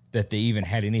that they even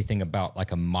had anything about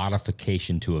like a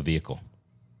modification to a vehicle.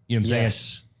 You know what I'm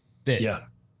saying?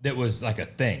 That was like a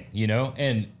thing, you know?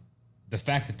 And the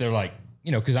fact that they're like,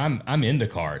 you know, because I'm into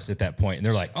cars at that point, and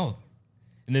they're like, oh,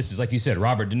 and this is, like you said,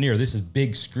 Robert De Niro, this is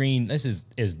big screen, this is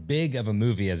as big of a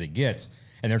movie as it gets,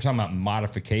 and they're talking about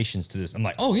modifications to this. I'm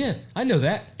like, oh, yeah, I know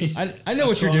that. I know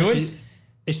what you're doing.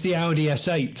 It's the Audi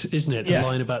S8, isn't it? The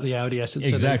line about the Audi S8.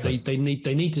 Exactly. So they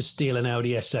need to steal an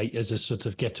Audi S8 as a sort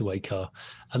of getaway car.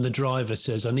 And the driver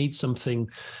says,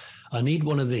 I need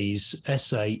one of these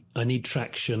S8. I need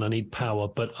traction. I need power,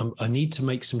 but I need to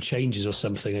make some changes or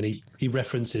something. And he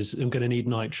references, I'm going to need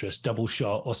nitrous, double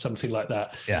shot, or something like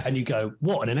that. Yeah. And you go,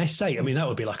 what? An S8? I mean, that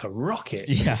would be like a rocket.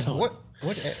 Yeah. What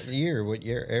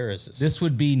year era is this? This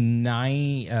would be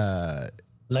late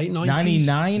 90s?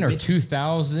 99 or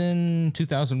 2000,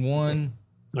 2001.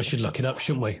 I should look it up,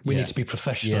 shouldn't we? We need to be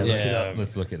professional. Yeah,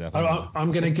 let's look it up.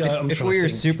 I'm going to go. If we were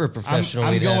super professional,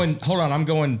 hold on. I'm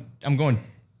going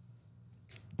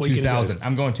 2000.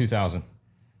 I'm going 2000.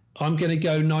 I'm going to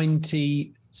go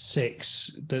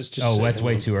 96. That's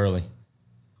way too early.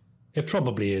 It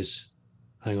probably is.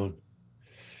 Hang on.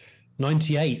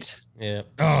 98. Yeah.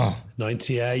 Oh,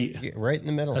 98. Right in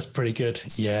the middle. That's pretty good.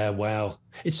 Yeah. Wow.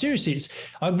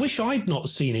 I wish I'd not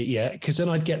seen it yet, because then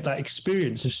I'd get that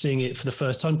experience of seeing it for the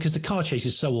first time, because the car chase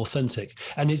is so authentic,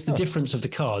 and it's the difference of the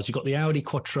cars. You've got the Audi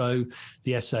Quattro,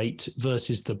 the S8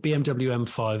 versus the BMW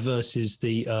M5 versus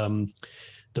the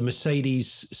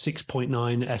Mercedes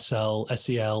 6.9 SL,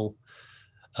 SEL,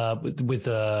 with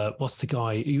what's the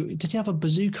guy? Does he have a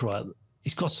bazooka out?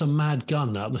 He's got some mad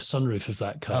gun out the sunroof of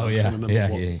that car. Oh, yeah.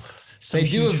 They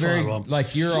do a very,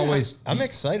 like, you're always... I'm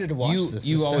excited to watch this.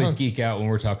 You always geek out when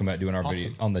we're talking about doing our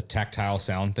video on the tactile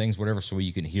sound things, whatever, so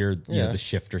you can hear the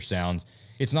shifter sounds.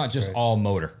 It's not just all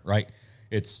motor, right?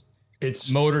 It's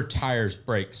motor, tires,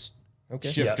 brakes,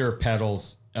 shifter,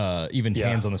 pedals, even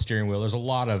hands on the steering wheel. There's a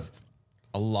lot of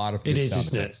good it is, sound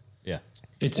isn't effects. It? Yeah.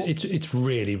 It's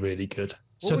really, really good.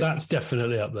 So that's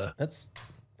definitely up there.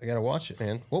 I got to watch it,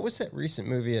 man. What was that recent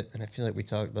movie? And I feel like we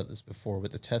talked about this before,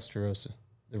 with the Testarossa,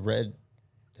 the red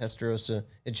Testarossa.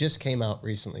 It just came out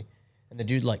recently. And the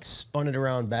dude like spun it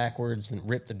around backwards and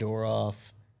ripped the door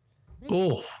off.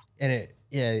 Oh. And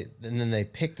and then they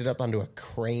picked it up onto a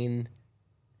crane.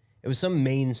 It was some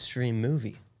mainstream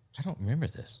movie. I don't remember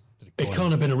this. It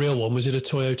can't have been a real one. Was it a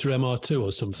Toyota MR2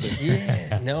 or something?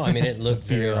 Yeah. No, I mean, it looked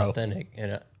very authentic.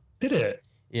 And did it?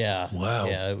 Yeah. Wow.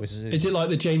 Yeah, it was. Is it like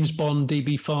the James Bond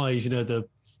DB5? You know, the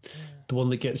one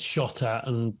that gets shot at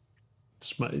and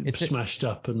smashed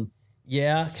up and.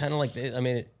 Yeah, kind of like.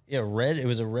 Red. It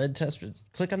was a red tester.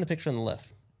 Click on the picture on the left.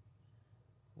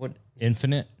 What?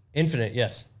 Infinite.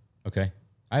 Yes. Okay.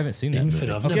 I haven't seen that.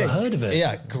 Infinite. I've never heard of it.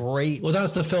 Yeah, great. Well,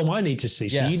 that's the film I need to see.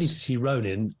 So you need to see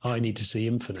Ronin. I need to see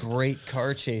Infinite. Great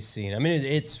car chase scene. I mean,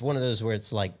 it's one of those where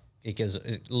it's like it goes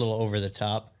a little over the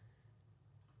top.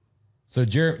 So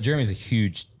Jeremy's a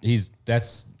huge.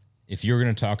 If you're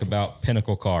going to talk about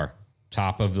pinnacle car,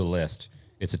 top of the list,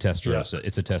 it's a Testarossa. Yeah.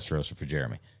 It's a Testarossa for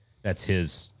Jeremy. That's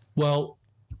his. Well,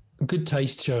 good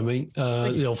taste, Jeremy.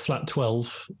 The old flat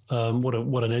 12.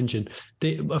 What an engine.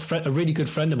 A really good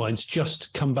friend of mine's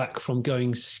just come back from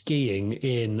going skiing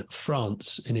in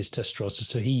France in his Testarossa,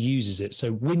 so he uses it.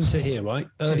 So winter here, right?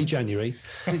 Early January.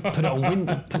 Put it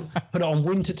on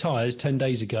winter tires 10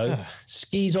 days ago.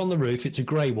 Skis on the roof. It's a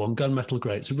grey one, gunmetal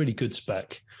grey. It's a really good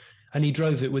spec. And he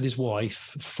drove it with his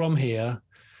wife from here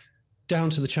down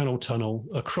to the Channel Tunnel,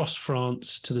 across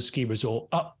France to the ski resort,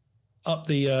 up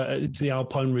the to the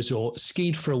Alpine resort,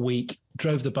 skied for a week,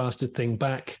 drove the bastard thing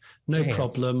back, no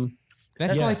problem.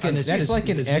 That's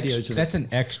that's an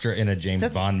extra in a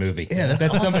James Bond movie. Yeah, that's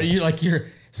awesome. Somebody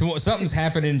something's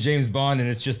happened in James Bond, and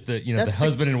it's just the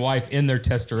husband and wife in their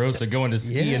Testarossa going to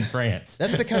ski in France.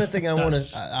 That's the kind of thing I want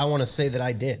to say that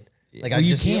I did. Like I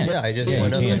just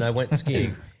went up and I went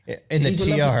skiing in the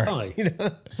TR. You know?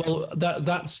 Well,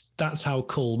 that's how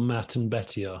cool Matt and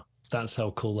Betty are. That's how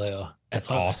cool they are.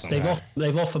 That's awesome.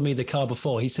 They've offered me the car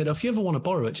before. He said, if you ever want to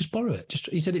borrow it, just borrow it.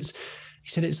 He said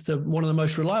it's one of the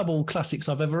most reliable classics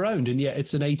I've ever owned, and yet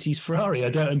it's an 80s Ferrari. I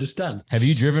don't understand. Have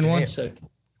you driven one?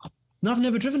 No, I've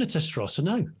never driven a Testarossa.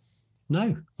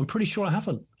 No, I'm pretty sure I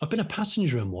haven't. I've been a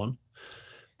passenger in one,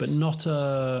 but not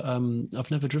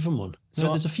I've never driven one. So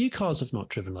there's a few cars I've not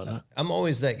driven like that. I'm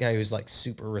always that guy who's like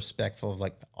super respectful of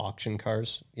like the auction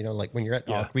cars. You know, like when you're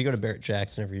at we go to Barrett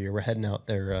Jackson every year. We're heading out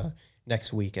there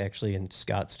next week actually in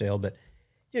Scottsdale, but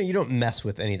you don't mess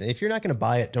with anything. If you're not going to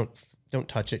buy it, don't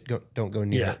touch it. Don't go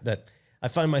near it. But I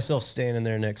find myself standing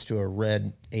there next to a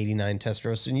red 89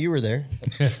 Testarossa, and you were there,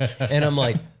 and I'm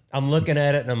like, I'm looking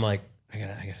at it, and I'm like, I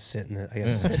gotta sit in it.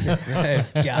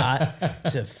 I've got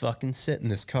to fucking sit in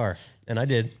this car, and I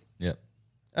did. Yep.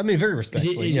 I mean, very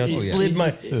respectfully. Slid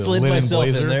myself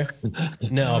in there.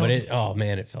 No, but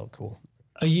it felt cool.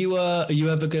 Are you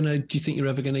ever gonna? Do you think you're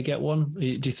ever gonna get one? Do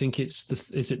you think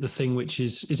is it the thing which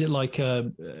is it like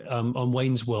on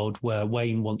Wayne's World where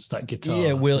Wayne wants that guitar?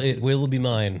 Yeah, it will be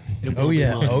mine. Oh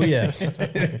yes.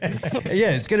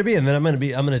 Yeah, it's gonna be, and then I'm gonna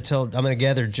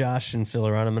gather Josh and Phil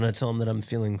around. I'm gonna tell them that I'm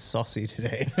feeling saucy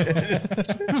today,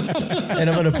 and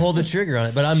I'm gonna pull the trigger on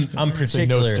it. But I'm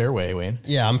particular. No stairway, Wayne.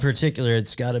 Yeah, I'm particular.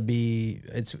 It's gotta be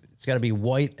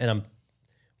white, and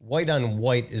white on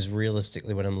white is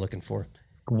realistically what I'm looking for.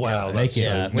 Wow, make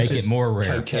it more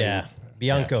rare. Okay. Yeah,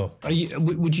 Bianco.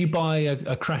 Would you buy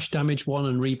a crash damage one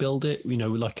and rebuild it?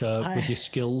 With your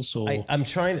skills, or I'm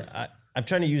trying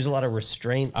to use a lot of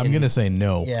restraint. I'm gonna say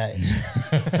no. Yeah.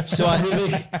 So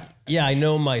I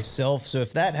know myself. So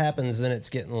if that happens, then it's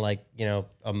getting like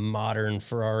a modern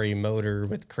Ferrari motor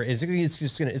with it's gonna be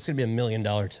 $1 million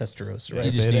Testarossa, right?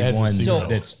 You just need one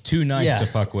that's too nice to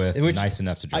fuck with, nice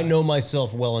enough to drive. I know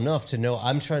myself well enough to know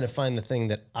I'm trying to find the thing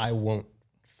that I won't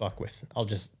fuck with. I'll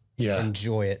just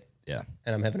enjoy it. Yeah.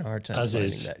 And I'm having a hard time finding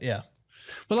that. Yeah.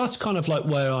 Well, that's kind of like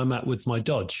where I'm at with my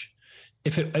Dodge.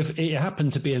 If it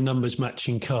happened to be a numbers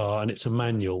matching car and it's a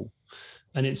manual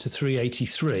and it's a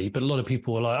 383, but a lot of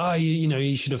people are like,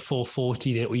 you should have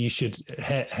 440'd it, or you should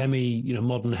Hemi,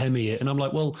 modern Hemi it. And I'm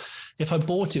like, well, if I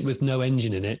bought it with no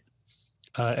engine in it,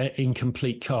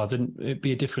 incomplete car, then it'd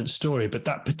be a different story. But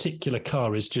that particular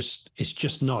car is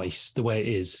just nice the way it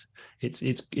is.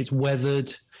 It's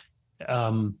weathered.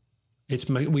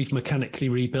 We've mechanically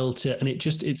rebuilt it, and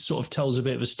it sort of tells a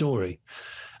bit of a story.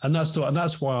 And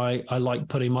that's why I like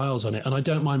putting miles on it. And I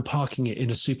don't mind parking it in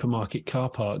a supermarket car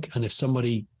park. And if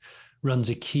somebody runs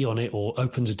a key on it or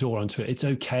opens a door onto it, it's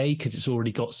okay because it's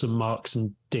already got some marks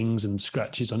and dings and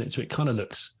scratches on it. So it kind of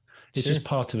looks, it's just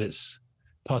part of its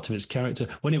character.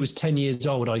 When it was 10 years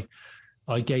old, I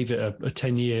gave it a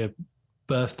 10-year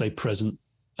birthday present,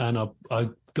 and I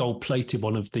gold plated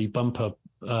one of the bumper.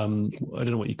 I don't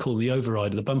know what you call the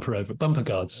overrider, the bumper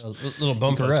guards. Little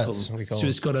bumperettes. So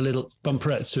it's got a little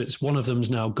bumperette. So it's one of them's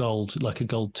now gold, like a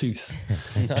gold tooth,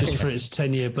 just for its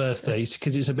 10-year birthday,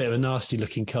 because it's a bit of a nasty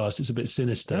looking car. So it's a bit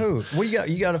sinister. Oh, what you got?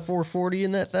 You got a 440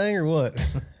 in that thing or what?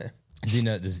 Do you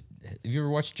know this? Have you ever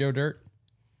watched Joe Dirt?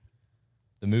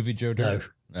 The movie Joe Dirt?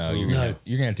 No. Oh, you're gonna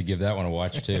have to give that one a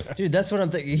watch too. Dude, that's what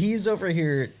I'm thinking. He's over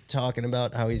here talking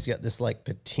about how he's got this like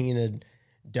patinaed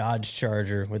Dodge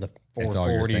Charger with a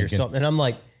 440 or something. And I'm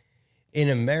like, in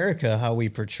America, how we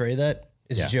portray that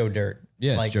is Joe Dirt.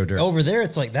 Yeah, like, it's Joe Dirt. Over there,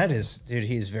 it's like, that is, dude,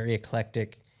 he's very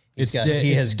eclectic. He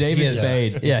has David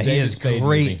Spade. Yeah, he has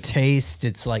great taste.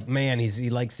 It's like, man, he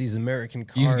likes these American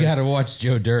cars. You've got to watch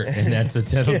Joe Dirt, and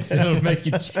that'll make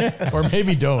you check. Or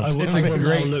maybe don't. It's a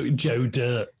great look, Joe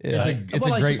Dirt. Yeah. It's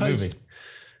a great movie.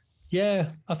 Yeah,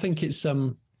 I think it's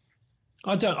if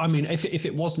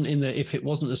it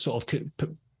wasn't the sort of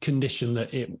condition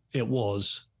that it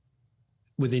was,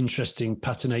 with interesting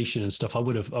patination and stuff, I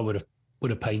would have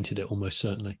painted it almost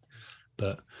certainly.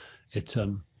 But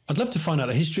I'd love to find out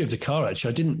the history of the car.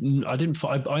 Actually,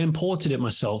 I imported it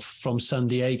myself from San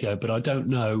Diego, but I don't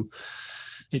know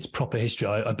its proper history.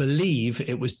 I believe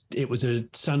it was a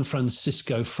San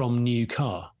Francisco from new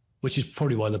car, which is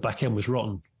probably why the back end was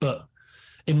rotten. But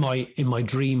in my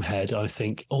dream head, I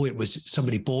think, it was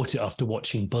somebody bought it after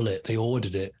watching Bullet. They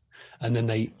ordered it, and then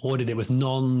they ordered it with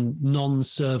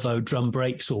non-servo drum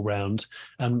brakes all round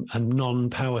and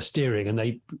non-power steering, and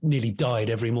they nearly died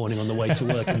every morning on the way to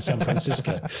work in San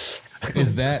Francisco.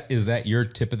 Is that your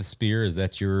tip of the spear? Is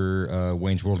that your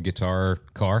Wayne's World guitar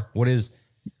car? What is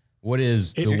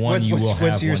the one you will have one day?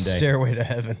 What's your stairway to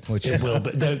heaven? It will,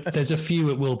 but there's a few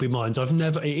it will be mine. So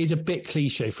it is a bit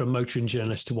cliche for a motoring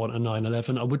journalist to want a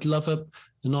 911. I would love an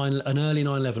early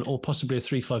 911 or possibly a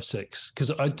 356, because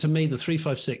to me the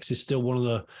 356 is still one of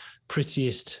the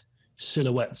prettiest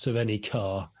silhouettes of any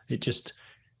car. It just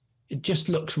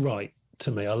looks right to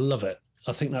me. I love it.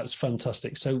 I think that's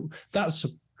fantastic. So that's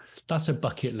a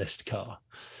bucket list car.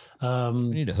 We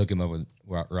need to hook him up with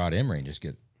Rod Emery and just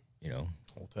get, get out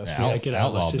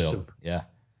of my system. Yeah.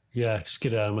 Yeah, just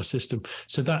get it out of my system.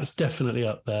 So that's definitely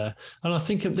up there. And I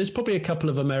think there's probably a couple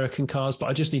of American cars, but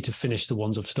I just need to finish the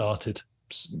ones I've started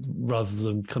rather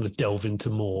than kind of delve into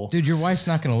more. Dude, your wife's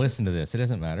not going to listen to this. It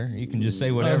doesn't matter. You can just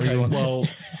say whatever you want. Well, do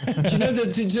you know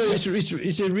that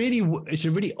it's a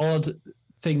really odd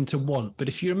thing to want. But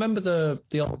if you remember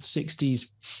the old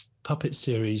 60s puppet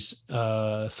series,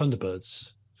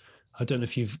 Thunderbirds, I don't know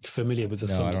if you're familiar with the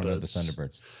Thunderbirds. No, I don't know the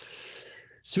Thunderbirds.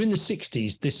 So in the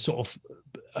 60s, this sort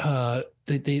of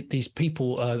these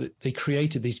people they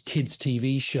created these kids'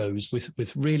 TV shows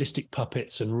with realistic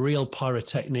puppets and real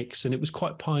pyrotechnics, and it was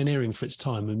quite pioneering for its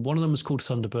time. And one of them was called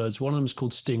Thunderbirds, one of them was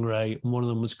called Stingray, and one of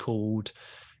them was called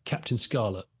Captain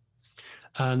Scarlet.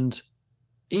 And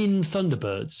in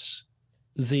Thunderbirds,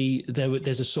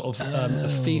 there's a sort of a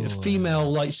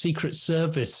female like Secret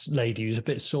Service lady who's a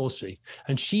bit saucy,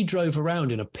 and she drove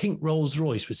around in a pink Rolls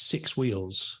Royce with 6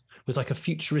 wheels, with like a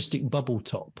futuristic bubble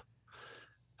top.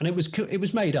 And it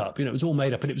was made up, it was all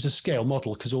made up, and it was a scale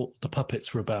model because all the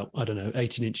puppets were about,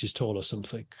 18 inches tall or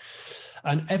something.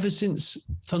 And ever since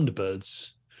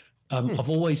Thunderbirds, I've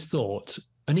always thought,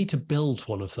 I need to build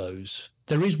one of those.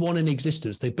 There is one in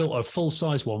existence. They built a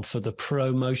full-size one for the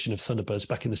promotion of Thunderbirds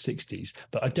back in the 60s,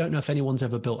 but I don't know if anyone's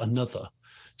ever built another.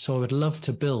 So I would love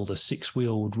to build a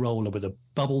 6-wheeled roller with a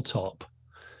bubble top,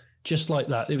 just like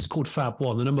that. It was called Fab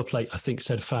 1. The number plate, I think,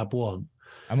 said Fab 1.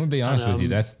 I'm going to be honest with you.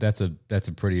 That's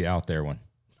a pretty out there one.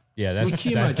 Yeah,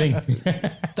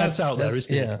 that's out there,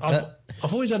 isn't it?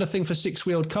 I've always had a thing for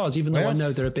 6-wheeled cars, even though I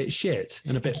know they're a bit shit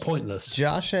and a bit pointless.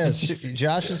 Josh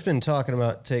has been talking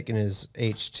about taking his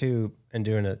H2 and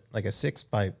doing a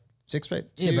 6x2.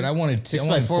 Yeah, but I wanted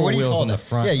 4 wheels on the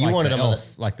front. Yeah, you wanted them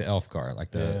like the Elf car,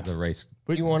 like the race.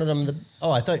 But you wanted them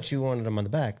I thought you wanted them on the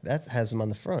back. That has them on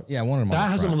the front. Yeah, I wanted them on the front.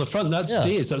 That has them on the front. That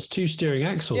steers. That's 2 steering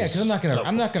axles. Yeah, because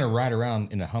I'm not gonna ride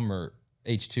around in a Hummer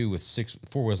H2 with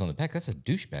 4 wheels on the back. That's a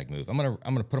douchebag move. I'm gonna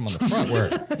put them on the front where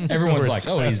everyone's like,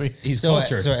 oh, he's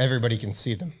cultured, so everybody can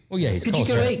see them. Well, yeah, he's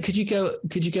cultured. Could you go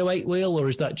 8-wheel, or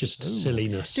is that just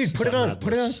silliness? Dude, put it on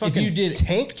fucking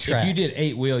tank tracks. If you did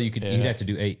 8-wheel, you'd have to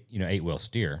do 8-wheel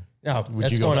steer. No,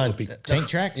 that's going on tank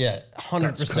tracks. Yeah,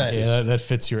 100%. Yeah, that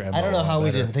fits your MO. I don't know how we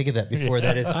didn't think of that before.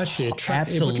 That is actually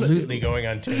absolutely going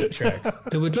on tank tracks.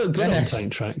 It would look good on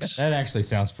tank tracks. That actually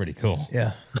sounds pretty cool.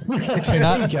 Yeah,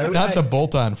 not the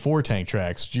bolt-on 4 tank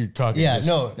tracks. You're talking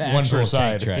one per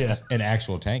side, an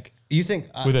actual tank. You think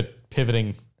with a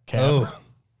pivoting cab? Oh,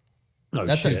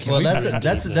 that's shit.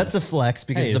 That's a flex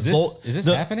because is this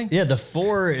happening? Yeah, the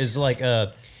 4 is like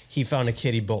he found a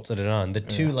kid, he bolted it on. The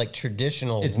 2 like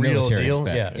traditional, it's real deal.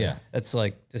 Spec. Yeah. That's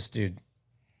like this dude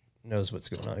knows what's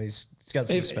going on. He's got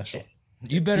something special.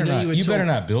 You better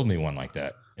not build me one like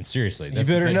that. And seriously, you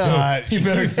better not. You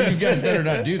guys better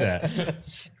not do that.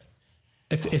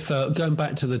 If going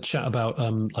back to the chat about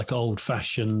like old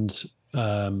fashioned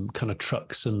kind of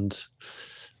trucks and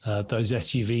those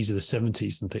SUVs of the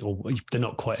 70s and things, or they're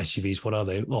not quite SUVs. What are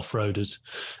they? Off-roaders.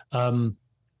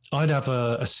 I'd have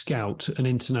a Scout, an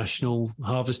International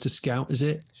Harvester Scout, is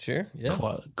it? Sure, yeah.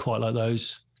 Quite like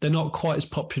those. They're not quite as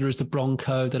popular as the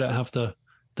Bronco. They don't have the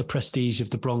prestige of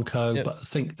the Bronco, but I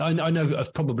think I know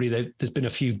probably there's been a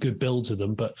few good builds of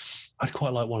them, but I'd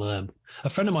quite like one of them. A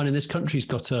friend of mine in this country's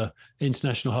got a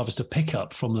International Harvester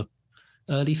pickup from the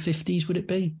early 50s, would it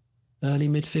be? Early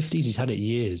mid-50s. He's had it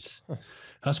years. Huh.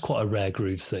 That's quite a rare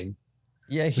groove thing.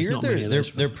 Yeah, here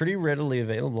they're pretty readily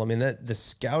available. I mean, the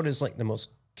Scout is like the most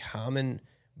common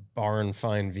barn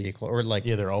find vehicle, or like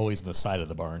they're always the side of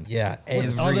the barn. Yeah,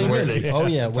 everywhere. Oh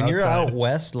yeah, when you're out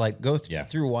west, like go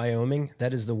through Wyoming,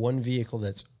 that is the one vehicle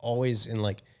that's always in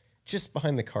like just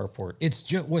behind the carport. It's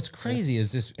just what's crazy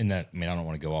is this. And that, I mean, I don't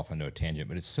want to go off onto a tangent,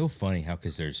 but it's so funny how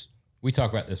we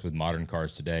talk about this with modern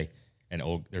cars today, and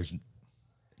there's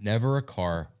never a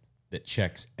car that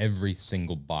checks every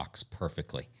single box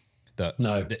perfectly.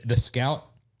 The Scout,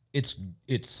 it's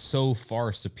so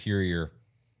far superior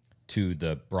to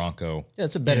the Bronco. Yeah,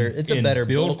 it's a better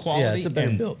build quality. Yeah, it's a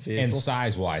better built vehicle. And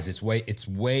size wise, it's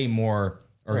way more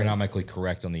ergonomically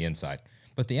correct on the inside.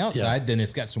 But the outside, then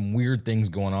it's got some weird things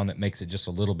going on that makes it just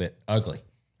a little bit ugly,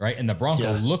 right? And the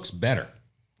Bronco looks better.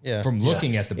 Yeah. From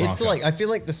looking at the Bronco. It's like, I feel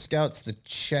like the Scout's the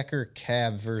checker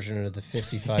cab version of the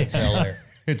 55 Bel Air.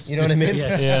 You know what I mean?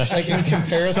 Yes. Yeah. Like in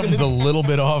comparison. Something's a little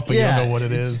bit off, but you don't know what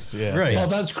it is. Yeah. Right. Oh,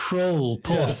 that's cruel.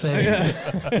 Poor thing.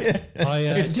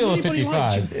 It's still a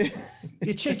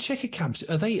 55. Checker cabs,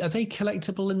 are they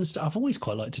collectible and stuff? I've always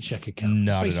quite liked a checker cab.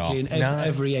 Not it's basically at all. In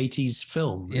every 80s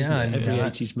film, isn't it? Every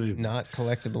 80s movie. Not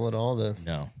collectible at all, though.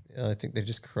 No. I think they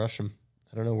just crush them.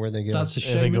 I don't know where they go. That's a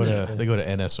shame. They go to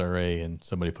NSRA and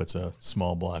somebody puts a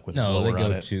small block with no. They on go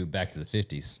it. to back to the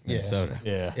 50s, Minnesota.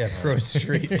 Yeah. Crow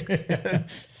Street.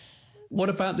 What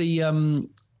about the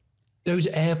those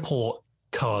airport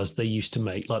cars they used to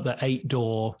make, like the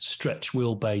 8-door stretch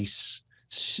wheelbase?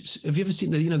 Have you ever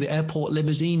seen the airport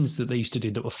limousines that they used to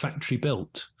do that were factory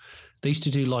built? They used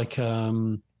to do like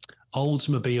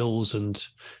Oldsmobiles, and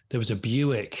there was a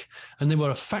Buick, and they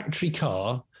were a factory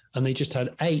car, and they just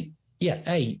had 8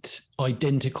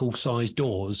 identical sized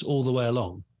doors all the way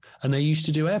along, and they used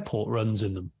to do airport runs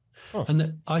in them.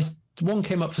 And one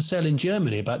came up for sale in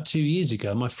Germany about 2 years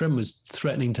ago. My friend was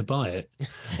threatening to buy it.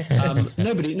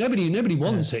 Nobody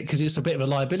wants it because it's a bit of a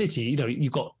liability.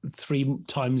 You've got 3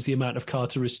 times the amount of car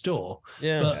to restore.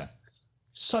 But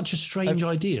such a strange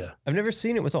idea. I've never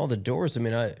seen it with all the doors. I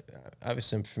mean,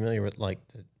 obviously I'm familiar with like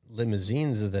the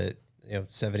limousines of the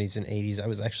 70s and 80s. I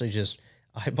was actually just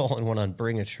eyeballing one on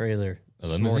Bring a Trailer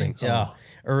this morning. Yeah,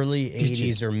 early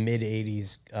 80s or mid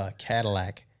 80s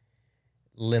Cadillac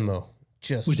limo.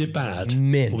 Just was it bad?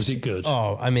 Mint. Or was it good?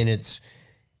 Oh, I mean,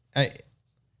 I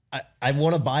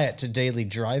want to buy it to daily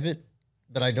drive it,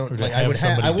 but I don't. Like, I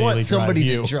want somebody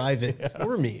to drive it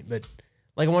for me, but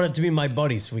like I want it to be my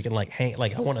buddy so we can like hang.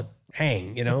 Like I want to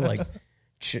hang, like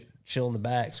chill in the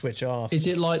back, switch off. Is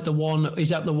it like the one? Is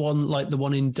that the one like the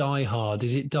one in Die Hard?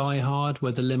 Is it Die Hard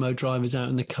where the limo driver's out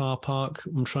in the car park?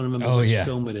 I'm trying to remember which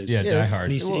film it is. Yeah, Die Hard.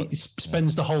 And he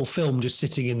spends the whole film just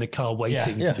sitting in the car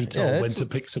waiting to be told when to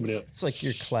pick somebody up. It's like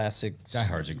your classic. Die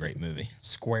Hard's a great movie.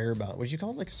 Square body. Would you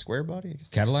call it like a square body?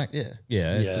 Cadillac? Yeah.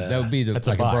 That would be That's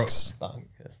like a box.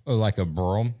 Or like a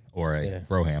Brougham or a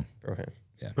Brougham.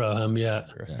 Brougham, yeah.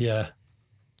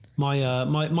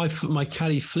 My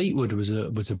Caddy Fleetwood was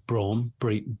a Brougham.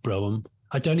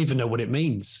 I don't even know what it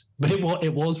means, but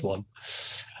it was one.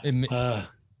 It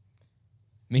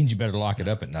means you better lock it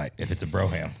up at night if it's a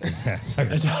Brougham. Is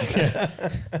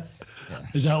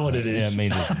that what it is? Yeah,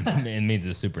 it means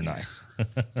it's super nice.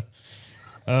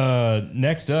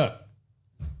 Next up,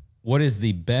 what is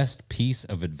the best piece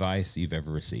of advice you've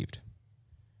ever received?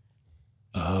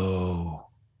 Oh.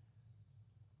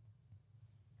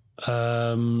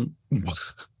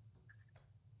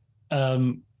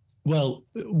 Well,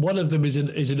 one of them is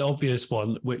an obvious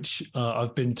one, which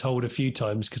I've been told a few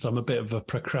times because I'm a bit of a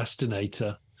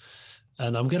procrastinator,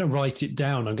 and I'm going to write it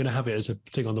down. I'm going to have it as a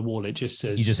thing on the wall. It just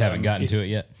says, "You just haven't gotten to it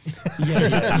yet."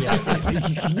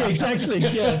 Yeah, exactly.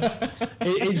 Yeah,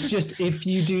 it's just if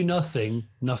you do nothing,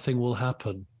 nothing will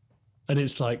happen, and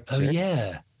it's like,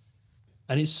 and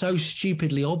it's so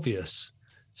stupidly obvious.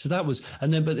 So that was,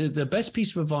 and then, but the best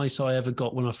piece of advice I ever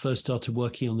got when I first started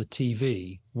working on the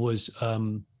TV was a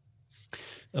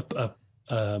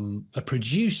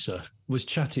producer was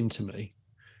chatting to me,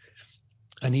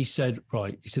 and he said,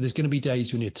 there's going to be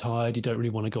days when you're tired, you don't really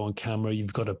want to go on camera,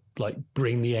 you've got to like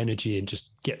bring the energy and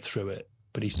just get through it.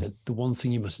 But he said, the one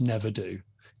thing you must never do,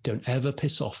 don't ever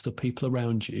piss off the people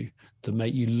around you that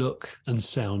make you look and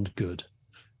sound good.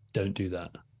 Don't do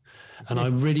that. And I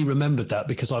really remembered that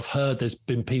because I've heard there's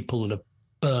been people that have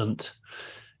burnt,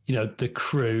 the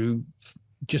crew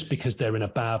just because they're in a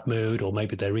bad mood, or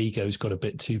maybe their ego's got a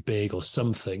bit too big or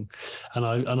something. And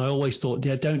I always thought,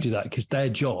 don't do that, because their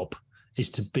job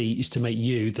is to make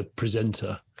you, the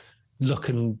presenter, look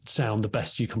and sound the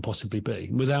best you can possibly be.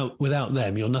 Without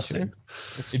them, you're nothing.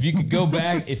 Sure. If you could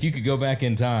go back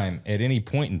in time at any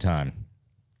point in time,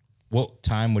 what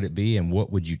time would it be, and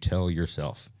what would you tell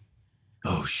yourself?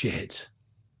 Oh, shit.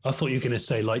 I thought you were going to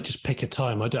say, like, just pick a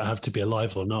time. I don't have to be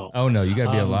alive or not. Oh, no. You got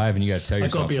to be alive, and you got to tell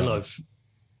yourself I got to be alive.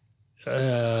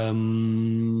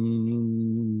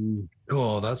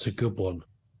 That's a good one.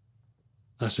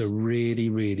 That's a really,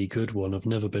 really good one. I've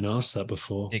never been asked that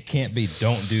before. It can't be,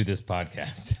 don't do this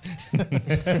podcast.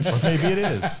 Or maybe it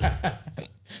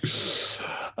is.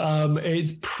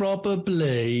 It's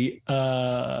probably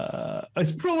the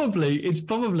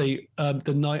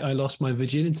night I lost my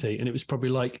virginity, and it was probably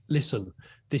like, listen,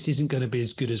 this isn't going to be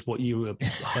as good as what you were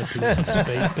hyping it up to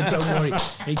be, but don't worry,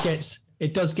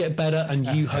 it does get better, and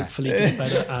you hopefully get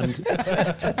better.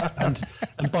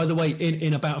 And by the way,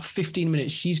 in about 15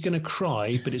 minutes, she's going to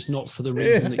cry, but it's not for the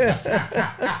reason that you.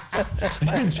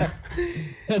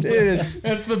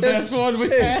 That's the best one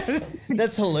we've had.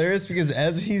 That's hilarious because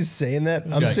as he's saying that,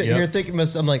 I'm sitting here thinking to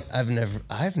myself, I'm like, I've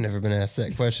never been asked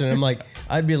that question. I'm like,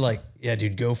 I'd be like, yeah,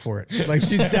 dude, go for it. Like,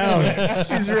 she's down.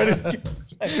 She's ready.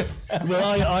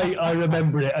 Well, I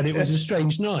remember it, and it was a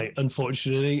strange night,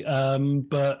 unfortunately.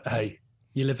 But hey,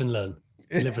 you live and learn.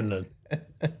 You live and learn.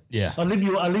 Yeah, I'll leave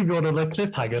you on a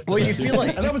cliffhanger. Well, you feel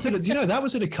like, and that was at that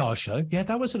was at a car show. Yeah,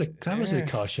 that was at a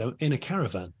car show in a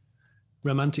caravan.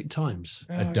 Romantic times.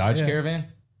 A Dodge Caravan.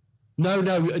 No,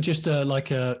 just like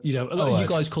a you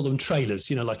guys call them trailers.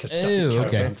 Like a static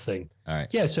caravan thing. All right.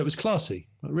 Yeah, so it was classy,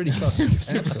 really classy.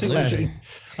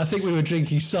 I think we were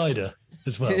drinking cider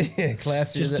as well. Yeah,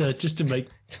 classier. Just to make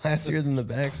classier than the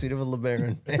backseat of a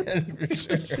LeBaron.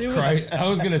 Sure. I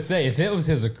was gonna say if it was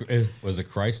a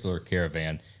Chrysler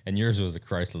Caravan and yours was a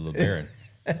Chrysler LeBaron.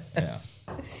 Yeah.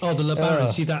 Oh, the LeBaron.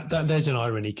 See that there's an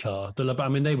irony car. The LeBaron. I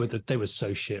mean, they were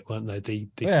so shit, weren't they? Easy.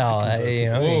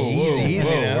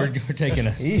 We're taking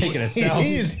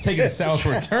a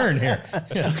southward turn here.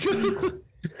 Yeah.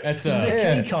 That's the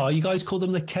K car. You guys call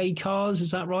them the K cars,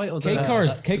 is that right? Or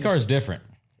K cars different.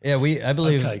 Yeah, I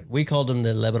believe we called them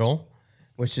the LeBaron,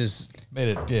 which is made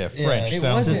it French. It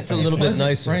wasn't a little bit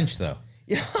nicer. French though.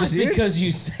 Yeah, just because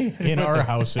you say it in our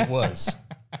house it was.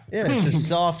 Yeah, it's a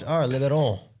soft R,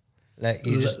 LeBaron. Like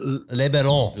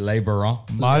LeBaron. LeBaron.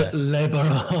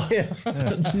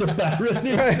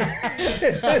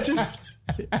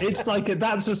 It's like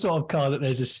that's the sort of car that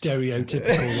there's a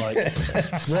stereotypical like.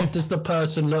 What does the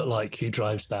person look like who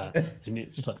drives that? And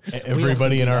it's like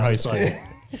everybody in our high school.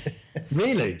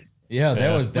 Really? Yeah,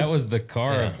 that was the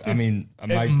car. I mean,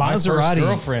 my first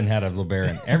girlfriend had a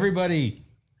LeBaron. Everybody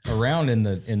around in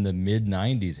the mid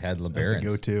 '90s had LeBarons.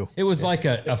 Go-to. It was like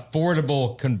a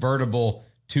affordable convertible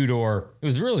 2-door. It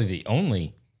was really the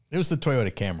only. It was the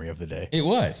Toyota Camry of the day. It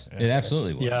was. It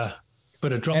absolutely was. Yeah.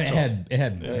 But a drop top. It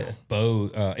had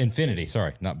Infinity.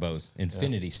 Sorry, not Bose.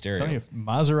 Infinity stereo. You,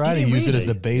 Maserati used it as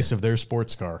the base of their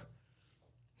sports car.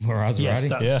 Maserati?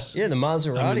 Yes, yeah, the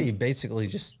Maserati basically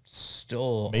just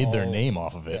made their name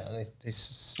off of it. Yeah, they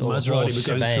stole Maserati the whole were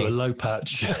shebang. going through a low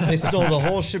patch. They stole the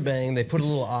whole shebang. They put a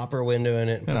little opera window in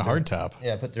it and a hardtop.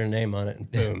 Yeah, put their name on it,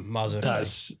 and boom,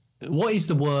 Maserati. What is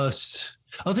the worst?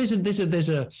 Oh, there's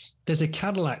a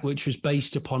Cadillac which was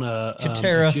based upon a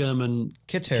German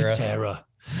Catera.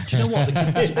 Do you know what? The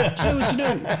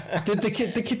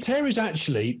Catera is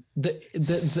actually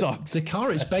the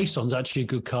car it's based on is actually a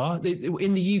good car.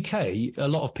 In the UK, a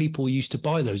lot of people used to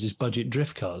buy those as budget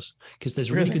drift cars because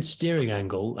there's really good steering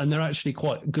angle and they're actually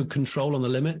quite good control on the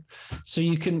limit. So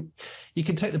you can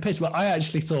take the piss. But I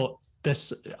actually thought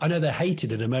I know they're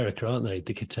hated in America, aren't they?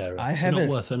 The Catera. They're not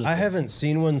worth anything. I haven't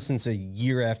seen one since a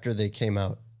year after they came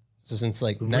out. So since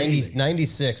like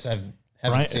 96, haven't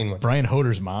seen one. Brian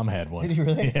Hoder's mom had one. Did you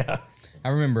really? Yeah. I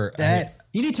remember that.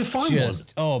 You need to find one.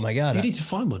 Oh my God. You need to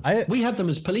find one. We had them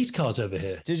as police cars over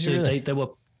here. Did you really? There were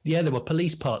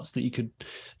police parts that you could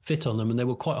fit on them and they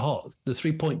were quite hot. The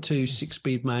 3.2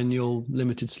 6-speed manual,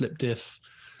 limited slip diff.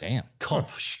 Damn.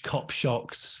 Cop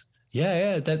shocks.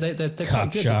 Yeah, they're quite good.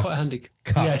 Shocks. They're quite handy.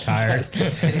 Cop tires.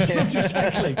 Yes,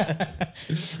 exactly.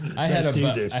 I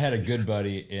had a good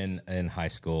buddy in high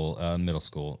school, middle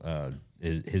school.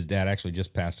 His dad actually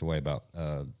just passed away about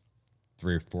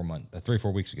 3 or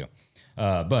 4 weeks ago.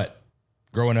 But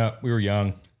growing up, we were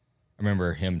young. I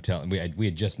remember him telling we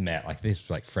had just met. Like this was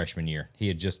like freshman year. He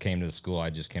had just came to the school. I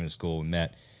just came to school. We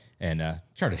met and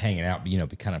started hanging out.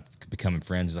 Becoming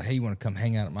friends. He's like, hey, you want to come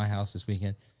hang out at my house this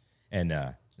weekend? And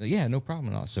yeah, no problem.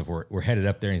 And all. So we're headed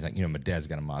up there. And he's like, my dad's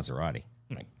got a Maserati.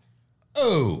 I'm like,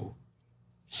 oh,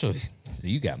 so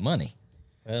you got money?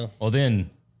 Well,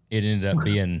 then it ended up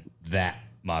being that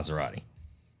Maserati.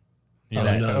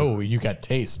 You got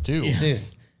taste too. Yeah. Dude,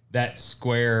 that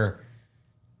square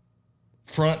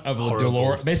front of a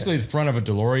DeLorean, basically the front of a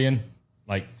DeLorean,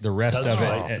 like the rest of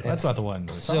it. That's not the one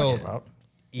we're talking about.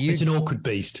 It's an awkward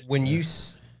beast. When you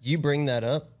bring that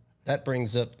up, that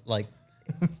brings up like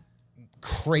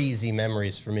crazy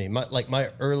memories for me. My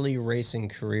early racing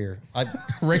career. I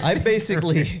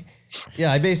basically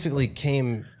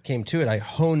came to it. I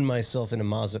honed myself in a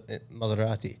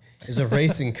Maserati. It's a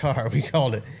racing car, we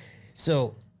called it.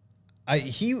 So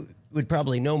he would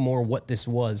probably know more what this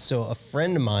was. So a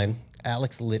friend of mine,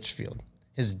 Alex Litchfield,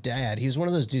 his dad, he was one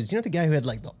of those dudes. You know the guy who had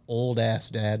like the old ass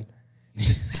dad?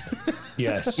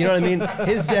 Yes. You know what I mean?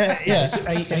 His dad, yeah.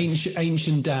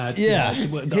 Ancient dad. Yeah.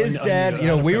 His dad, you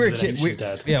know, we were kids.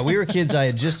 We were kids. I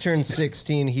had just turned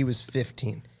 16. He was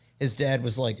 15. His dad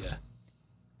was like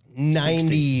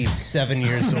 97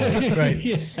 years old. Right.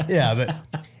 Yeah.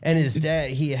 And his dad,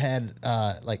 he had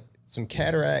like some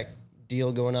cataract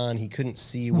deal going on. He couldn't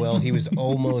see well. He was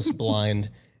almost blind,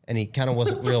 and he kind of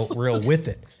wasn't real with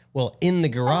it. Well, in the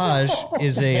garage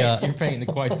is a... You're painting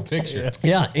quite the picture.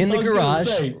 Yeah, in the garage...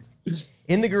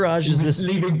 In the garage is this...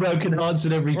 Leaving broken hearts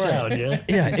in every town, yeah?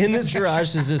 Yeah, in this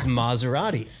garage is this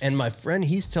Maserati. And my friend,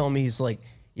 he's telling me, he's like,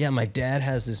 yeah, my dad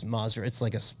has this Maserati. It's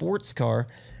like a sports car.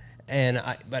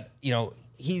 But, you know,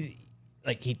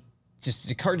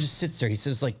 the car just sits there. He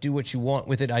says, like, do what you want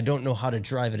with it. I don't know how to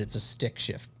drive it. It's a stick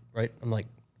shift, right? I'm like...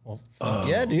 Well,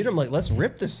 yeah, dude. I'm like, let's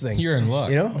rip this thing. You're in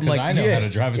luck. You know, I'm like, I know how to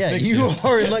drive a stick shift. Yeah, you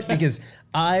are in luck because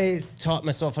I taught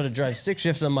myself how to drive stick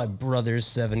shift on my brother's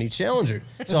 70 Challenger.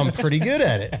 So I'm pretty good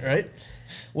at it, right?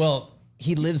 Well,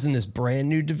 he lives in this brand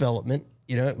new development.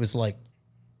 You know, it was like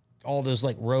all those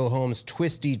like row homes,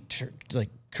 twisty,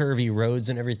 like curvy roads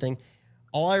and everything.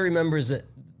 All I remember is that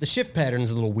the shift pattern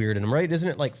is a little weird in them, right? Isn't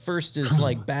it like first is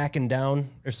like back and down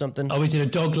or something? Oh, is it a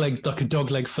dog leg, like a dog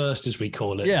leg first, as we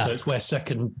call it? Yeah. So it's where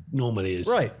second normally is.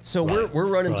 Right. So we're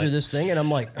running through this thing, and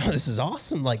I'm like, oh, this is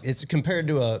awesome. Like, it's compared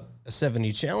to a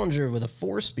 70 Challenger with a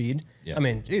 4-speed. Yeah. I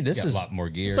mean, dude, this is a lot more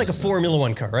gears. It's like a Formula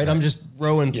One car, right? I'm just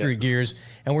rowing through gears,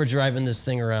 and we're driving this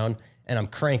thing around, and I'm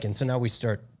cranking. So now we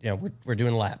start, you know, we're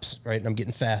doing laps, right? And I'm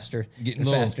getting faster, getting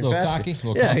faster, little cocky, yeah,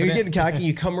 confident. You're getting cocky.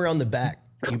 You come around the back.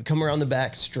 You come around the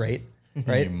back straight.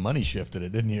 Right, you money shifted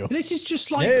it, didn't you? This is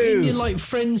just like in your like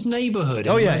friend's neighborhood.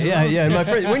 Oh yeah. My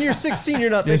friend, when you're 16,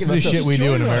 you're not thinking about this is the shit we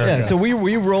do in America. Yeah, so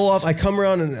we roll off. I come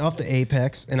around and off the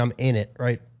apex, and I'm in it.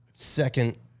 Right,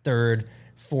 second, third,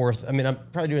 fourth. I mean, I'm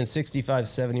probably doing 65,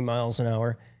 70 miles an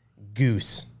hour.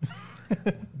 Goose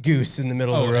in the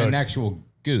middle of the road. An actual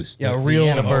goose. Yeah, a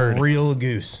real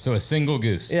goose. So a single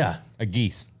goose. Yeah, a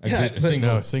geese. A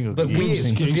single. But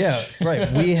goose.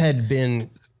 We had been.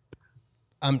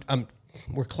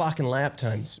 We're clocking lap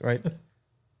times, right?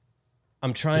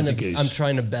 I'm trying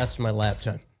to best my lap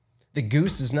time. The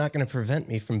goose is not going to prevent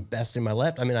me from besting my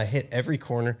lap. I mean, I hit every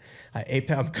corner.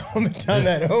 I'm coming down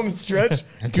that home stretch.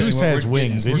 Goose has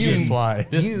wings. It can fly.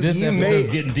 This episode's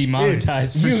getting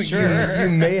demonetized for sure.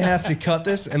 You may have to cut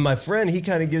this. And my friend, he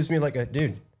kind of gives me like a,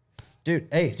 dude,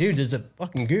 there's a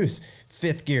fucking goose.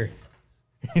 5th gear.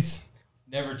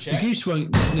 Never check. The goose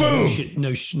won't.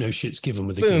 No shit's given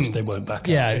with the goose. They won't back out.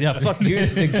 Yeah. Fuck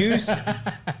goose. The goose.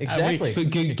 Exactly.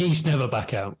 But geese never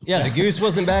back out. Yeah, the goose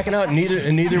wasn't backing out.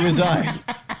 Neither was I.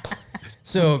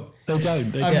 So they don't.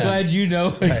 I'm glad you know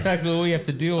exactly what we have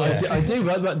to deal with. I do.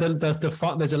 Right, but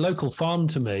there's a local farm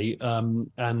to me,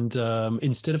 and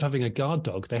instead of having a guard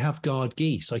dog, they have guard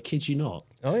geese. I kid you not.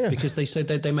 Oh yeah. Because they say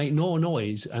they make no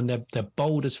noise and they're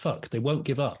bold as fuck. They won't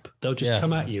give up. They'll just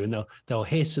come at you and they'll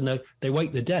hiss and they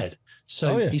wake the dead.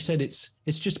 So he said it's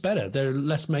just better. They're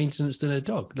less maintenance than a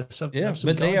dog. Let's have some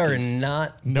but they are geese.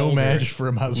 not no match for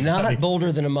a Maserati. Not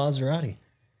bolder than a Maserati.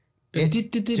 It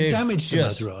did damage to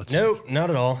Maserati? No, not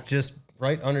at all. Just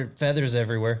right under feathers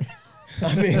everywhere.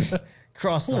 I mean,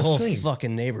 across the whole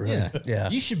fucking neighborhood. Yeah.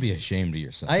 You should be ashamed of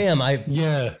yourself. I am.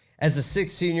 As a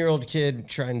 16-year-old kid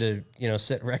trying to,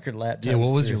 set record lap times. Yeah,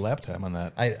 what was your lap time on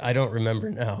that? I don't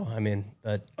remember now. I mean,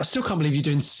 but I still can't believe you're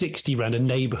doing 60 around a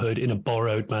neighborhood in a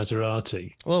borrowed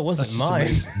Maserati. Well, it wasn't mine.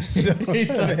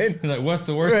 He's like, what's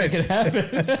the worst that could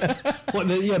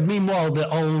happen? Meanwhile, the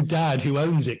old dad who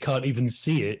owns it can't even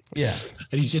see it. Yeah.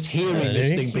 And he's just hearing this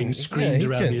thing being screamed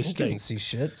around the estate. He couldn't see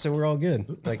shit, so we're all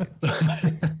good. Like,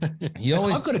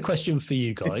 I've got a question for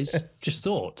you guys. Just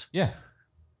thought. Yeah.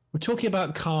 We're talking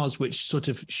about cars which sort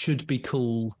of should be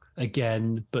cool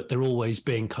again, but they're always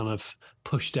being kind of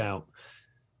pushed out.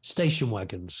 Station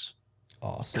wagons.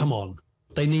 Awesome. Come on.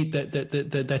 They need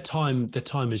their time. Their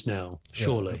time is now,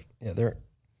 surely. Yeah, they're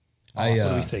awesome. What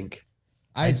do we think?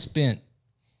 I'd spent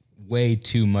way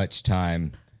too much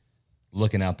time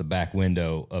looking out the back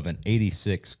window of an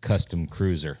 86 custom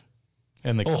cruiser.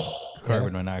 And the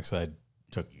carbon monoxide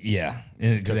because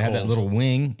it had that little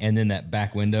wing and then that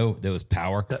back window that was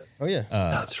power.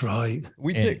 That's right.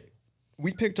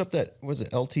 We picked up that, was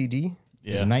it LTD?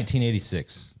 Yeah, it was a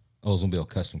 1986 Oldsmobile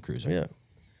custom cruiser. Yeah,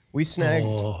 we snagged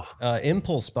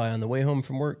Impulse Buy on the way home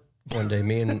from work one day.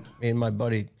 Me and my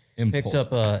buddy picked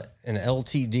up an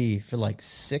LTD for like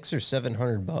 $600 or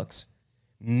 $700.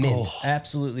 Mint,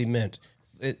 absolutely mint.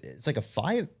 It's like a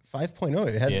 5.0.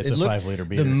 It's a 5-liter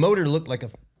beater. The motor looked like a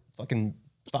fucking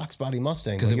Fox body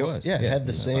Mustang. Because it was. Yeah, it had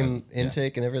the same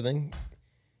intake and everything.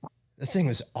 The thing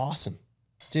was awesome,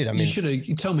 dude. I mean, you should have.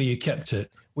 You told me you kept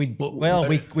it. We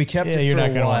kept it you're for not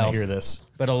a going to want while, to hear this.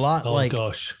 but a lot like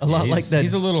that.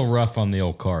 He's a little rough on the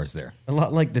old cars there. A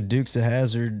lot like the Dukes of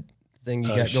Hazzard thing you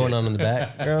got going on in the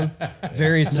background.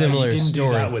 Very similar you didn't story.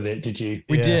 do that with it, did you?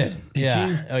 We did. Did Yeah.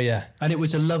 you? Oh yeah. And it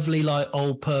was a lovely, like,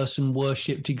 old person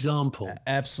worshipped example.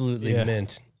 Absolutely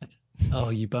mint. Oh,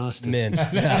 you bastard! Mint.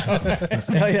 Yeah.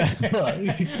 Oh yeah.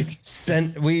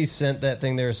 We sent that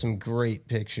thing. There were some great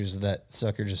pictures of that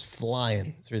sucker just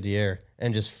flying through the air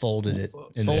and just folded it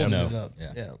in the snow. It up.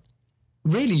 Yeah.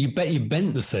 Really, you bet you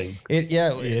bent the thing. It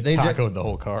tacoed the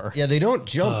whole car. Yeah, they don't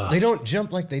jump. They don't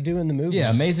jump like they do in the movies.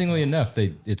 Yeah, amazingly enough,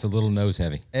 it's a little nose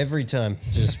heavy. Every time.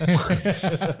 Just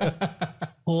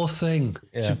Poor thing.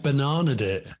 Yeah. She bananaed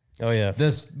it. oh yeah.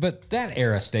 But that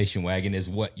era station wagon is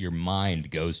what your mind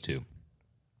goes to.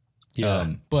 Yeah.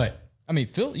 But I mean,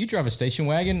 Phil, you drive a station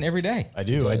wagon every day. I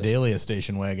do. I daily a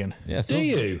station wagon. Yeah. Do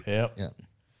you? Yep. Yeah.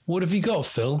 What have you got,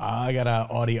 Phil? I got an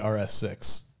Audi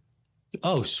RS6.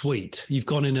 Oh, sweet. You've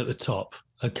gone in at the top.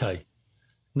 Okay.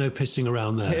 No pissing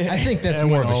around there. I think that's Yeah,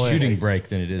 more of we're a all shooting in. brake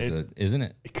than it is, isn't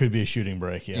it? It could be a shooting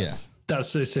brake, yes.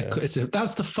 That's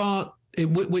that's the far.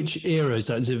 Which era is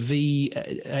that? Is it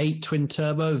V8 twin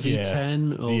turbo,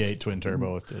 V10, or V8 twin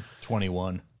turbo with the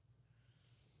 21.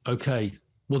 Okay.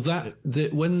 Well,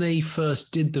 when they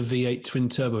first did the V8 twin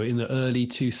turbo in the early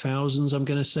 2000s, I'm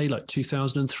going to say like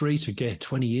 2003, so again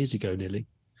 20 years ago nearly.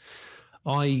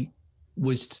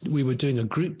 We were doing a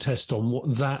group test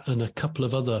on that and a couple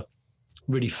of other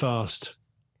really fast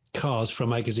cars for a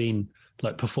magazine,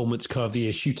 like Performance Car of the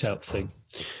Year shootout thing.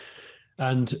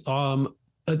 And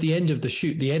at the end of the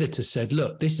shoot, the editor said,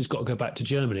 "Look, this has got to go back to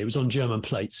Germany." It was on German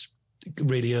plates,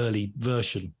 really early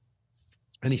version.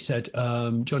 And he said,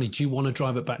 "Johnny, do you want to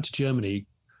drive it back to Germany?"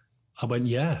 I went,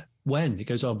 "Yeah." When? He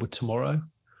goes, "Oh, but tomorrow."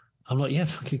 I'm like, "Yeah,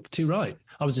 fucking too right."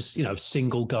 I was just,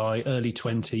 single guy, early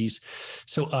 20s.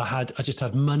 So I just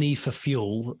had money for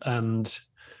fuel and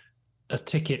a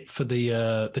ticket for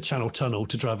the Channel Tunnel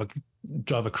to drive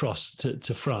across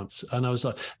to France. And I was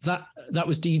like, that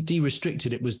was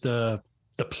de-restricted. It was the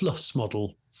Plus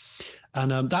model.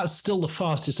 And that's still the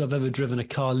fastest I've ever driven a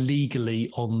car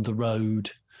legally on the road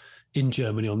in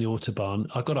Germany on the Autobahn.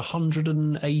 I got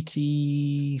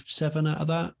 187 out of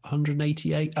that,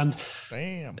 188. And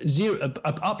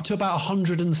up to about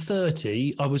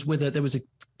 130, I was with there was a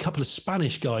couple of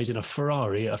Spanish guys in a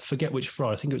Ferrari. I forget which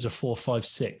Ferrari. I think it was a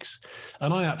 456.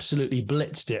 And I absolutely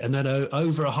blitzed it. And then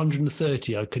over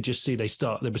 130, I could just see they were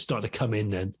starting to come in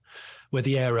then, where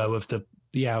the aero of the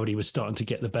Audi was starting to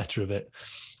get the better of it.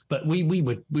 But we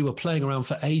were playing around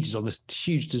for ages on this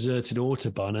huge deserted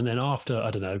Autobahn. And then after,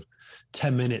 I don't know,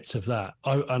 10 minutes of that,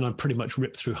 I pretty much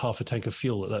ripped through half a tank of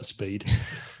fuel at that speed.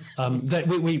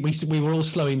 We were all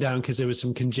slowing down because there was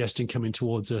some congestion coming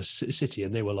towards a city,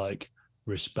 and they were like,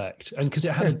 "Respect." And because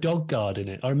it had a dog guard in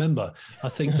it. I remember, I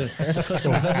think the first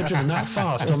time I've ever driven that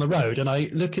fast on the road, and I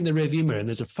look in the rearview mirror and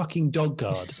there's a fucking dog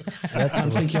guard.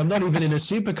 I'm thinking, I'm not even in a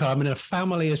supercar, I'm in a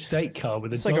family estate car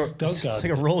with a dog guard. It's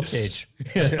like a roll cage.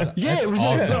 Yeah, it was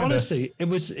awesome. honestly,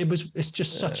 it's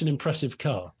just such an impressive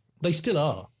car. They still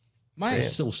are.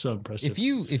 It's still so impressive. If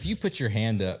you put your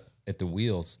hand up at the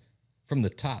wheels from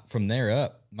the top, from there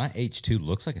up, my H2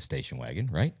 looks like a station wagon,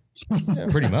 right?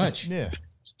 Pretty much. Yeah.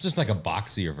 Just like a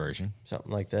boxier version.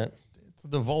 Something like that. It's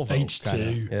the Volvo. H2.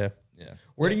 Kinda. Yeah.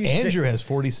 Where do you Andrew has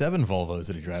 47 Volvos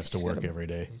that he drives to work every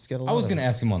day. He's got a lot I was of going to them.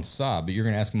 ask him on Saab, but you're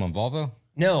going to ask him on Volvo?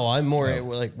 No, I'm more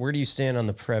like, where do you stand on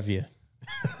the Previa?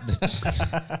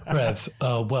 Prev.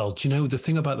 Well, do you know the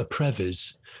thing about the Prev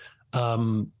is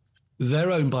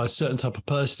they're owned by a certain type of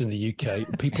person in the UK,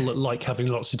 people that like having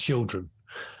lots of children.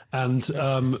 And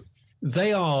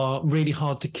they are really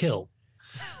hard to kill.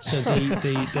 So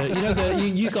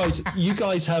you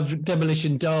guys have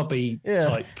demolition derby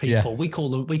type people. Yeah. We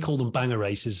call them banger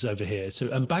races over here.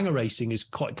 So, and banger racing is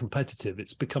quite competitive.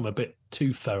 It's become a bit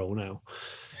too feral now.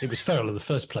 It was feral in the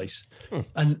first place.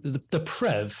 And the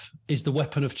Prev is the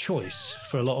weapon of choice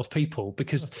for a lot of people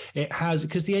because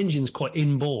the engine's quite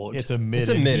inboard. It's a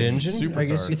mid-engine supercar. I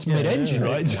guess it's mid-engine,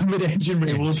 right? It's a mid-engine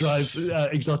rear-wheel drive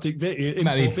exotic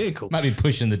import vehicle. Might be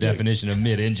pushing the definition of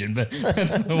mid-engine, but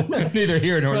that's neither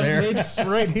here nor there. It's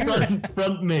right here.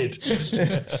 Front mid.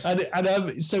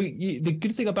 So the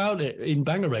good thing about it in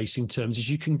banger racing terms is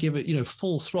you can give it,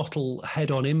 full throttle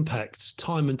head-on impacts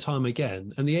time and time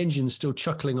again, and the engine's still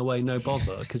chuckling away, no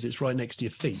bother, because it's right next to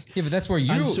your feet. Yeah, but that's where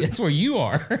you are. That's where you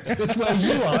are.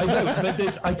 I know,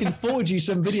 but I can forward you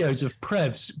some videos of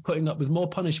Prevs putting up with more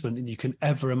punishment than you can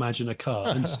ever imagine a car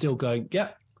and still going,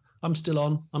 yeah, I'm still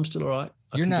on. I'm still all right.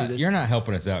 You're not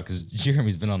helping us out because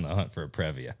Jeremy's been on the hunt for a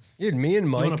Previa. Dude, me and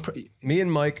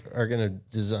Mike are gonna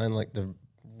design like the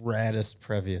raddest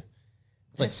Previa.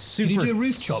 Like super. Can you do a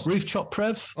roof chop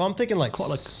Prev? Oh, I'm thinking like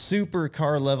super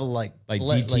car level, like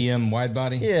DTM wide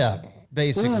body. Yeah,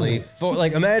 basically.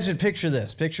 Picture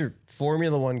this. Picture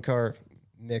Formula One car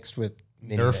mixed with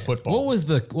Nerf football.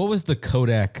 What was the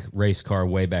Kodak race car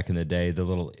way back in the day?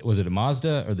 Was it a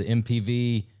Mazda or the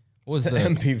MPV? What was the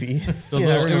MPV?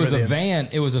 It was a van.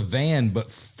 It was a van, but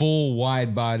full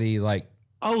wide body, like.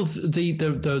 Oh,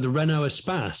 the Renault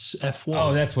Espace F1.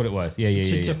 Oh, that's what it was. Yeah.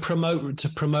 To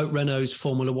promote Renault's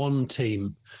Formula One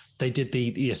team, they did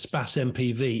the Espace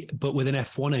MPV, but with an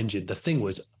F1 engine. The thing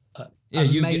was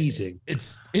amazing.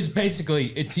 It's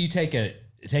basically you take an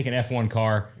F1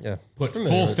 car, put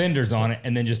full fenders on it,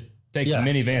 and then just take the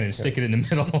minivan and stick it in the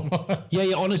middle.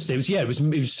 yeah. Honestly, it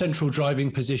was central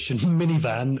driving position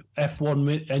minivan,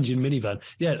 F1 engine minivan.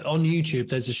 Yeah, on YouTube,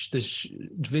 there's this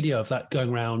video of that going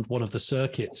around one of the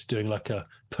circuits, doing like a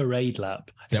parade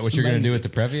lap. Is that what you're going to do with the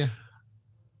Previa?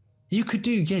 You could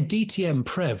do, DTM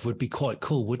Prev would be quite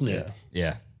cool, wouldn't it?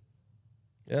 Yeah.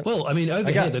 Yep. Well, I mean,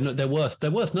 over here they're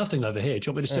worth nothing over here. Do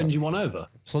you want me to send you one over?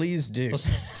 Please do.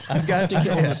 I've got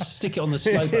stick it on the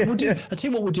slope. I tell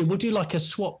you what we'll do. We'll do like a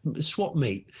swap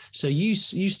meet. So you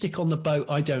stick on the boat.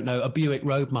 I don't know, a Buick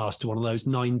Roadmaster, one of those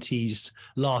 '90s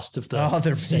last of the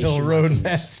real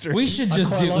Roadmaster. We should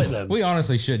just do. We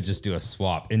honestly should just do a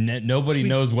swap, and nobody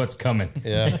knows what's coming.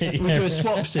 Yeah, we do a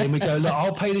swap scene. We go, look,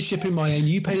 I'll pay the shipping my end.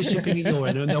 You pay the shipping at your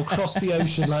end, and they'll cross the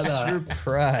ocean like that.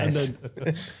 Surprise. And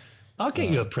then, I'll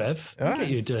get you a Prev. I'll get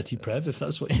you a dirty Prev if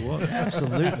that's what you want.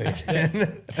 Absolutely.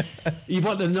 You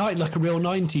want like a real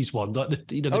 90s one, like the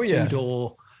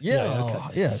two-door.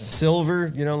 Yeah.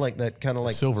 Silver, like that kind of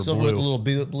like silver blue. With a little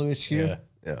bluish hue.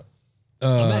 Yeah.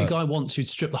 I met a guy once who'd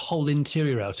stripped the whole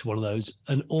interior out of one of those,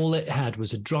 and all it had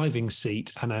was a driving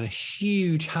seat and a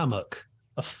huge hammock,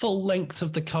 a full length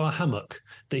of the car hammock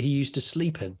that he used to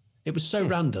sleep in. It was so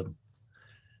random.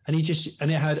 And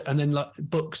then like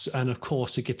books and of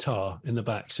course a guitar in the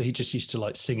back. So he just used to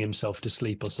like sing himself to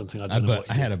sleep or something.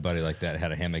 I had a buddy like that,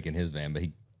 had a hammock in his van, but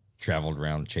he traveled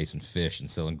around chasing fish and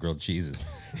selling grilled cheeses.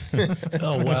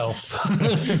 Oh, wow.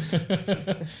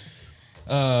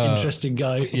 Interesting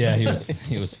guy. Yeah,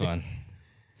 he was fun.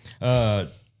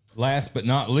 Last but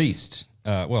not least,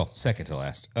 second to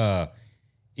last,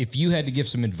 if you had to give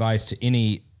some advice to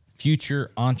any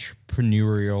future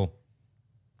entrepreneurial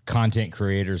content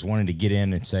creators wanting to get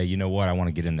in and say, you know what, I want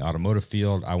to get in the automotive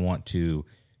field. I want to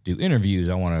do interviews.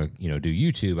 I want to, do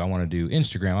YouTube. I want to do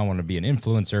Instagram. I want to be an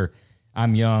influencer.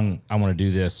 I'm young. I want to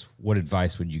do this. What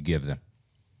advice would you give them?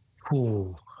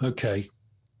 Oh, okay.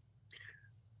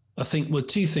 I think,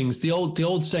 two things. The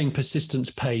old saying,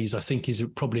 persistence pays, I think is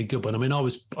probably a good one. I mean, I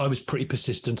was pretty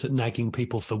persistent at nagging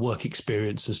people for work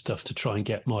experience and stuff to try and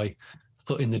get my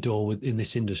foot in the door in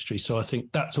this industry. So I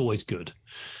think that's always good.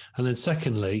 And then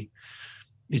secondly,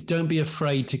 is don't be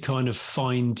afraid to kind of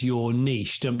find your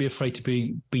niche. Don't be afraid to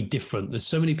be different. There's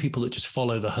so many people that just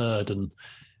follow the herd, and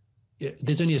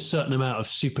there's only a certain amount of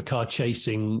supercar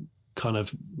chasing kind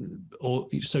of or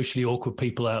socially awkward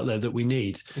people out there that we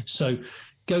need. So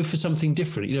go for something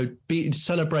different,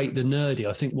 celebrate the nerdy.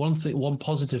 I think one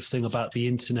positive thing about the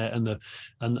internet and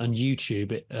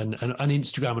YouTube and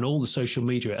Instagram and all the social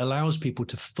media, it allows people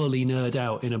to fully nerd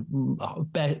out in a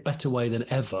better way than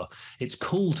ever. It's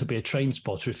cool to be a train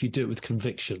spotter if you do it with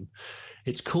conviction.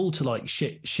 It's cool to like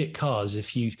shit cars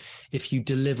if you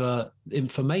deliver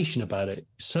information about it.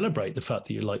 Celebrate the fact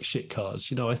that you like shit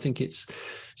cars.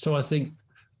 I think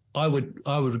I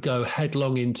would go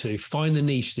headlong into find the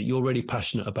niche that you're really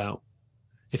passionate about.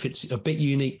 If it's a bit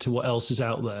unique to what else is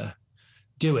out there,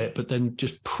 do it, but then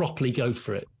just properly go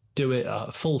for it. Do it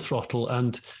full throttle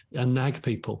and nag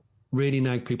people, really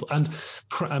nag people. And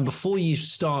before you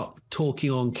start talking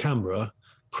on camera,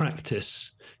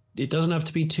 practice. It doesn't have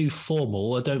to be too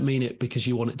formal. I don't mean it because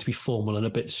you want it to be formal and a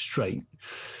bit straight,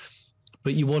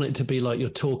 but you want it to be like you're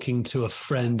talking to a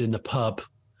friend in the pub.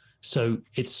 So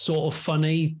it's sort of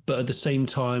funny, but at the same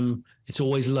time, it's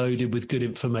always loaded with good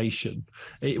information.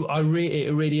 It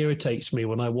really irritates me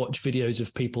when I watch videos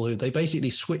of people who they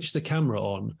basically switch the camera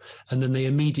on and then they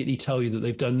immediately tell you that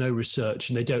they've done no research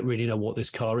and they don't really know what this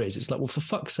car is. It's like, well, for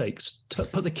fuck's sake,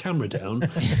 put the camera down,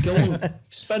 go on,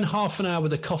 spend half an hour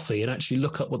with a coffee and actually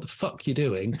look up what the fuck you're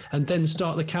doing and then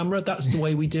start the camera. That's the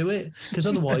way we do it. Because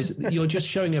otherwise you're just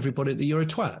showing everybody that you're a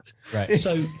twat. Right.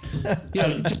 So,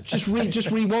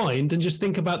 just rewind and just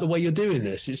think about the way you're doing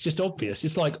this. It's just obvious.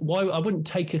 It's like, why I wouldn't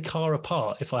take a car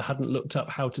apart if I hadn't looked up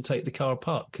how to take the car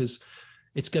apart because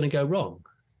it's going to go wrong.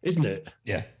 isn't it?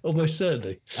 Yeah, almost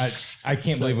certainly. I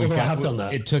can't believe I have done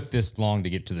that. It took this long to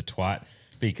get to the twat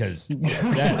because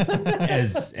that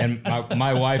is, and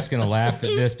my wife's gonna laugh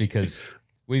at this because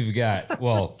we've got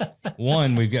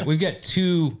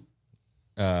two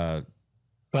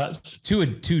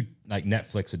like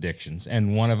Netflix addictions,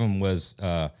 and one of them was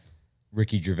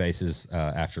Ricky Gervais's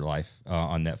Afterlife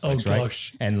on Netflix, right?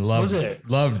 Gosh. And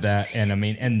loved that, and I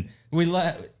mean, and we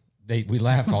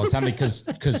laugh all the time because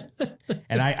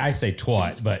and I say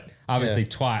twat, but obviously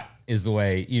twat is the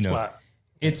way twat.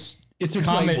 It's a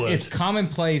common word. It's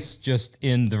commonplace just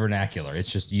in the vernacular.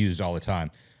 It's just used all the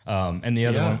time. And the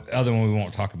other one we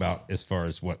won't talk about as far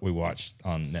as what we watched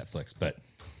on Netflix, but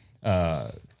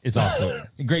it's also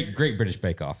Great British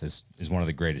Bake Off is one of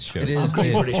the greatest shows. It is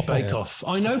Great British Bake Off.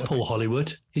 I know Paul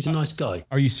Hollywood. He's a nice guy.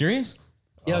 Are you serious?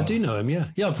 Yeah, I do know him. Yeah.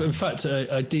 In fact,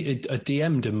 I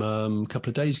DM'd him a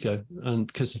couple of days ago, and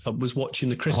because I was watching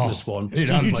the Christmas one, dude,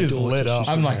 you just lit up.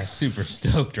 I'm like super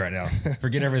stoked right now.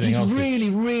 Forget everything else. He's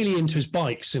really into his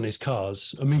bikes and his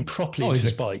cars. I mean, properly into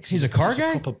his bikes. He's a car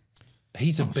guy.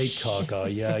 He's a big car guy.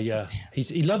 Yeah.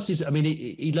 He loves his. I mean,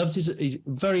 he loves his. He's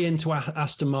very into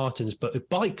Aston Martins, but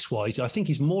bikes wise, I think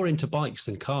he's more into bikes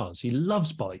than cars. He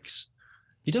loves bikes.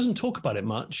 He doesn't talk about it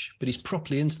much, but he's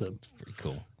properly into them. Pretty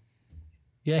cool.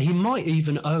 Yeah, he might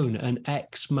even own an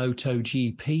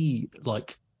ex-MotoGP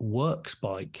like works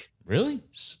bike. Really?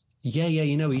 Yeah.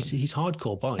 He's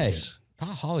hardcore bikes. Hey,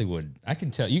 Paul Hollywood. I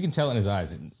can tell. You can tell in his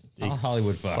eyes. Paul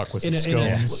Hollywood fucks.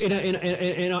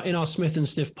 In our Smith and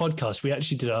Sniff podcast, we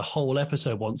actually did a whole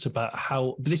episode once about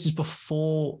how. But this is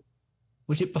before.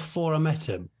 Was it before I met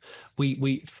him?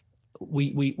 We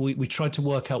tried to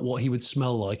work out what he would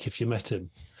smell like if you met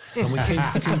him. And we came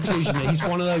to the conclusion that he's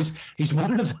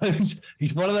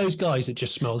one of those guys that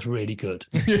just smells really good.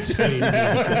 Really,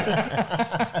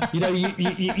 really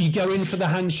good. You go in for the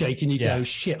handshake and you go,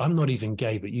 shit, I'm not even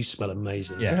gay, but you smell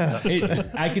amazing. Yeah.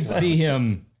 I could see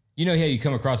him, how you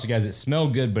come across the guys that smell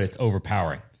good, but it's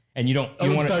overpowering. And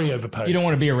it's very overpowering. You don't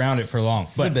want to be around it for long.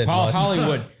 But Paul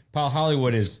Hollywood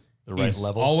is the right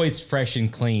level. Always fresh and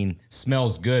clean,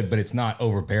 smells good, but it's not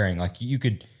overbearing. Like you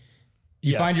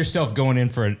find yourself going in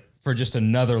for just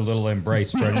another little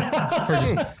embrace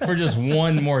for just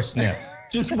one more sniff.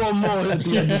 Just one more at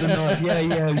the end of the night.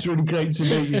 Yeah, it was really great to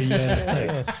meet you.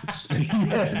 Yeah,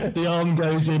 the arm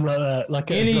goes in like that,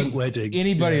 like a drunk wedding.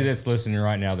 Anybody that's listening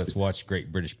right now that's watched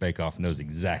Great British Bake Off knows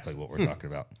exactly what we're talking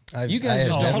about. You guys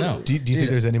just don't know. Do you think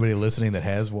there's anybody listening that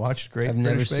has watched Great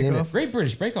British Bake Off? Great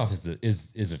British Bake Off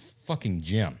is a fucking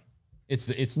gem. It's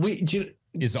awesome. Do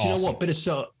you know what? But it's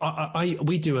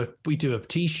we do a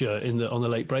T-shirt on the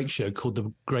Late Break Show called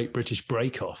the Great British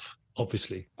Break Off.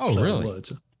 Obviously. Oh, really?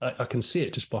 Words. I can see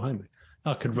it just behind me.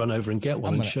 I could run over and get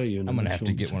one and show you. I'm gonna have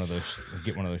to get one of those.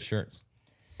 Get one of those shirts.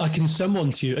 I can send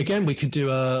one to you. Again, we could do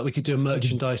a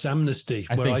merchandise amnesty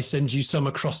where I send you some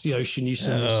across the ocean, you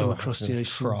send me some across the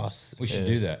ocean. We should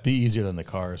do that. Be easier than the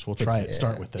cars. We'll try it.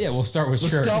 Start with this. Yeah, we'll start with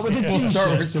shirts. Start with the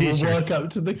t-shirts and we'll work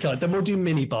up to the car. Then we'll do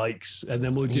mini bikes and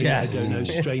then we'll do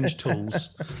strange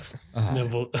tools. And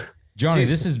then Johnny,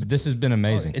 this has been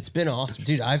amazing. It's been awesome,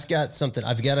 dude. I've got something.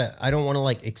 I don't want to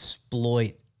like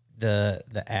exploit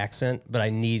the accent, but I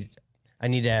need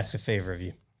to ask a favor of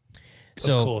you.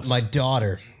 So my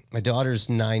daughter's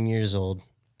 9 years old,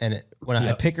 and when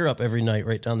I pick her up every night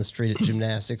right down the street at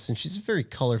gymnastics, and she's a very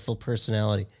colorful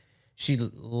personality. She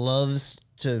loves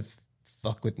to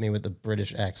fuck with me with the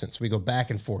British accent. So we go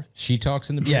back and forth. She talks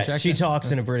in the British accent? She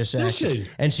talks in a British accent.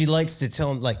 And she likes to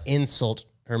tell him, like, insult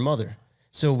her mother.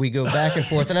 So we go back and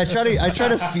forth, and I try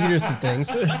to feed her some things.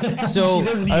 So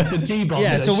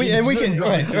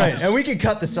we can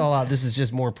cut this all out. This is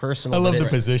just more personal. I love the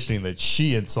positioning that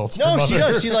she insults her mother.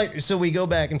 No, she does. So we go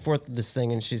back and forth with this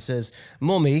thing, and she says,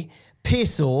 "Mummy,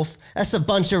 piss off. That's a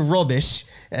bunch of rubbish."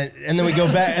 And then we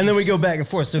go back, and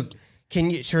forth. So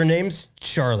her name's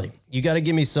Charlie. You got to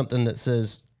give me something that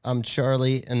says I'm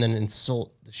Charlie, and then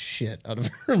insult the shit out of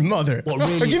her mother. What,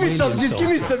 really, give me something. Just give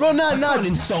me something. Well, not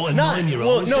insult a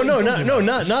 9-year-old. Well, not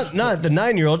the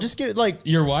 9-year-old. Just give it like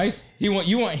your wife. You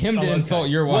want him to insult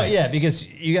your wife. Well, yeah, because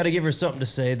you got to give her something to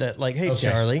say that, like, hey,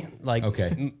 Charlie, like,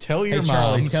 tell your mom.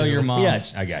 Charlie, tell your mom. Yeah,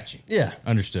 I got you. Yeah,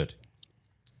 understood.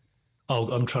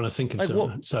 Oh, I'm trying to think of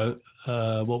something. So,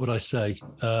 what would I say?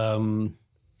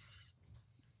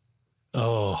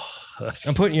 I'm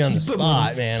putting you on the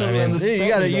spot, man. I mean, you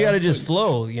gotta just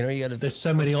flow. You gotta. There's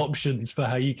so many options for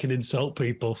how you can insult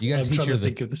people. You gotta teach her the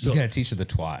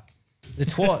twat. The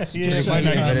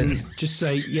twat. Just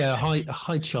say,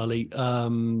 hi, Charlie.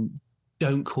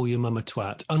 don't call your mum a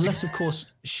twat, unless of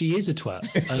course she is a twat,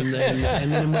 and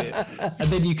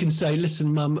then you can say,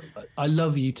 listen, mum, I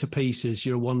love you to pieces.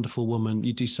 You're a wonderful woman.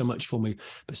 You do so much for me,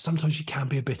 but sometimes you can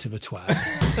be a bit of a twat.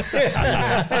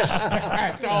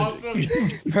 That's awesome.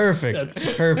 Perfect.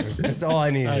 That's all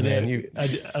I needed, man.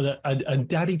 And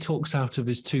Daddy talks out of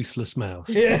his toothless mouth.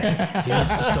 Yeah. He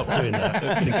wants to stop doing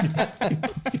that.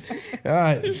 All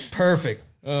right, perfect.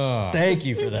 Thank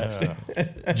you for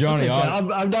that, Johnny.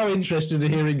 I'm now interested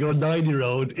in hearing your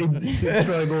 9-year-old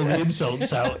throwing all the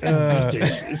insults out.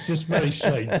 It's just very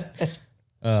strange.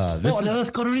 What on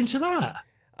earth got her into that?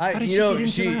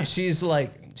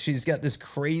 She's got this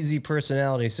crazy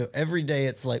personality. So every day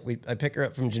it's like I pick her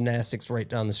up from gymnastics right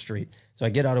down the street. So I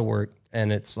get out of work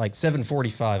and it's like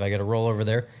 7:45. I got to roll over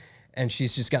there, and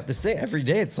she's just got this thing every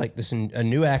day. It's like a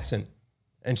new accent,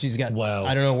 and she's got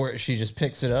I don't know where she just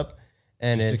picks it up.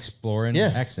 And just it's exploring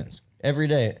accents every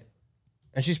day.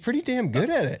 And she's pretty damn good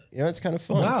at it. You know, it's kind of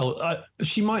fun. Wow.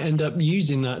 She might end up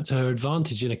using that to her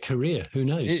advantage in a career. Who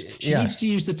knows? She needs to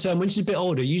use the term, when she's a bit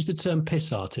older, use the term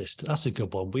piss artist. That's a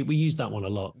good one. We use that one a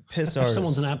lot. Piss artist.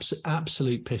 Someone's an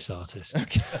absolute piss artist.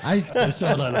 Okay.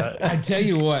 I tell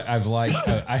you what, I've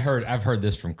heard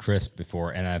this from Chris before,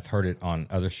 and I've heard it on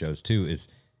other shows too,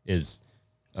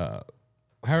 how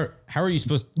are you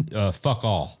supposed to fuck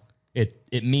all?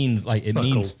 It means fuck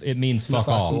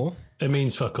all. It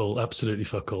means fuck all. Absolutely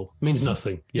fuck all. It means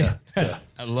nothing. Yeah. Yeah.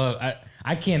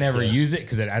 I can't ever use it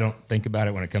because I don't think about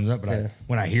it when it comes up. But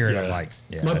when I hear it, I'm like,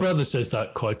 My brother says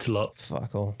that quite a lot.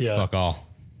 Fuck all. Yeah. Fuck all.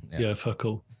 Yeah. Fuck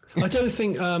all. I don't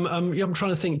think. I'm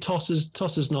trying to think.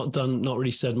 Tosser's not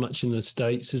really said much in the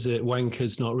States, is it?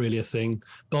 Wanker's not really a thing.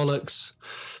 Bollock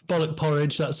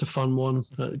porridge. That's a fun one.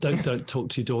 Don't talk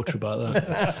to your daughter about that.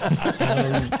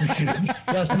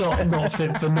 That's not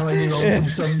fit for 9-year-old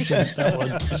consumption. That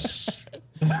one.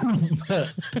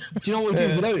 Do you know what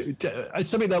we do? It's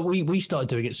something that we started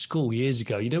doing at school years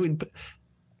ago. You know,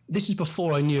 this is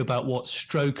before I knew about what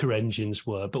stroker engines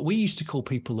were, but we used to call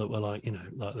people that were like, you know,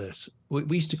 like this. We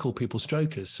used to call people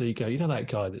strokers. So you go, you know, that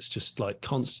guy that's just like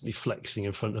constantly flexing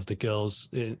in front of the girls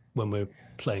when we're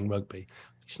playing rugby.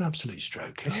 He's an absolute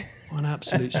stroker, an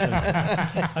absolute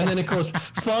stroker. And then, of course,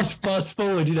 fast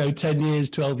forward, 10 years,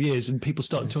 12 years, and people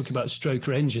start talking about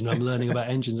stroker engine. I'm learning about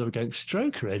engines. I'm going,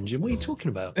 stroker engine? What are you talking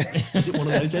about? Is it one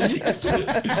of those engines?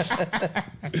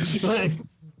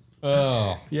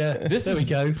 Oh yeah! There we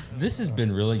go. This has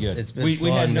been really good. It's been we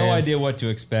had no man. idea what to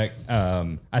expect.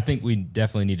 I think we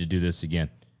definitely need to do this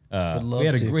again. We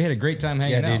had a great time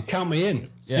hanging out. Count me in.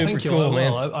 Yeah. Super Thank you. cool,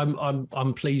 man.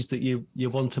 I'm pleased that you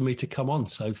wanted me to come on.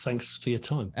 So thanks for your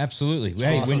time. Absolutely. It's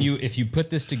hey, awesome. if you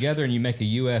put this together and you make a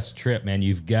U.S. trip, man,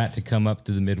 you've got to come up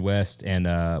to the Midwest, and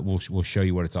we'll show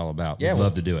you what it's all about. Yeah, We'd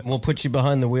love to do it. We'll put you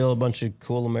behind the wheel. A bunch of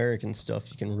cool American stuff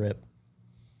you can rip.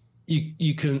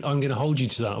 You can. I'm going to hold you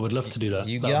to that. I would love to do that.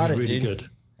 That'd be be really dude. good.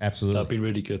 Absolutely. That'd be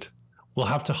really good. We'll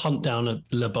have to hunt down a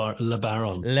Le Baron.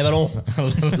 Lebanon.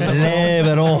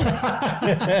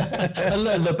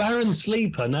 Le Baron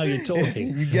sleeper. Now you're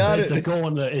talking. You got it. The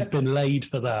gauntlet has been laid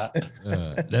for that.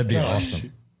 That'd be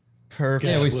awesome.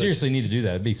 Perfect. Yeah, we seriously need to do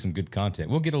that. It'd be some good content.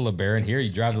 We'll get a LeBaron here. You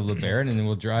drive the LeBaron, and then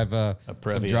we'll drive a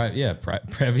Previa.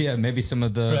 Previa. Maybe some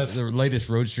of the latest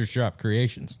Roadster Shop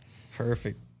creations.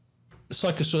 Perfect. It's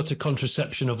like a sort of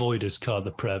contraception avoiders car,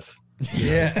 the Prev.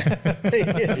 Yeah.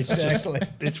 Exactly.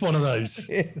 It's one of those.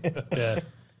 Yeah.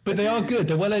 But they are good.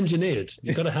 They're well engineered.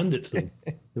 You've got to hand it to them.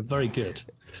 They're very good.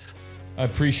 I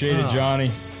appreciate it,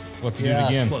 Johnny. We'll have to do it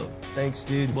again. Well, thanks,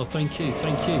 dude. Well, thank you.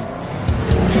 Thank you.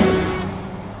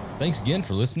 Thanks again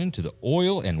for listening to the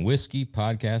Oil and Whiskey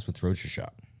Podcast with Roadster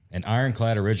Shop, an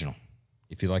Ironclad original.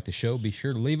 If you like the show, be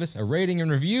sure to leave us a rating and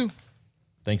review.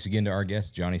 Thanks again to our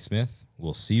guest, Jonny Smith.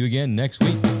 We'll see you again next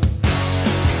week.